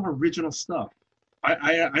 it's all original stuff.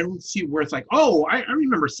 I don't see where it's like, oh, I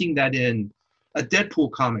remember seeing that in a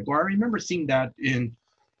Deadpool comic, or I remember seeing that in,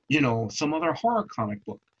 some other horror comic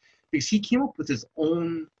book. Because he came up with his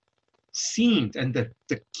own scenes. And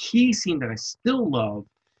the key scene that I still love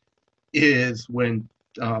is when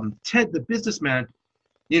Ted, the businessman,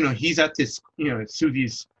 he's at this,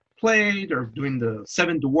 Susie's play, they're doing the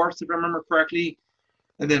Seven Dwarfs, if I remember correctly.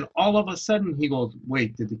 And then all of a sudden he goes,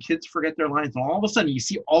 wait, did the kids forget their lines? And all of a sudden you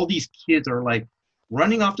see all these kids are like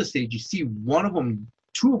running off the stage. You see one of them,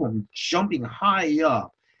 two of them jumping high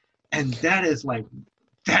up. And that is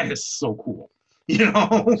so cool.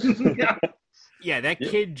 Yeah. Yeah, that Yeah,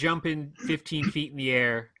 kid jumping 15 feet in the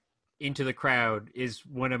air into the crowd is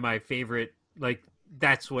one of my favorite. Like,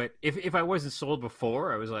 that's what, if I wasn't sold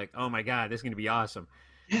before, I was like, oh my God, this is going to be awesome.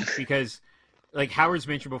 Yes. Because, like Howard's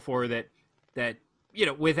mentioned before, that,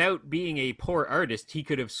 without being a poor artist, he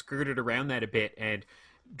could have skirted around that a bit and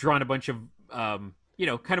drawn a bunch of,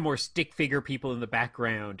 kind of more stick figure people in the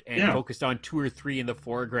background and Yeah. focused on two or three in the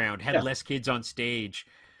foreground, had Yeah. less kids on stage.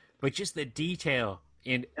 But just the detail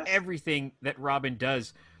in Yes. everything that Robin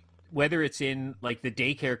does, whether it's in like the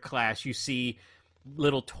daycare class, you see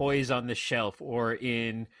little toys on the shelf, or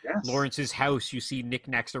in Yes. Lawrence's house, you see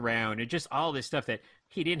knickknacks around, and just all this stuff that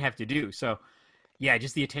he didn't have to do. So, yeah,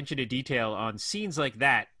 just the attention to detail on scenes like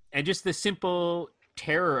that, and just the simple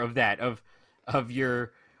terror of that, of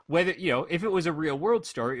your, whether if it was a real world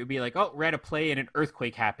story, it would be like, oh, we're at a play and an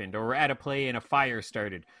earthquake happened, or we're at a play and a fire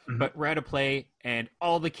started. Mhm. But we're at a play and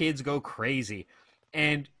all the kids go crazy,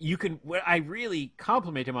 and you can, what I really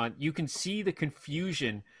compliment him on, you can see the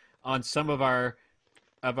confusion on some of our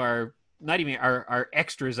not even our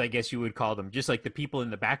extras, I guess you would call them, just like the people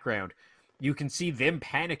in the background. You can see them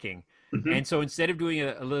panicking. Mhm. And so instead of doing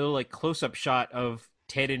a little like close up shot of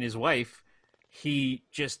Ted and his wife, he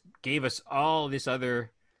just gave us all this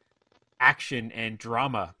other action and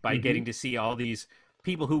drama by Mhm. getting to see all these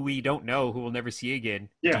people who we don't know, who we'll never see again,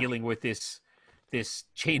 Yeah. dealing with this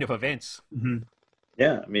chain of events. Mhm.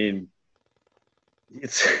 yeah. I mean,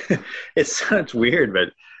 it's it sounds weird,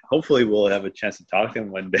 but hopefully we'll have a chance to talk to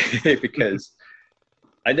him one day because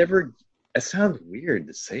I never. It sounds weird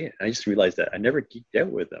to say it. I just realized that I never geeked out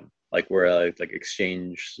with them. Like where I like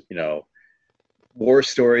exchange, war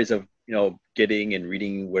stories of getting and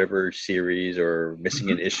reading whatever series or missing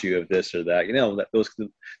Mhm. an issue of this or that. Those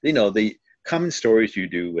the common stories you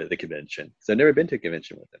do with the convention. So I've never been to a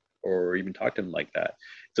convention with them or even talked to them like that.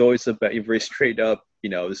 It's always about very straight up.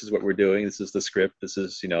 This is what we're doing. This is the script. This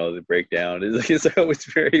is the breakdown. It's always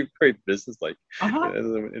very very businesslike Uh-huh.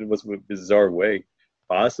 in the most bizarre way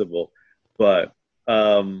possible. But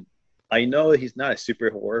I know he's not a super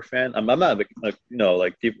horror fan. I'm not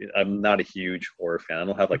I'm not a huge horror fan. I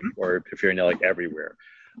don't have like Mhm. horror paraphernalia like everywhere.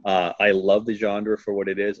 I love the genre for what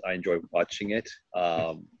it is. I enjoy watching it.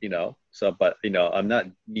 So but I'm not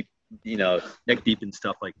deep, neck deep in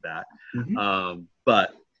stuff like that. Mhm.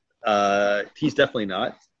 But he's definitely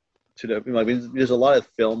not. There's a lot of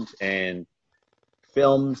films and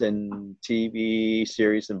TV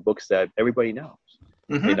series and books that everybody knows.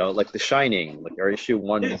 Mhm. Like The Shining, like our issue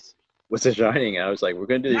one Yes. was The Shining. And I was like, we're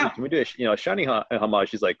gonna do this. Yeah. Can we do a Shining homage?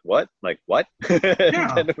 She's like, what? I'm like, what? And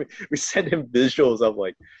Yeah. then we sent him visuals of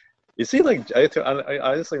like, you see, like I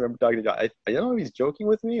honestly remember talking to John. I don't know if he's joking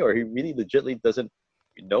with me or he really legitly doesn't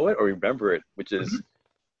know it or remember it, which is Mhm.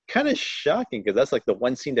 kind of shocking because that's like the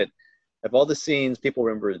one scene that of all the scenes people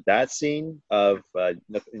remember that scene of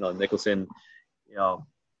Nicholson, you know,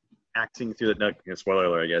 acting through the spoiler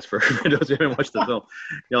alert, I guess, for those who haven't watched the film,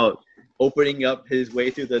 opening up his way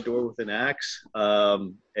through the door with an axe,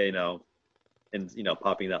 and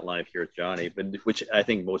popping that line, "Here's Johnny," but which I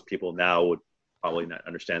think most people now would probably not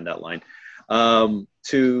understand that line.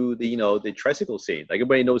 To the tricycle scene, like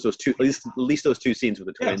everybody knows those two, at least those two scenes with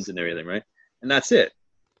the twins Yes. and everything, right? And that's it.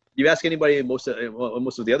 You ask anybody, most of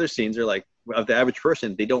the other scenes are like of the average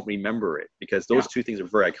person, they don't remember it because Yeah. those two things are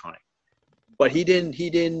very iconic. But he didn't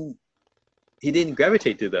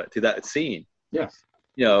gravitate to that scene. Yes.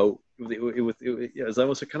 It was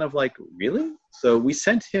almost kind of like, really. So we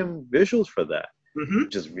sent him visuals for that, Mhm.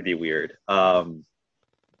 which is really weird.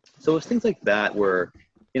 So it's things like that where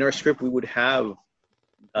in our script we would have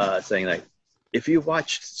saying like, if you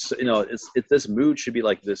watched, it's this mood should be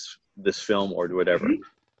like this film or whatever. Mhm.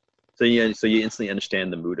 So you instantly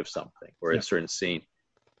understand the mood of something or a Yeah. certain scene,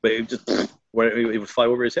 but it just it would fly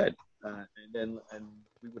over his head, and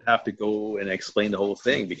we would have to go and explain the whole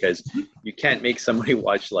thing because Mhm. you can't make somebody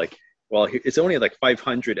watch like, well, it's only like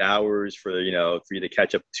 500 hours for you to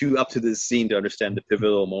catch up to this scene to understand the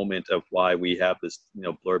pivotal moment of why we have this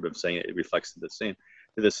blurb of saying it reflects the scene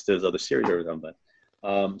to this other series or something.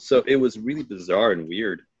 So it was really bizarre and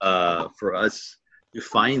weird for us to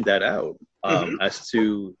find that out. Mhm. As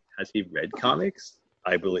to has he read comics?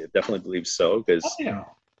 I definitely believe so, Oh because yeah.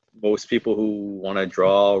 most people who want to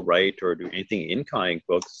draw, write, or do anything in comic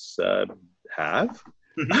books have.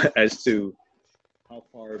 Mhm. As to how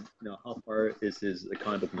far is his the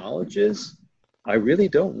comic book knowledge is, I really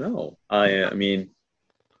don't know. I mean,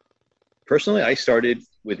 personally, I started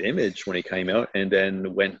with Image when it came out, and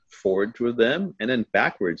then went forward with them, and then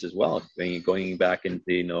backwards as well, going back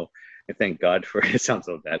into and thank God for it sounds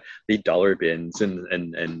so bad, the dollar bins and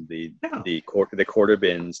Yeah. the quarter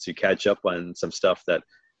bins to catch up on some stuff that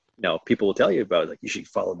people will tell you about, like you should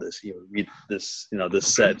follow this, read this,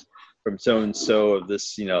 this Okay. set from so and so of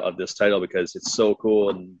this, of this title because it's so cool,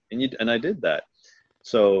 and I did that.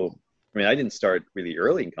 So I mean, I didn't start really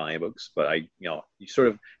early in comic books, but you sort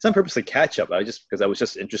of, it's not purposely catch up. Because I was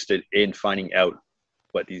just interested in finding out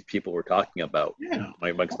what these people were talking about Yeah.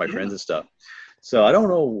 amongst Oh my friends yeah. and stuff. So I don't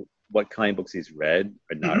know what comic books he's read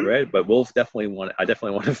or not Mhm. read, but I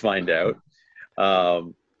definitely want to find out.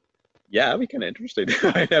 Um, yeah, that'd be kind of interesting.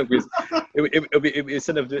 Because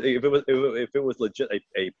instead of if it was legit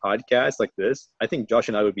a podcast like this, I think Josh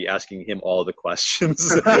and I would be asking him all the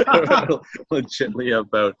questions legitly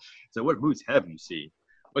about. So, what movies have you seen?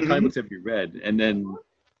 What kind of Mhm. books have you read? And then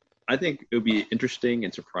I think it would be interesting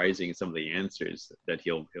and surprising in some of the answers that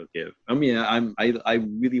he'll give. I mean, I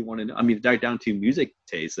really want to know. I mean, down to music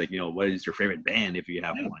taste, like what is your favorite band if you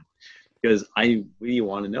have Yeah. one? Because I really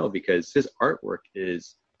want to know because his artwork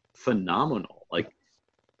is phenomenal. Like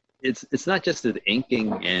it's not just the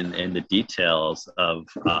inking and the details of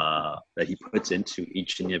that he puts into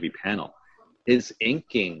each and every panel. His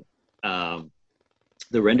inking, um,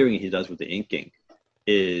 the rendering he does with the inking,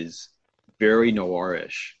 is very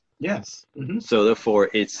noirish. Yes. Mhm. So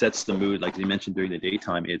therefore, it sets the mood. Like you mentioned during the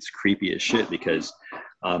daytime, it's creepy as shit because,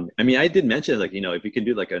 I mean, I did mention like if you can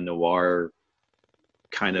do like a noir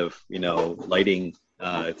kind of lighting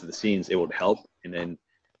to the scenes, it would help. And then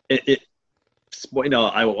it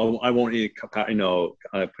I won't put a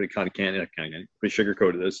kind of put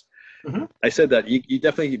sugarcoat to this. Mhm. I said that you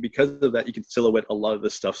definitely, because of that, you can silhouette a lot of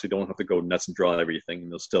this stuff, so you don't have to go nuts and draw everything, and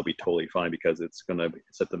you'll still be totally fine because it's gonna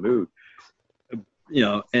set the mood.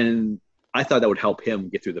 And I thought that would help him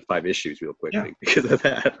get through the 5 issues real quickly Yeah. because of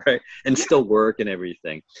that, right? And still work and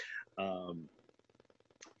everything.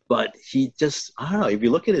 But he just, I don't know, if you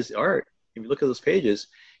look at his art, if you look at those pages,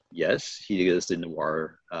 yes, he is the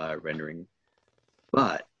noir rendering,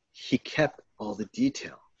 but he kept all the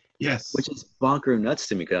detail, Yes. which is bonker nuts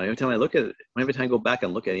to me. Because every time I look at it, every time I go back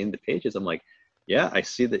and look at any of the pages, I'm like, yeah, I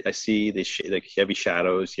see the like heavy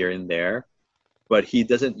shadows here and there, but he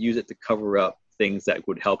doesn't use it to cover up things that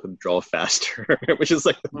would help him draw faster, which is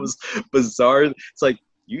like the most bizarre. It's like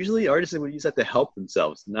usually artists would use that to help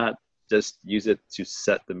themselves, not just use it to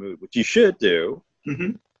set the mood, which you should do.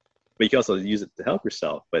 Mm-hmm. But you can also use it to help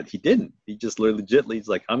yourself. But he didn't. He just legitimately, he's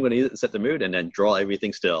like, I'm going to use it to set the mood and then draw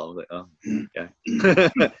everything still. I was like, oh,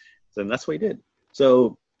 okay. So that's what he did.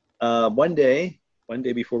 So one day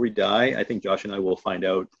before we die, I think Josh and I will find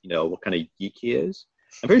out, what kind of geek he is.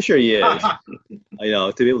 I'm pretty sure he is. To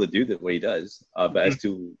be able to do what he does. But as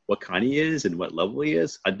to what kind he is and what level he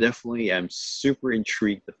is, I definitely am super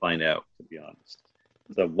intrigued to find out, to be honest.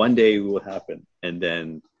 So one day it will happen, and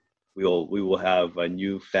then we will have a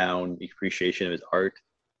newfound appreciation of his art,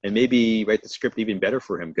 and maybe write the script even better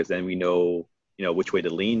for him, because then we know which way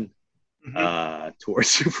to lean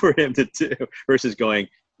towards for him to do, versus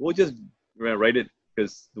we'll just write it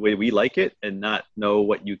because the way we like it and not know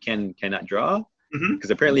what you cannot draw,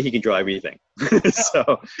 because apparently he can draw everything.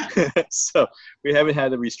 so we haven't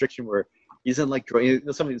had a restriction where he doesn't like drawing.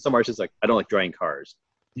 Some artists like, I don't like drawing cars.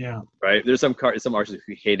 Yeah. Right. There's some artists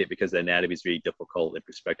who hate it because the anatomy is really difficult and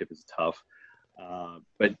perspective is tough.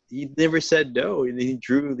 But he never said no. And he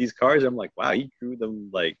drew these cars. I'm like, wow, he drew them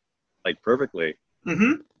like perfectly.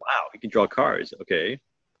 Wow, he can draw cars. Okay.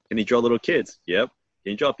 Can he draw little kids? Yep.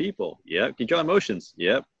 Can he draw people? Yep. Can he draw emotions?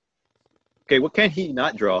 Yep. Okay, what can he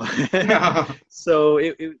not draw? So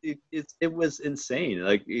it was insane.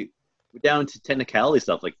 Like down to technicality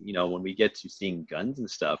stuff. Like when we get to seeing guns and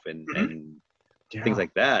stuff and things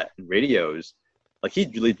like that, and radios, like he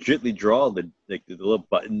legitimately draw the little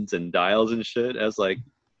buttons and dials and shit. I was like,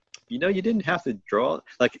 you didn't have to draw,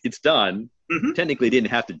 like, it's done. Technically didn't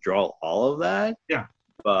have to draw all of that. Yeah.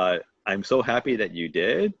 But I'm so happy that you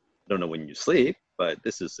did. I don't know when you sleep, but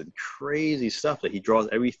this is some crazy stuff that he draws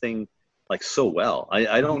everything like so well.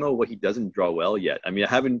 I don't know what he doesn't draw well yet. I mean,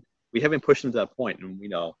 we haven't pushed him to that point, and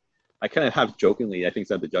I kind of have jokingly, I think,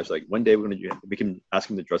 said to Josh, like, one day we can ask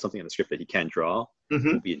him to draw something in the script that he can't draw.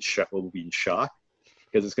 We'll be in shock,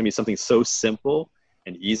 because it's going to be something so simple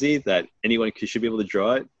and easy that anyone should be able to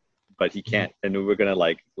draw it, but he can't. And we're going to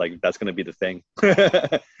like that's going to be the thing.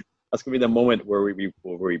 That's going to be the moment where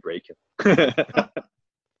we break him.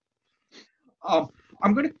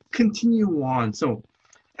 I'm going to continue on. So,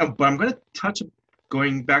 but I'm going to touch,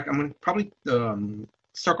 going back, I'm going to probably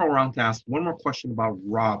circle around to ask one more question about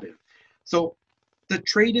Robin. So the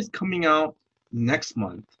trade is coming out next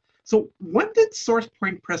month. So when did Source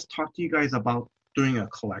Point Press talk to you guys about doing a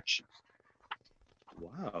collection?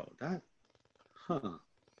 Wow,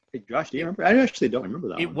 Hey, Josh, do you remember? I actually don't remember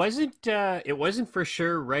that one. It wasn't for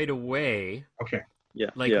sure right away. Okay. Yeah.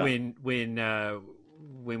 Like when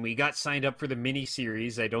we got signed up for the mini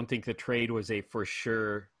series, I don't think the trade was a for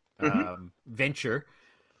sure venture.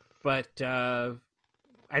 But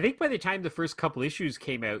I think by the time the first couple issues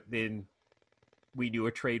came out, then we knew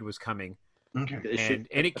a trade was coming. Okay.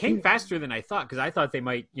 And it came faster than I thought, because I thought they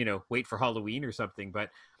might, wait for Halloween or something. But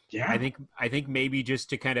yeah, I think maybe just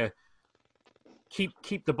to kind of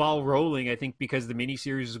keep the ball rolling. I think because the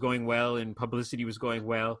miniseries was going well and publicity was going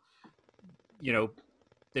well,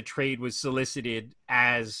 the trade was solicited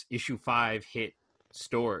as issue 5 hit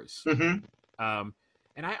stores. And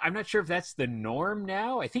I'm not sure if that's the norm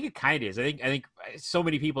now. I think it kind of is. I think so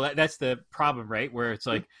many people, that's the problem, right? Where it's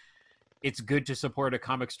like, it's good to support a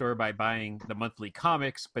comic store by buying the monthly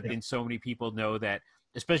comics, but then so many people know that,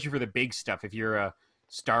 especially for the big stuff, if you're a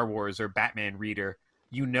Star Wars or Batman reader,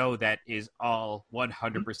 that is all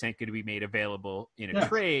 100% going to be made available in a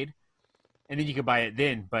trade, and then you can buy it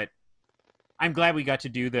then. But I'm glad we got to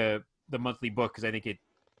do the monthly book, because I think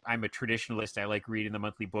I'm a traditionalist. I like reading the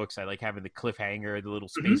monthly books. I like having the cliffhanger, the little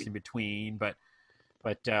space in between. But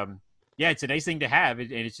it's a nice thing to have,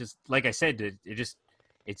 and it's just, like I said,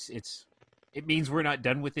 it means we're not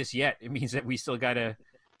done with this yet. It means that we still got to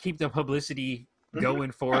keep the publicity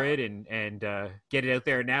going for it and get it out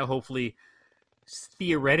there. Now, hopefully,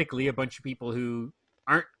 theoretically, a bunch of people who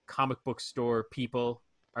aren't comic book store people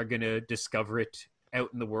are going to discover it out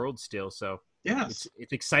in the world still. So it's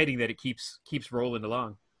exciting that it keeps rolling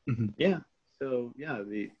along. Yeah. So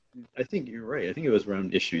I think you're right. I think it was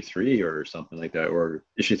around issue 3 or something like that, or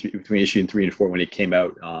between issue 3 and 4 when it came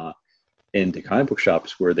out into comic book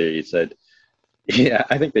shops, where they said, Yeah,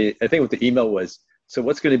 I think what the email was. So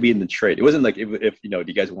what's going to be in the trade? It wasn't like if you know,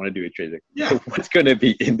 do you guys want to do a trade? Yeah. Like, what's going to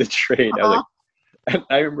be in the trade? I was Uh-huh.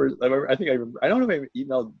 like, and I think I remember. I don't know if I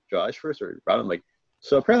emailed Josh first or Robin. Like,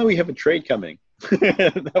 so apparently we have a trade coming.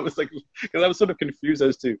 That was like because I was sort of confused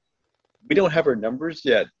as to we don't have our numbers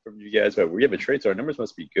yet from you guys, but we have a trade, so our numbers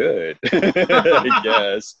must be good. I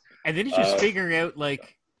guess. And then it's just Uh, figuring out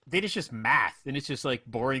like then it's just math, and it's just like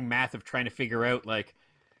boring math of trying to figure out like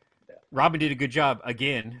Robin did a good job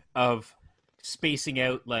again of spacing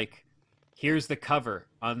out like here's the cover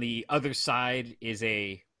on the other side is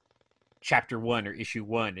a chapter 1 or issue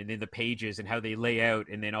 1, and then the pages and how they lay out,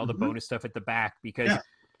 and then all the Hmm. bonus stuff at the back, because Yeah.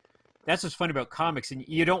 that's what's fun about comics. And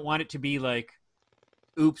you don't want it to be like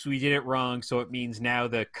oops, we did it wrong, so it means now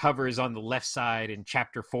the cover is on the left side and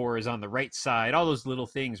chapter 4 is on the right side, all those little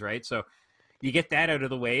things, right? So you get that out of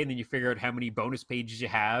the way, and then you figure out how many bonus pages you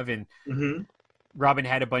have. And Hmm. Robin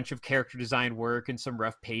had a bunch of character design work and some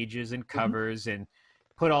rough pages and Hmm. covers, and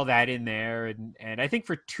put all that in there. And I think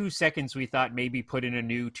for 2 seconds we thought maybe put in a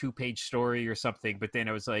new 2-page story or something, but then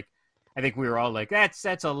I was like, I think we were all like, that's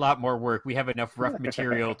a lot more work. We have enough rough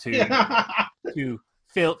material Yeah. to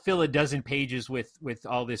fill a dozen pages with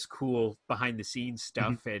all this cool behind the scenes Mhm.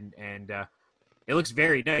 stuff. And it looks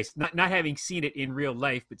very nice. Not having seen it in real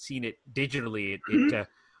life, but seen it digitally,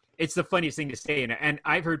 it's the funniest thing to say. And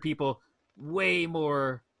I've heard people way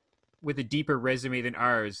more with a deeper resume than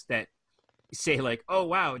ours that say like, "Oh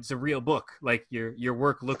wow, it's a real book. Like your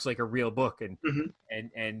work looks like a real book." Mhm.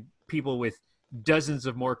 And people with dozens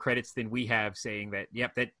of more credits than we have saying that,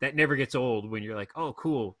 "Yep, that never gets old." When you're like, "Oh,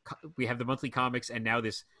 cool, we have the monthly comics and now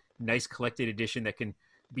this nice collected edition that can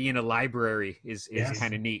be in a library is Yes.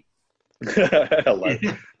 kind of neat."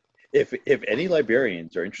 if any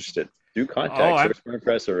librarians are interested, do Oh, contact Source Point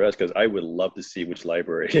Press or us because I would love to see which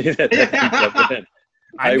library that ends up Yeah. in.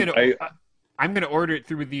 I'm I, gonna I I'm gonna order it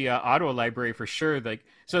through the Ottawa library for sure. Like,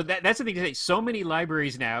 so that's the thing to say. So many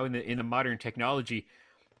libraries now in the modern technology,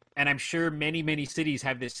 and I'm sure many cities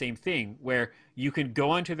have this same thing where you can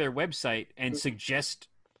go onto their website and suggest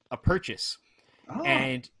a purchase, Oh.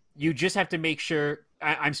 and you just have to make sure.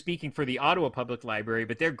 I'm speaking for the Ottawa Public Library,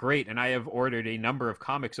 but they're great, and I have ordered a number of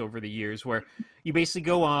comics over the years where you basically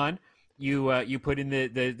go on. You put in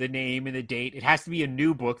the name and the date. It has to be a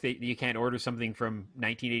new book that you can't order something from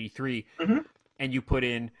 1983, Mhm. and you put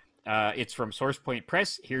in it's from Source Point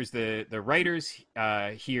Press. Here's the writers.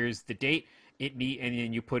 Here's the date. And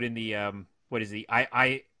then you put in the what is the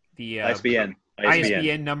ISBN.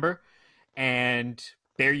 ISBN number, and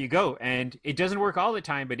there you go. And it doesn't work all the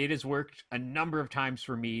time, but it has worked a number of times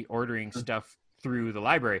for me ordering stuff through the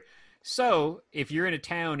library. So if you're in a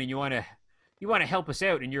town and you want to help us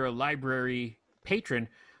out and you're a library patron,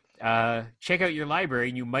 check out your library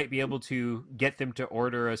and you might be able to get them to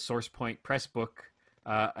order a Source Point Press book,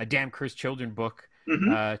 a Damn Cursed Children book,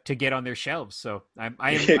 Mhm. to get on their shelves. So I'm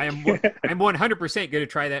 100% going to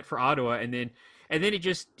try that for Ottawa, and then it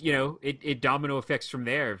just it domino effects from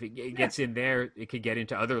there. If it Yeah. gets in there, it could get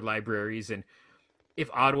into other libraries, and if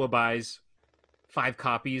Ottawa buys 5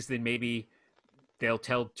 copies, then maybe they'll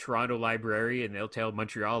tell Toronto Library and they'll tell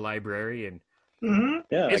Montreal Library, and Mhm.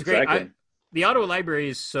 Yeah, it's great. I exactly. The Ottawa Library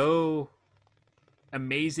is so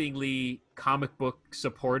amazingly comic book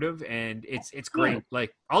supportive, and it's Good. great.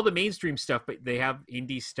 Like all the mainstream stuff, but they have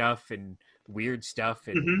indie stuff and weird stuff,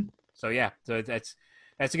 and Mhm. so yeah, so that's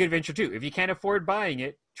a good venture too. If you can't afford buying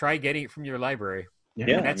it, try getting it from your library, Yeah. and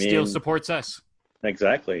Yeah, I that still mean, supports us.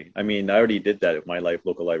 exactly. I mean, I already did that at my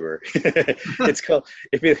local library. It's called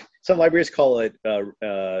some libraries call it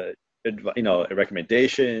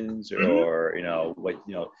recommendations Mhm. or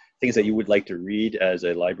what things that you would like to read as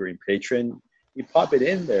a library patron. You pop it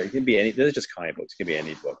in there. It can be any. This is just comic books. It can be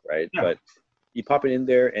any book, right? Yeah. But you pop it in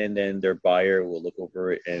there, and then their buyer will look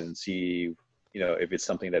over it and see if it's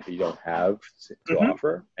something that they don't have to Mhm.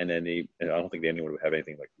 offer, and then I don't think anyone would have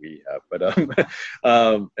anything like we have, but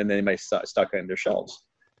and then they might stock it on their shelves,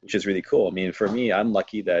 which is really cool. I mean, for me, I'm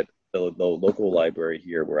lucky that the local library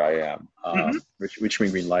here where I am, Mhm.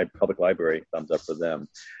 Richmond Green Public Library, thumbs up for them.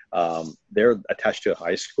 They're attached to a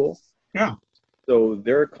high school, Yeah. so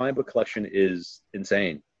their comic book collection is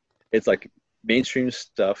insane. It's like mainstream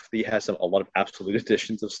stuff. He has a lot of absolute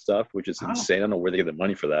editions of stuff, which is Oh. insane. I don't know where they get the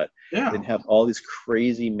money for that. Yeah. Then have all these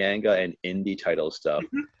crazy manga and indie title stuff.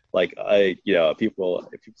 Mhm. Like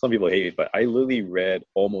some people hate it, but I literally read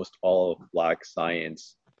almost all of Black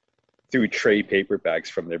Science through trade paperbacks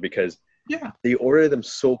from there because Yeah. they ordered them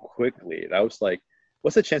so quickly. And I was like,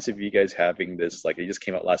 what's the chance of you guys having this? Like, it just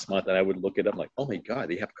came out last month, and I would look it up, like, oh my god,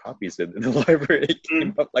 they have copies in the library. It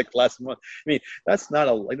came Mhm. out like last month. I mean, that's not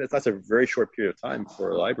a very short period of time for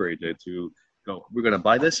a library to go. We're gonna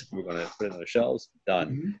buy this. We're gonna put it on the shelves. Done.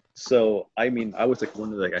 Mhm. So I mean, I was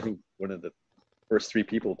like I think one of the first three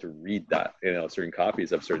people to read that, certain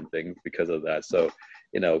copies of certain things because of that. So,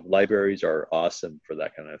 libraries are awesome for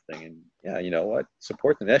that kind of thing. And yeah, you know what?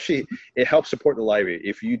 Support them. Actually, it helps support the library.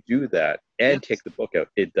 If you do that and Yes. take the book out,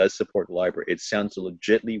 it does support the library. It sounds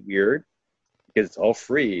legitly weird because it's all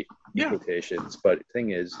free in Yeah. quotations. But the thing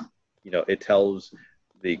is, it tells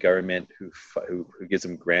the government who gives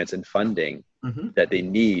them grants and funding Hmm. that they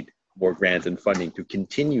need more grants and funding to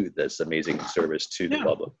continue this amazing service to the Yeah.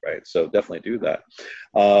 public, right? So definitely do that.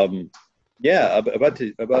 Yeah, about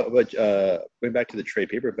going back to the trade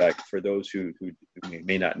paperback for those who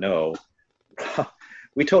may not know,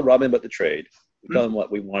 we told Robin about the trade. We told him what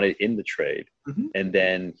we wanted in the trade, Mhm. and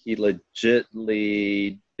then he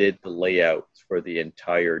legitly did the layout for the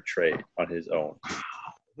entire trade on his own,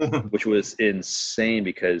 which was insane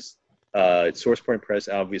because SourcePoint Press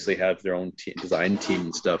obviously have their own design team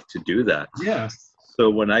and stuff to do that. Yes. So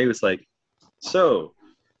when I was like, so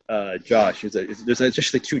Josh, there's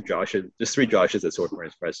just like two Joshes, there's three Joshes at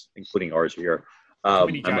SourcePoint Press, including ours here. Too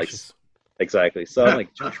many I'm like, Joshes. exactly. So I'm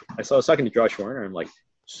like, Josh, I was talking to Josh Warner. I'm like,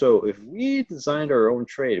 so if we designed our own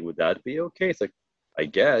trade, would that be okay? It's like, I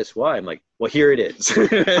guess. Why? I'm like, well, here it is. And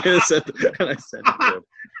I sent it to him.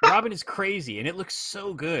 Robin is crazy, and it looks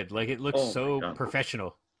so good. Like it looks Oh my so god.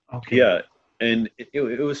 professional. Okay. Yeah, and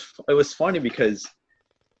it was funny because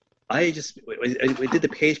I did the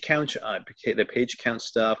page count, the page count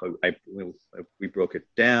stuff. We broke it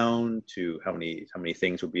down to how many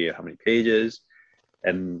things would be how many pages,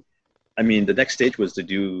 and I mean the next stage was to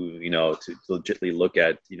do to legitimately look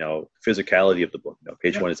at physicality of the book.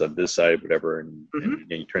 Page Yeah. one is on this side, whatever, and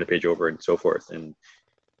you turn the page over and so forth, and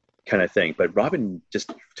kind of thing. But Robin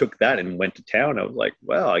just took that and went to town. I was like,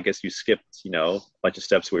 well, I guess you skipped, a bunch of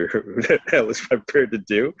steps I was prepared to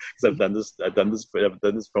do because I've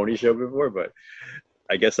done this pony show before. But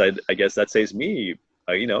I guess that saves me,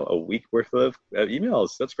 a week worth of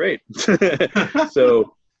emails. That's great.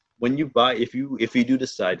 So when you buy, if you do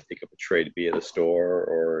decide to take up a trade, be it a store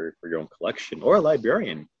or for your own collection or a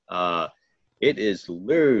librarian, it is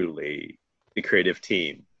literally the creative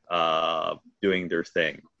team doing their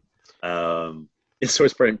thing.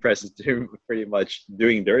 SourcePoint Press is pretty much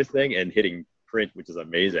doing their thing and hitting print, which is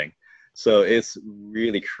amazing. So it's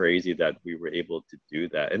really crazy that we were able to do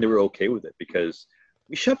that, and they were okay with it because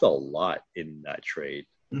we shoved a lot in that trade.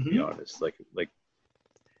 To be honest, like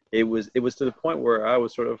it was to the point where I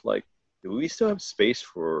was sort of like, do we still have space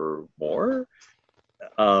for more?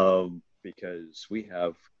 Because we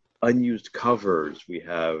have unused covers, we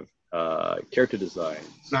have character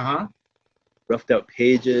designs, Uh-huh. roughed out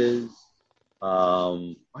pages.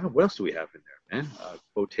 What else do we have in there, man?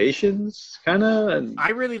 Quotations, kind of. And I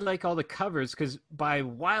really like all the covers because by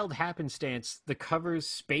wild happenstance, the covers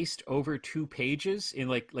spaced over 2 pages in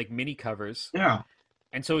like mini covers, Yeah.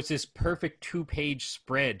 and so it's this perfect 2 page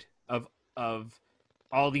spread of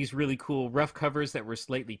all these really cool rough covers that were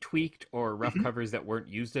slightly tweaked or rough Hmm. covers that weren't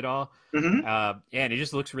used at all. Hmm. And it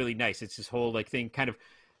just looks really nice. It's this whole like thing kind of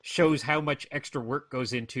shows how much extra work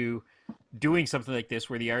goes into doing something like this,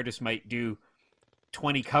 where the artist might do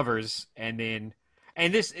 20 covers and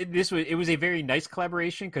this was it was a very nice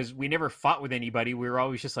collaboration because we never fought with anybody. We were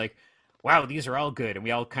always just like, wow, these are all good, and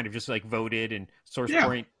we all kind of just like voted, and Yeah.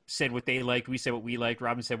 SourcePoint said what they liked, we said what we liked,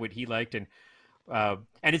 Robin said what he liked, and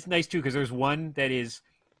it's nice too because there's one that is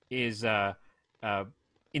uh,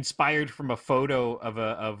 inspired from a photo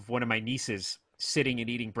of one of my nieces sitting and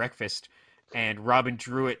eating breakfast, and Robin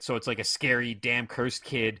drew it so it's like a scary, damn cursed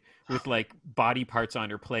kid with like body parts on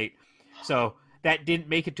her plate. So that didn't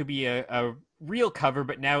make it to be a real cover,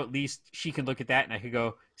 but now at least she can look at that and I could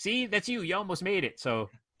go, see, that's you. You almost made it. So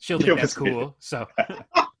she'll think that's cool. So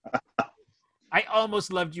I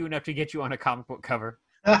almost loved you enough to get you on a comic book cover.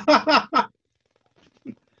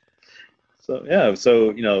 so yeah,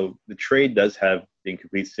 so the trade does have the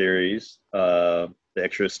incomplete series, the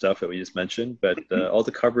extra stuff that we just mentioned, but all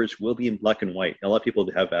the covers will be in black and white. And a lot of people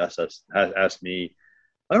have asked me.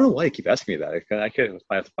 I don't know why you keep asking me that.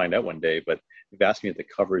 I have to find out one day, but you've asked me if the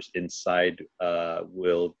covers inside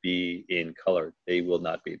will be in color. They will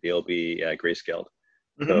not be. They'll be grayscaled.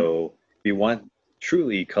 Hmm. So if you want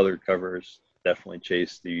truly colored covers, definitely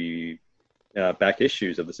chase the back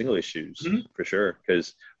issues of the single issues Hmm. for sure.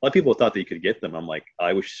 Because a lot of people thought that you could get them. I'm like,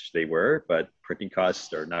 I wish they were, but printing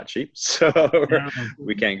costs are not cheap, so Yeah.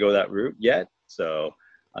 we can't go that route yet. So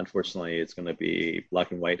unfortunately, it's going to be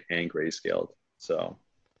black and white and grayscaled. So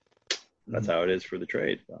that's how it is for the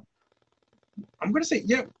trade. So. I'm gonna say,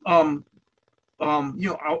 yeah. I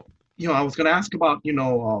was gonna ask about,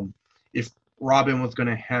 if Robin was going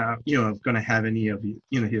to have, going to have any of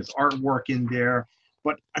his artwork in there.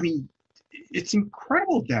 But I mean, it's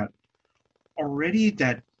incredible that already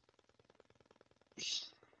that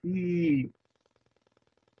he,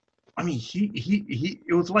 I mean,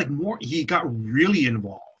 it was like more, he got really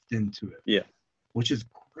involved into it. Yeah. Which is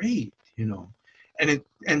great.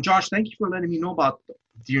 And Josh, thank you for letting me know about,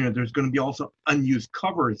 there's going to be also unused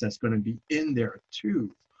covers that's going to be in there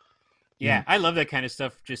too. Yeah, I love that kind of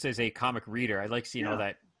stuff just as a comic reader. I like seeing all Yeah.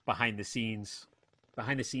 that behind the scenes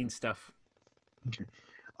stuff. Okay.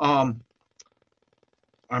 I'm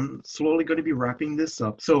slowly going to be wrapping this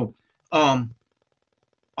up. So,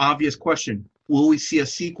 obvious question: will we see a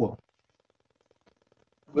sequel?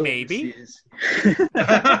 Maybe.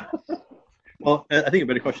 Well, I think a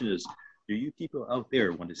better question is: do you people out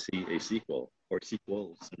there want to see a sequel or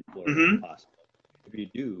sequels in Florida possible? If you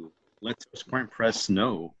do, let Source Point Press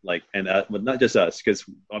know. Like, and but not just us, because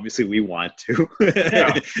obviously we want to.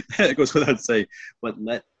 Yeah. It goes without saying, but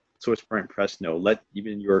let Source Point Press know. Let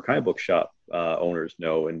even your comic book shop owners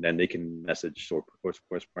know, and then they can message Source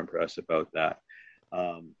Point Press about that.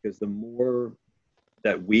 Because the more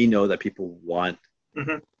that we know that people want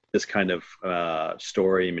this kind of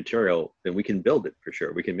story material, then we can build it for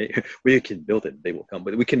sure. We can build it. They will come,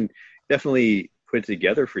 but we can definitely put it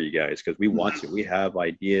together for you guys because we want to. We have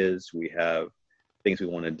ideas. We have things we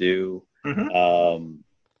want to do.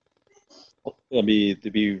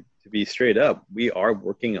 To be straight up, we are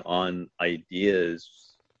working on ideas,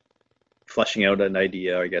 fleshing out an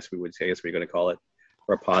idea. I guess we're going to call it,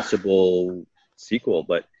 for a possible sequel,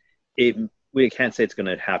 but we can't say it's going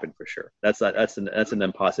to happen for sure. That's an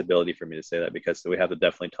impossibility for me to say that, because we have to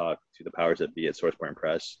definitely talk to the powers that be at Source Point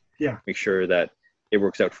Press. Yeah. Make sure that it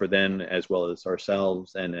works out for them as well as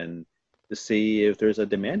ourselves, and then to see if there's a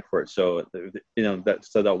demand for it. So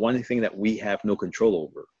that one thing that we have no control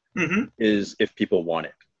over is if people want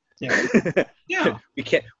it. Yeah. Yeah.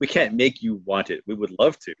 we can't make you want it. We would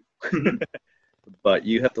love to, but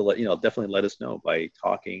you have to definitely let us know by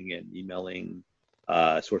talking and emailing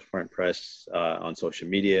Source Point Press on social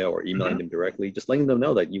media, or emailing them directly, just letting them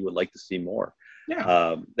know that you would like to see more.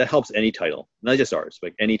 Yeah. That helps any title, not just ours,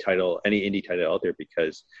 but any title, any indie title out there,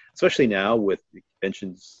 because especially now with the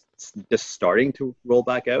conventions just starting to roll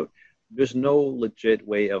back out, there's no legit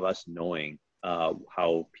way of us knowing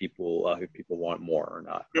how people if people want more or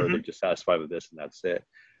not, or they're just satisfied with this and that's it.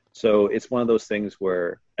 So it's one of those things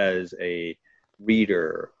where, as a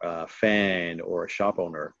reader, fan, or a shop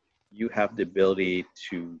owner, you have the ability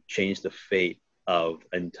to change the fate of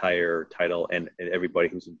an entire title and everybody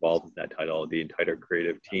who's involved in that title, the entire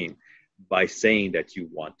creative team, by saying that you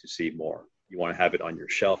want to see more. You want to have it on your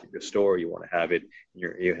shelf in your store. You want to have it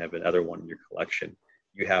you have another one in your collection.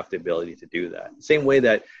 You have the ability to do that. Same way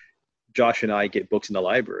that Josh and I get books in the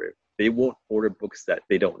library. They won't order books that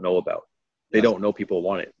they don't know about. They don't know people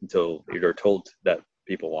want it until they're told that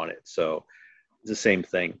people want it. So it's the same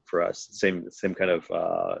thing for us. Same kind of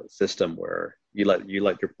system where you let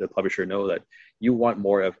the publisher know that you want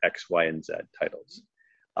more of X, Y, and Z titles,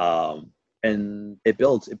 and it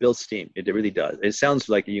builds steam. It really does. It sounds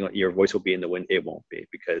like your voice will be in the wind. It won't be,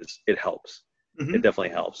 because it helps. It definitely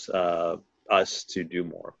helps us to do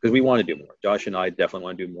more, because we want to do more. Josh and I definitely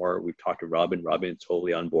want to do more. We've talked to Robin. Robin is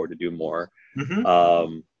totally on board to do more.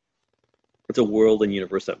 It's a world and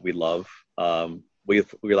universe that we love. We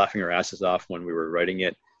were laughing our asses off when we were writing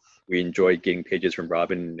it. We enjoyed getting pages from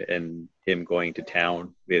Robin and him going to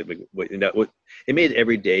town. It made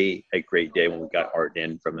every day a great day when we got art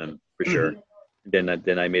in from him, for sure. Then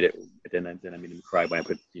I made him cry when I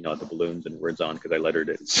put the balloons and words on, because I lettered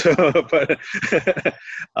it. So,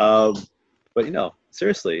 but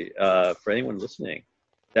seriously, for anyone listening,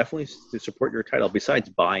 definitely to support your title. Besides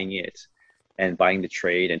buying it and buying the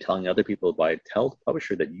trade and telling other people to buy it, tell the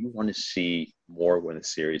publisher that you want to see more when the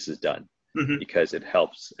series is done, because it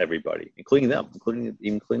helps everybody, including them,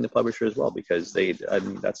 including the publisher as well, because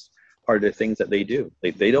that's part of the things that they do.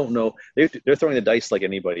 They don't know, they're throwing the dice like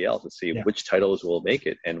anybody else to see which titles will make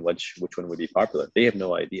it and which one would be popular. They have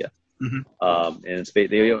no idea. And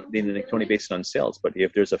they only base it on sales. But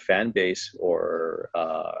if there's a fan base or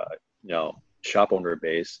shop owner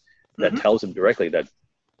base that tells them directly that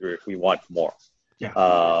we want more,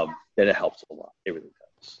 then it helps a lot. It really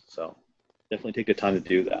does. So definitely take the time to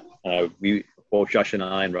do that. Both Josh and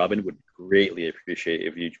I and Robin would greatly appreciate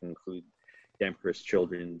if you include Damn Cursed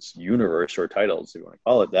Children's universe, or titles, if you want to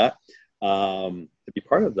call it that, to be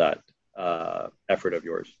part of that effort of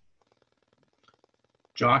yours.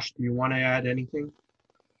 Josh, do you want to add anything?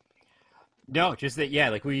 No, just that,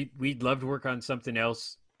 like we'd love to work on something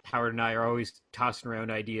else. Howard and I are always tossing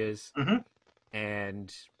around ideas,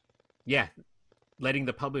 and letting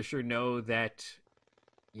the publisher know that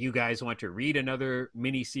you guys want to read another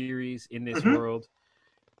mini series in this Hmm. world.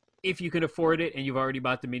 If you can afford it and you've already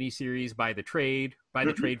bought the mini series, buy the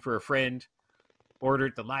Hmm. trade for a friend, order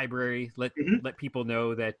at the library. Hmm. Let people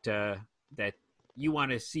know that that you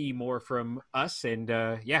want to see more from us, and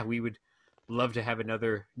yeah, we would love to have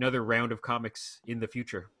another round of comics in the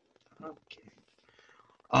future. Okay.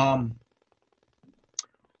 Um,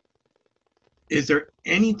 is there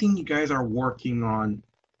anything you guys are working on?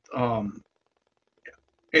 Um,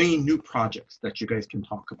 any new projects that you guys can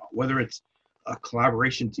talk about, whether it's a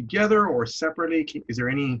collaboration together or separately? Is there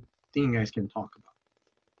anything you guys can talk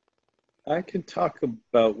about? I can talk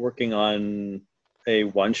about working on a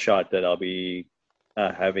one shot that I'll be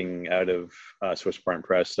having out of Swiss Barn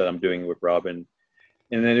Press that I'm doing with Robin.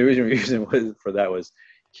 And then the reason was for that was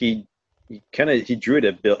he he drew it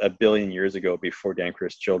a billion years ago before Dan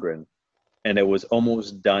Chris Children, and it was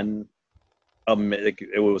almost done.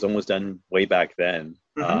 It was almost done way back then.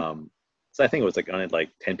 Hmm. So I think it was like only like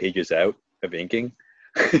 10 pages out of inking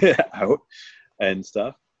out and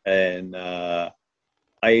stuff. And I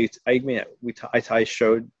mean, I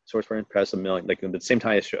showed Sourceborne Press a million, like at the same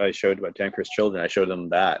time I showed about Dan Chris Children, I showed them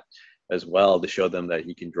that as well to show them that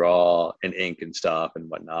he can draw and ink and stuff and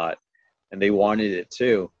whatnot. And they wanted it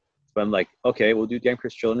too. But I'm like, okay, we'll do Dan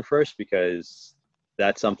Chris Children first because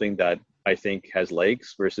that's something that I think has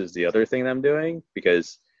legs versus the other thing that I'm doing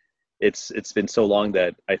because it's been so long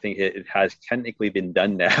that I think it has technically been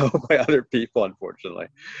done now by other people, unfortunately.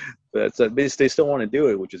 But they still want to do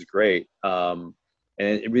it, which is great. And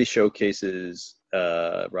it really showcases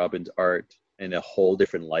Robin's art in a whole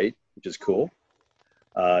different light, which is cool.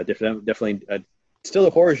 Definitely, still a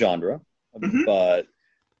horror genre, Hmm. but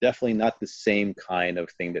definitely not the same kind of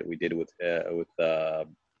thing that we did with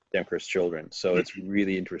Demker's Children. So it's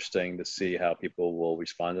really interesting to see how people will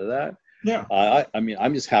respond to that. Yeah. I mean,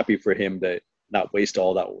 I'm just happy for him to not waste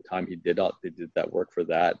all that time he did that work for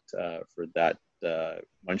that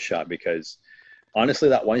one shot because honestly,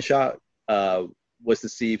 that one shot was to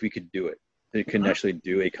see if we could do it. He couldn't Mhm. actually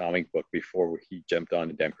do a comic book before he jumped on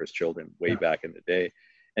to Demker's Children way Yeah. back in the day,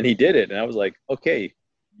 and he did it. And I was like, okay,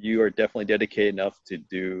 you are definitely dedicated enough to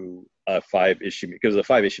do a 5 issue because the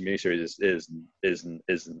 5 issue miniseries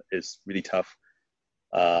is really tough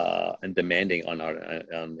and demanding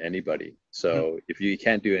on anybody. Mhm. So if you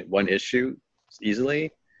can't do it one issue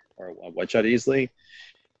easily or one shot easily,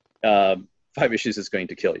 5 issues is going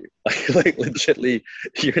to kill you. Like legitly,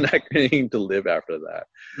 you're not going to live after that,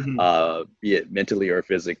 Mhm. be it mentally or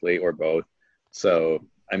physically or both. So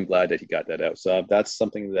I'm glad that he got that out. So that's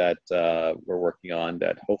something that we're working on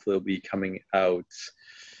that hopefully will be coming out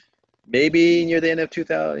maybe near the end of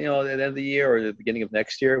 2000, at the end of the year or the beginning of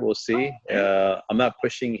next year. We'll see. Okay. I'm not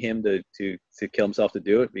pushing him to kill himself to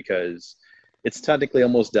do it because it's technically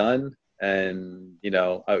almost done. And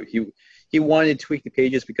he wanted to tweak the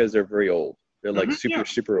pages because they're very old. They're like Mhm. super Yeah.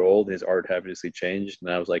 super old. His art obviously changed,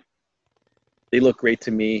 and I was like, they look great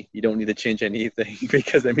to me. You don't need to change anything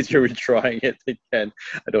because that means you're redrawing it again.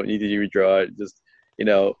 I don't need to redraw it. Just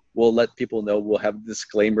we'll let people know. We'll have a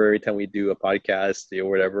disclaimer every time we do a podcast or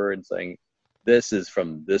whatever, and saying this is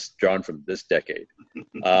drawn from this decade.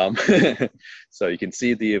 Um, so you can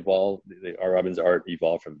see our Robin's art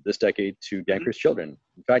evolve from this decade to Mhm. Danker's Children.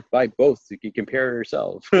 In fact, buy both. You can compare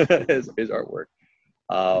yourself his artwork.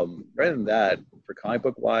 Rather than that, for comic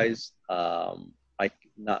book wise, I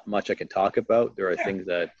not much I can talk about. There are Yeah. things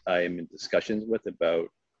that I am in discussions with about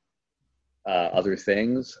other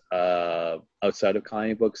things outside of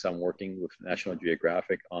comic books. I'm working with National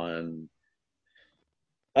Geographic on.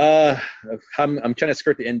 Uh, I'm trying to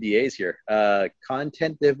skirt the NDAs here.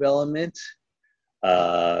 Content development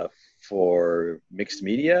uh, for mixed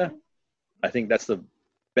media. I think that's the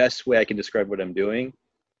best way I can describe what I'm doing.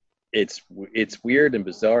 It's weird and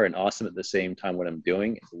bizarre and awesome at the same time what I'm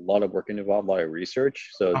doing. It's a lot of work involved, a lot of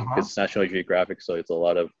research. So Uh-huh. because it's National Geographic, so it's a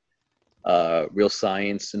lot of real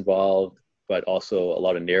science involved, but also a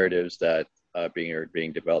lot of narratives that are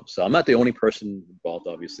being developed. So I'm not the only person involved.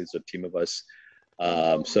 Obviously, it's a team of us.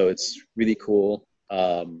 So it's really cool,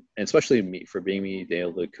 and especially me for being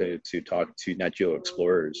able to talk to Nat Geo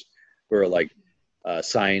explorers who are like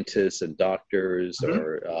scientists and doctors Mhm.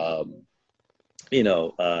 or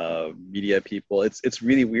media people. It's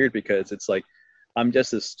really weird because it's like I'm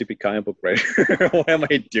just a stupid comic book writer. What am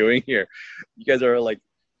I doing here? You guys are like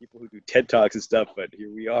people who do TED talks and stuff, but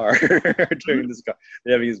here we are Mhm. during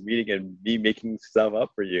having this meeting and me making stuff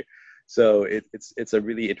up for you. So it's a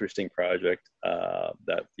really interesting project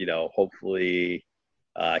that hopefully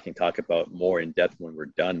I can talk about more in depth when we're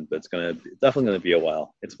done. But it's definitely gonna be a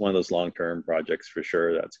while. It's one of those long term projects for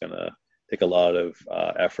sure. That's gonna take a lot of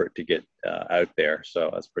effort to get out there. So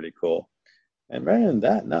that's pretty cool. And rather than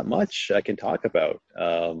that, not much I can talk about.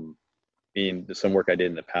 Some work I did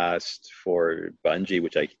in the past for Bungie,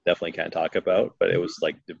 which I definitely can't talk about, but it was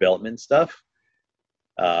like development stuff.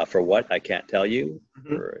 For what I can't tell you,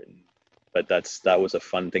 but that was a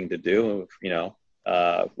fun thing to do.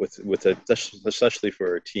 Especially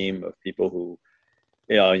for a team of people who,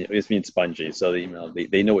 it means Bungie, so they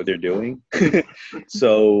know what they're doing.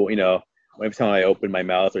 So every time I open my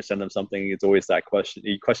mouth or send them something, it's always that question.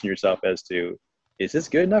 You question yourself as to, is this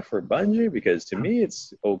good enough for Bungie? Because to me,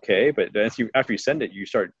 it's okay. But after you send it, you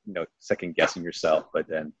start, second guessing yourself. But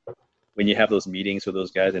then when you have those meetings with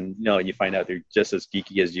those guys and, you find out they're just as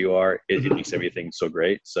geeky as you are, it makes everything so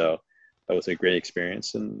great. So that was a great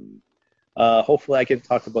experience. And hopefully I can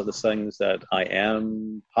talk about the things that I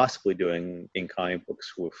am possibly doing in comic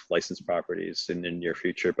books with licensed properties in the near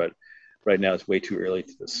future. But right now it's way too early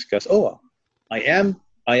to discuss. Oh, I am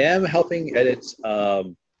helping edit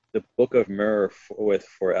the Book of Myr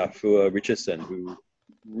for Afua Richardson, who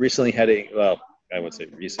recently had I wouldn't say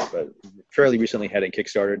recent, but fairly recently had a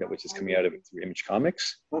Kickstarter, which is coming out of through Image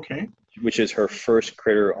Comics. Okay. Which is her first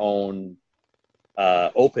creator-owned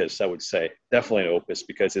opus, I would say. Definitely an opus,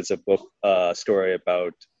 because it's a book story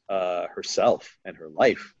about herself and her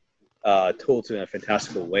life, told in a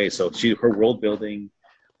fantastical way. So her world building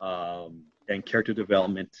and character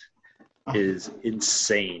development is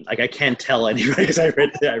insane. Like, I can't tell anybody because I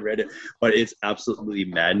read it, but it's absolutely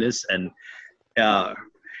madness. And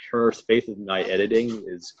her faith in my editing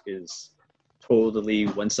is totally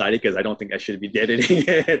one-sided, because I don't think I should be editing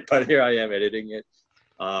it, but here I am editing it.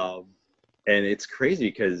 And it's crazy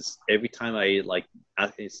because every time I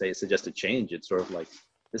suggest a change, it's sort of like,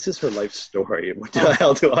 this is her life story. What the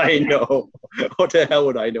hell do I know? What the hell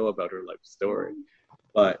would I know about her life story?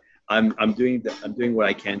 But I'm doing what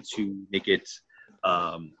I can to make it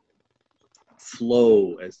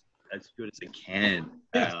flow as good as it can.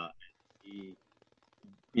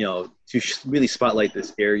 To really spotlight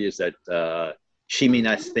these areas that she may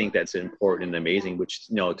not think that's important and amazing, which,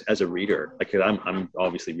 as a reader, like, I'm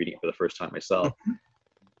obviously reading it for the first time myself,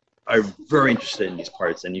 are very interested in these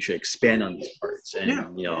parts, and you should expand on these parts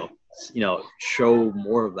and, show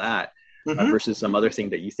more of that versus some other thing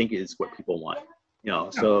that you think is what people want,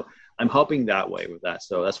 so I'm helping that way with that.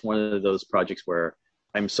 So that's one of those projects where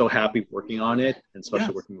I'm so happy working on it, and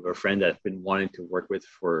especially working with a friend that I've been wanting to work with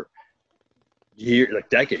for years, like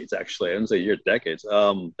decades, actually. I don't say years, decades.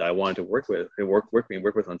 That I wanted to work with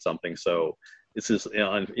on something. So this is,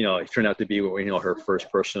 it turned out to be, her first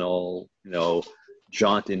personal,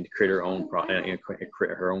 jaunt and create her own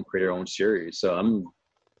create her own series. So I'm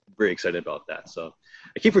very excited about that. So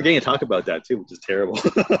I keep forgetting to talk about that too, which is terrible.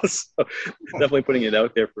 So definitely putting it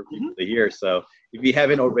out there for people to hear. So if you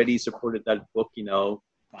haven't already supported that book,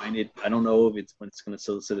 find it. I don't know if it's when it's going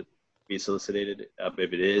to be solicited, but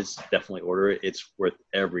if it is, definitely order it. It's worth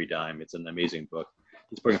every dime. It's an amazing book.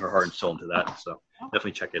 She's putting her heart and soul into that, so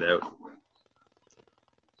definitely check it out.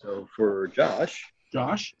 So for Josh,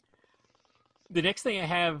 the next thing I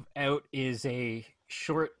have out is a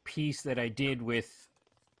short piece that I did with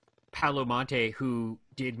Paolo Monte, who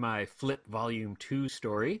did my Flip Volume 2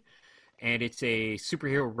 story, and it's a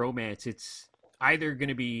superhero romance. It's either going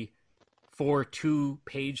to be 4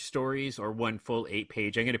 2-page stories or 1 full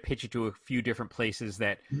 8-page. I'm going to pitch it to a few different places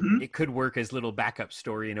that it could work as little backup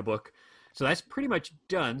story in a book. So that's pretty much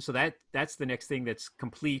done. So that's the next thing that's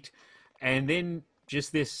complete. And then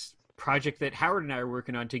just this project that Howard and I are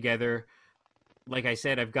working on together. Like I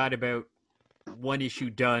said, I've got about 1 issue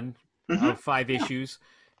done of 5 issues.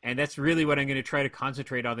 And that's really what I'm going to try to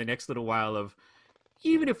concentrate on the next little while of,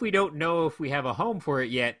 even if we don't know if we have a home for it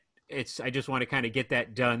yet, I just want to kind of get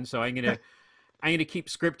that done. So I'm gonna keep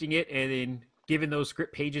scripting it and then giving those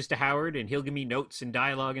script pages to Howard, and he'll give me notes and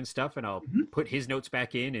dialogue and stuff, and I'll put his notes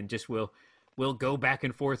back in, and just we'll go back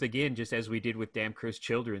and forth again, just as we did with Damn Cursed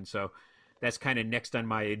Children. So that's kind of next on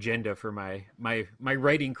my agenda for my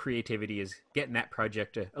writing creativity, is getting that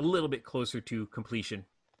project a little bit closer to completion.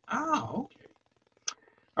 Oh, okay.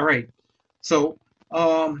 All right. So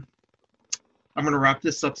I'm going to wrap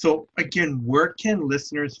this up. So again, where can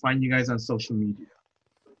listeners find you guys on social media?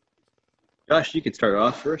 Josh, you could start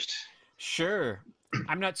off first. Sure.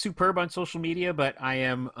 I'm not superb on social media, but I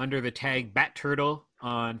am under the tag Bat Turtle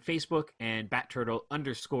on Facebook and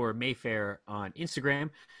BatTurtle_Mayfair on Instagram.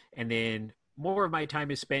 And then more of my time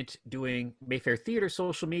is spent doing Mayfair Theater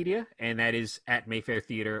social media, and that is at Mayfair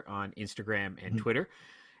Theater on Instagram and Twitter.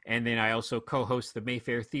 And then I also co-host the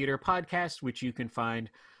Mayfair Theater podcast, which you can find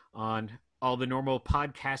on all the normal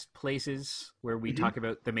podcast places where we Mm-hmm. talk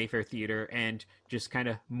about the Mayfair Theater and just kind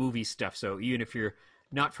of movie stuff. So even if you're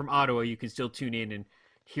not from Ottawa, you can still tune in and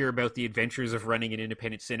hear about the adventures of running an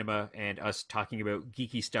independent cinema and us talking about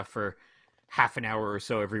geeky stuff for half an hour or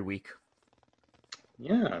so every week.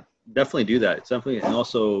 Yeah, definitely do that. It's definitely, and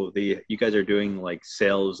also you guys are doing like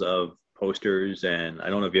sales of posters, and I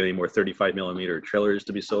don't know if you have any more 35 millimeter trailers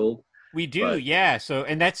to be sold, We do, but yeah. So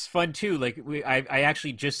and that's fun too. Like I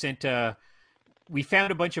actually just sent we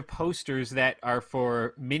found a bunch of posters that are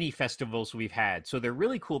for mini festivals we've had. So they're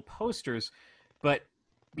really cool posters, but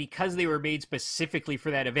because they were made specifically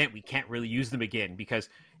for that event, we can't really use them again because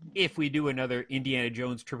if we do another Indiana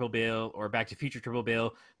Jones triple bill or Back to the Future triple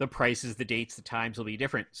bill, the prices, the dates, the times will be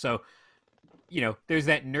different. So, there's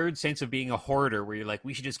that nerd sense of being a hoarder where you're like,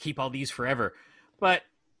 we should just keep all these forever. But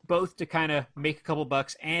both to kind of make a couple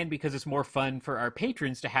bucks and because it's more fun for our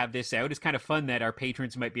patrons to have this out, it's kind of fun that our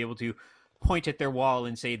patrons might be able to point at their wall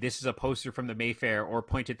and say, this is a poster from the Mayfair, or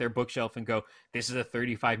point at their bookshelf and go, this is a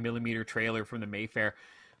 35 millimeter trailer from the Mayfair.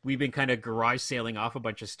 We've been kind of garage sailing off a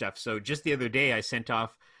bunch of stuff. So just the other day, I sent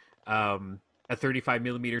off a 35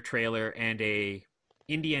 millimeter trailer and a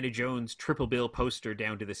Indiana Jones triple bill poster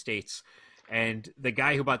down to the States. And the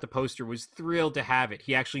guy who bought the poster was thrilled to have it.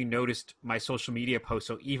 He actually noticed my social media post.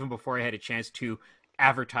 So even before I had a chance to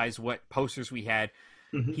advertise what posters we had,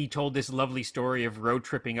 Mm-hmm. he told this lovely story of road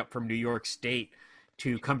tripping up from New York State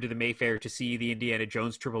to come to the Mayfair to see the Indiana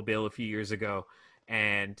Jones triple bill a few years ago.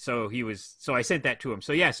 And so I sent that to him.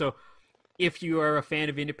 So yeah, so if you are a fan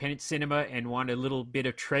of independent cinema and want a little bit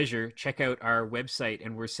of treasure, check out our website.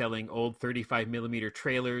 And we're selling old 35 millimeter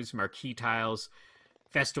trailers, marquee tiles,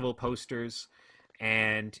 festival posters,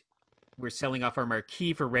 and we're selling off our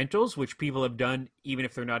marquee for rentals, which people have done even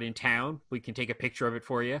if they're not in town. We can take a picture of it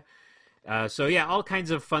for you. So yeah, all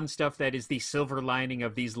kinds of fun stuff that is the silver lining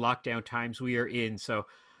of these lockdown times we are in. So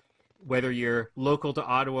whether you're local to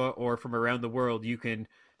Ottawa or from around the world, you can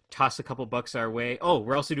toss a couple bucks our way. Oh,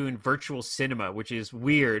 we're also doing virtual cinema, which is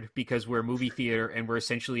weird because we're a movie theater and we're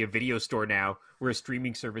essentially a video store now. We're a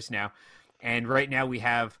streaming service now. And right now we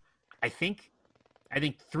have I think I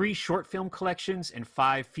think 3 short film collections and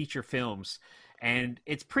 5 feature films. And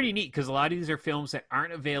it's pretty neat because a lot of these are films that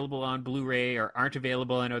aren't available on Blu-ray or aren't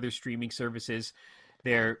available on other streaming services.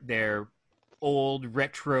 They're old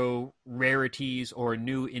retro rarities or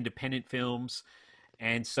new independent films.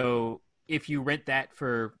 And so if you rent that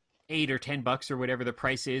for 8 or 10 bucks or whatever the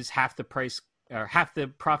price is, half the price or half the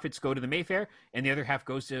profits go to the Mayfair, and the other half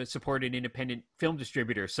goes to support an independent film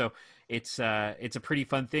distributor. So it's a pretty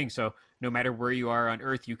fun thing. So no matter where you are on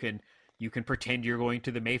Earth, you can pretend you're going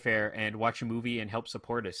to the Mayfair and watch a movie and help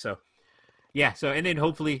support us. So yeah, so and then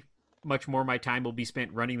hopefully much more of my time will be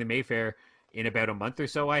spent running the Mayfair in about a month or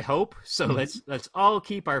so, I hope. So let's all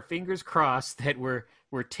keep our fingers crossed that we're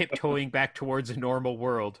tiptoeing back towards a normal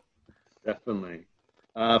world. definitely.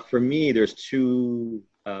 For me, there's two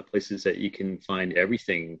places that you can find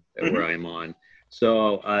everything where Mm-hmm. I am on.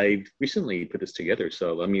 So I recently put this together.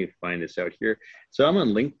 So let me find this out here. So I'm on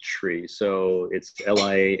Linktree. So it's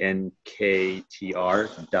linktr.ee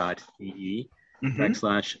Mm-hmm.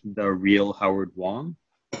 backslash the real Howard Wong.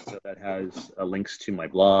 So that has links to my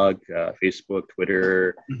blog, Facebook,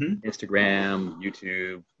 Twitter, Mm-hmm. Instagram,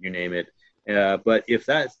 YouTube, you name it. But if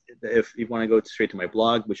you want to go straight to my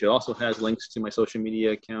blog, which it also has links to my social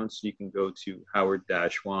media accounts, you can go to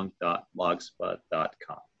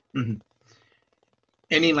howard-wong.blogspot.com. Mm-hmm.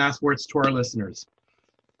 Any last words to our listeners?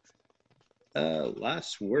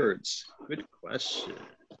 Last words. Good question.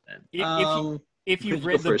 If you if Could you've you go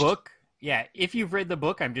read the first? book, yeah, if you've read the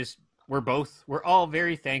book, we're all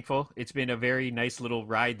very thankful. It's been a very nice little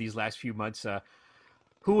ride these last few months.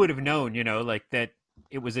 Who would have known, like that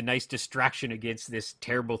it was a nice distraction against this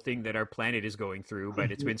terrible thing that our planet is going through.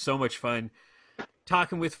 But it's been so much fun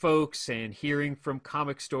talking with folks and hearing from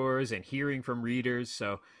comic stores and hearing from readers.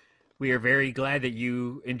 So we are very glad that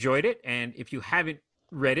you enjoyed it. And if you haven't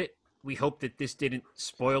read it, we hope that this didn't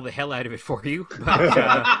spoil the hell out of it for you.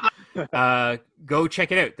 But go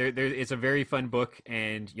check it out. It's a very fun book,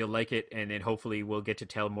 and you'll like it. And then hopefully we'll get to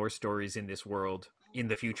tell more stories in this world in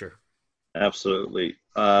the future. Absolutely.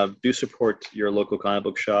 Do support your local comic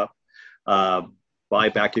book shop. Uh, buy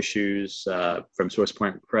back issues from Source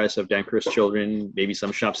Point Press of Dan Curse Children. Maybe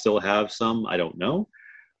some shops still have some. I don't know.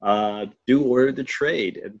 Do order the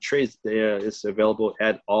trade. The trade is available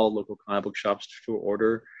at all local comic book shops to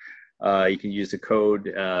order. You can use the code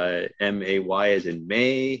MAY as in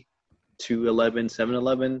May 211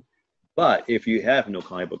 711. But if you have no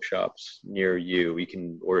comic book shops near you, you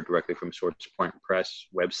can order directly from Source Point Press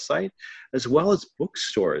website, as well as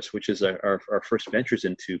bookstores, which is our first ventures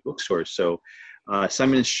into bookstores. So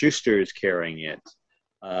Simon and Schuster is carrying it.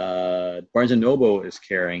 Barnes and Noble is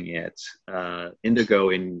carrying it. Indigo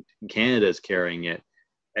in Canada is carrying it.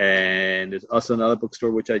 And there's also another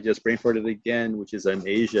bookstore which I just brain-farted again, which is in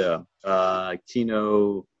Asia.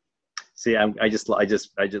 Kino. See, I just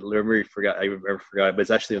literally forgot. I forgot, but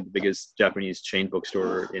it's actually the biggest Japanese chain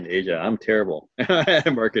bookstore in Asia. I'm terrible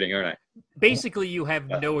at marketing, aren't I? Basically, you have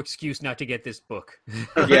no excuse not to get this book.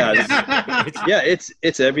 Yeah,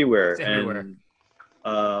 it's everywhere. It's everywhere. And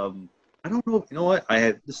I don't know. You know what?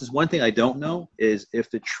 This is one thing I don't know is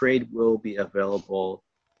if the trade will be available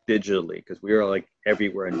digitally, because we are like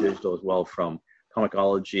everywhere in digital as well, from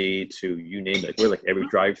Comixology to you name it. We're like every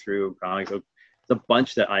drive-through comics. It's a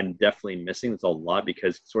bunch that I'm definitely missing. It's a lot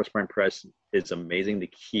because SourcePoint Press is amazing to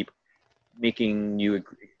keep making new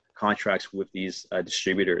contracts with these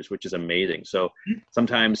distributors, which is amazing. So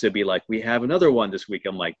sometimes it'd be like, we have another one this week.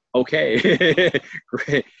 I'm like, okay,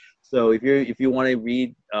 great. So if you want to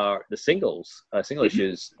read the single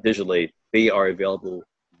issues digitally, they are available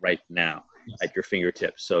right now at your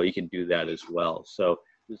fingertips. So you can do that as well. So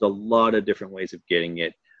there's a lot of different ways of getting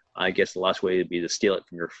it. I guess the last way would be to steal it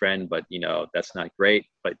from your friend, but that's not great.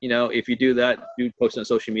 But if you do that, do post on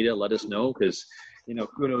social media, let us know, because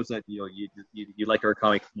who knows that you like our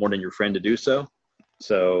comic more than your friend to do so.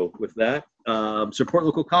 So with that, support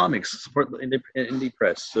local comics, support indie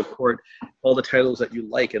press, support all the titles that you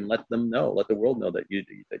like, and let them know, let the world know that you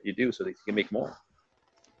do, so that you can make more.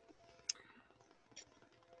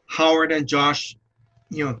 Howard and Josh,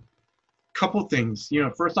 couple things.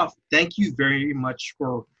 First off, thank you very much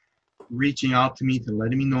for reaching out to me, to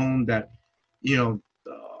letting me know that you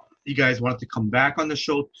guys wanted to come back on the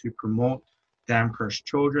show to promote Damn Cursed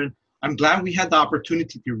Children. I'm glad we had the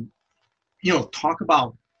opportunity to talk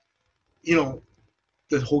about the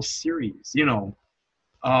whole series. To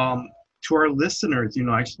our listeners,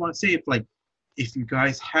 I just want to say, if you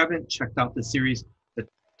guys haven't checked out the series,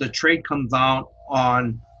 the trade comes out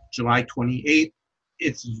on July 28th.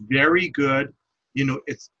 It's very good.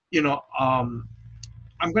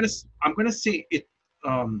 I'm gonna say it.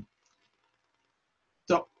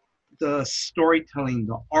 The storytelling,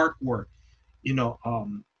 the artwork,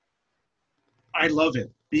 I love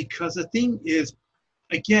it, because the thing is,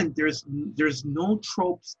 again, there's no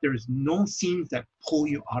tropes, there's no scenes that pull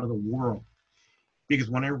you out of the world. Because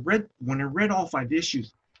when I read all 5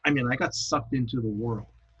 issues, I got sucked into the world.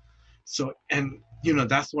 So, and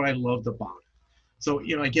that's what I loved about it. So,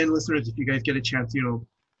 again, listeners, if you guys get a chance,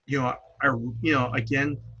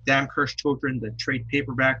 again, Damn Cursed Children, the trade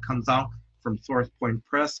paperback comes out from Source Point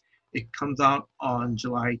Press. It comes out on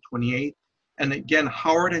July 28th. And again,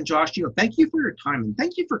 Howard and Josh, thank you for your time, and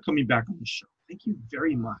thank you for coming back on the show. Thank you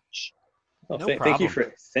very much. Well, thank you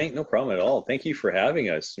no problem at all. Thank you for having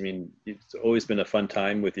us. It's always been a fun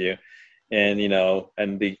time with you. And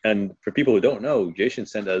and for people who don't know, Jason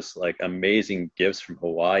sent us like amazing gifts from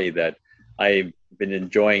Hawaii that I've been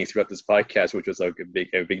enjoying throughout this podcast, which was like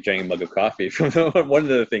a big giant mug of coffee from one of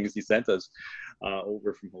the things he sent us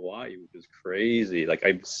over from Hawaii, which is crazy. Like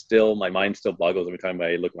my mind still boggles every time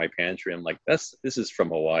I look at my pantry. I'm like, this is from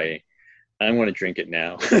Hawaii. I'm going to drink it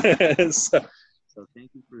now. So thank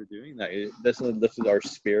you for doing that. It definitely lifted our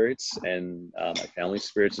spirits and my family's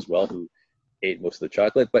spirits as well, who ate most of the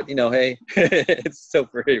chocolate. But hey, it's still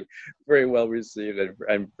very, very well received.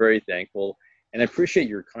 I'm very thankful. And I appreciate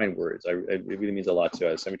your kind words. It really means a lot to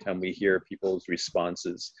us. Every time we hear people's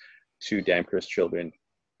responses to Damn Cursed Children,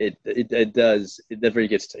 we never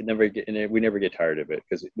get tired of it,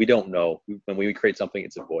 because we don't know. When we create something,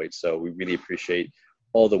 it's a void. So we really appreciate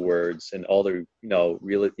all the words and all the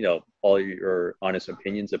all your honest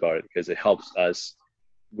opinions about it, because it helps us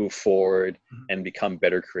move forward and become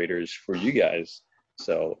better creators for you guys.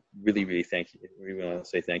 So really, really thank you. We want to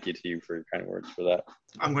say thank you to you for your kind words for that.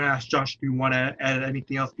 I'm going to ask Josh, do you want to add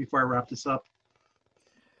anything else before I wrap this up?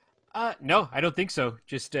 No, I don't think so.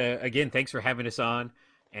 Just, again, thanks for having us on.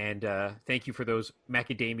 And thank you for those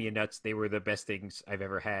macadamia nuts. They were the best things I've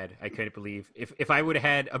ever had. I couldn't believe if I would have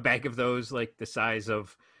had a bag of those, like the size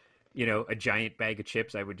of, a giant bag of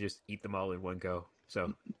chips, I would just eat them all in one go.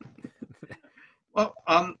 So, well,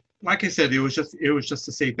 like I said, it was just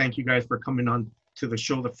to say thank you guys for coming on to the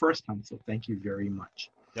show the first time. So thank you very much.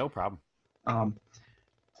 No problem. I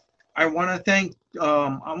want to thank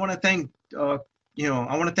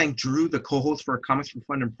Drew, the co-host for Comics for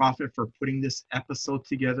Fun and Profit, for putting this episode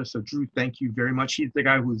together. So Drew, thank you very much. He's the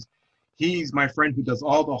guy he's my friend who does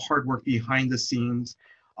all the hard work behind the scenes.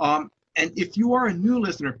 And if you are a new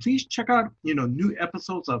listener, please check out, new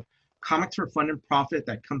episodes of Comics for Fun and Profit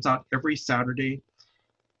that comes out every Saturday.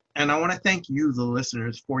 And I want to thank you, the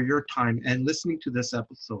listeners, for your time and listening to this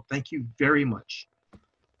episode. Thank you very much.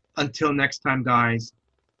 Until next time, guys,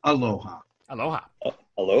 aloha. Aloha.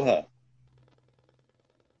 Aloha.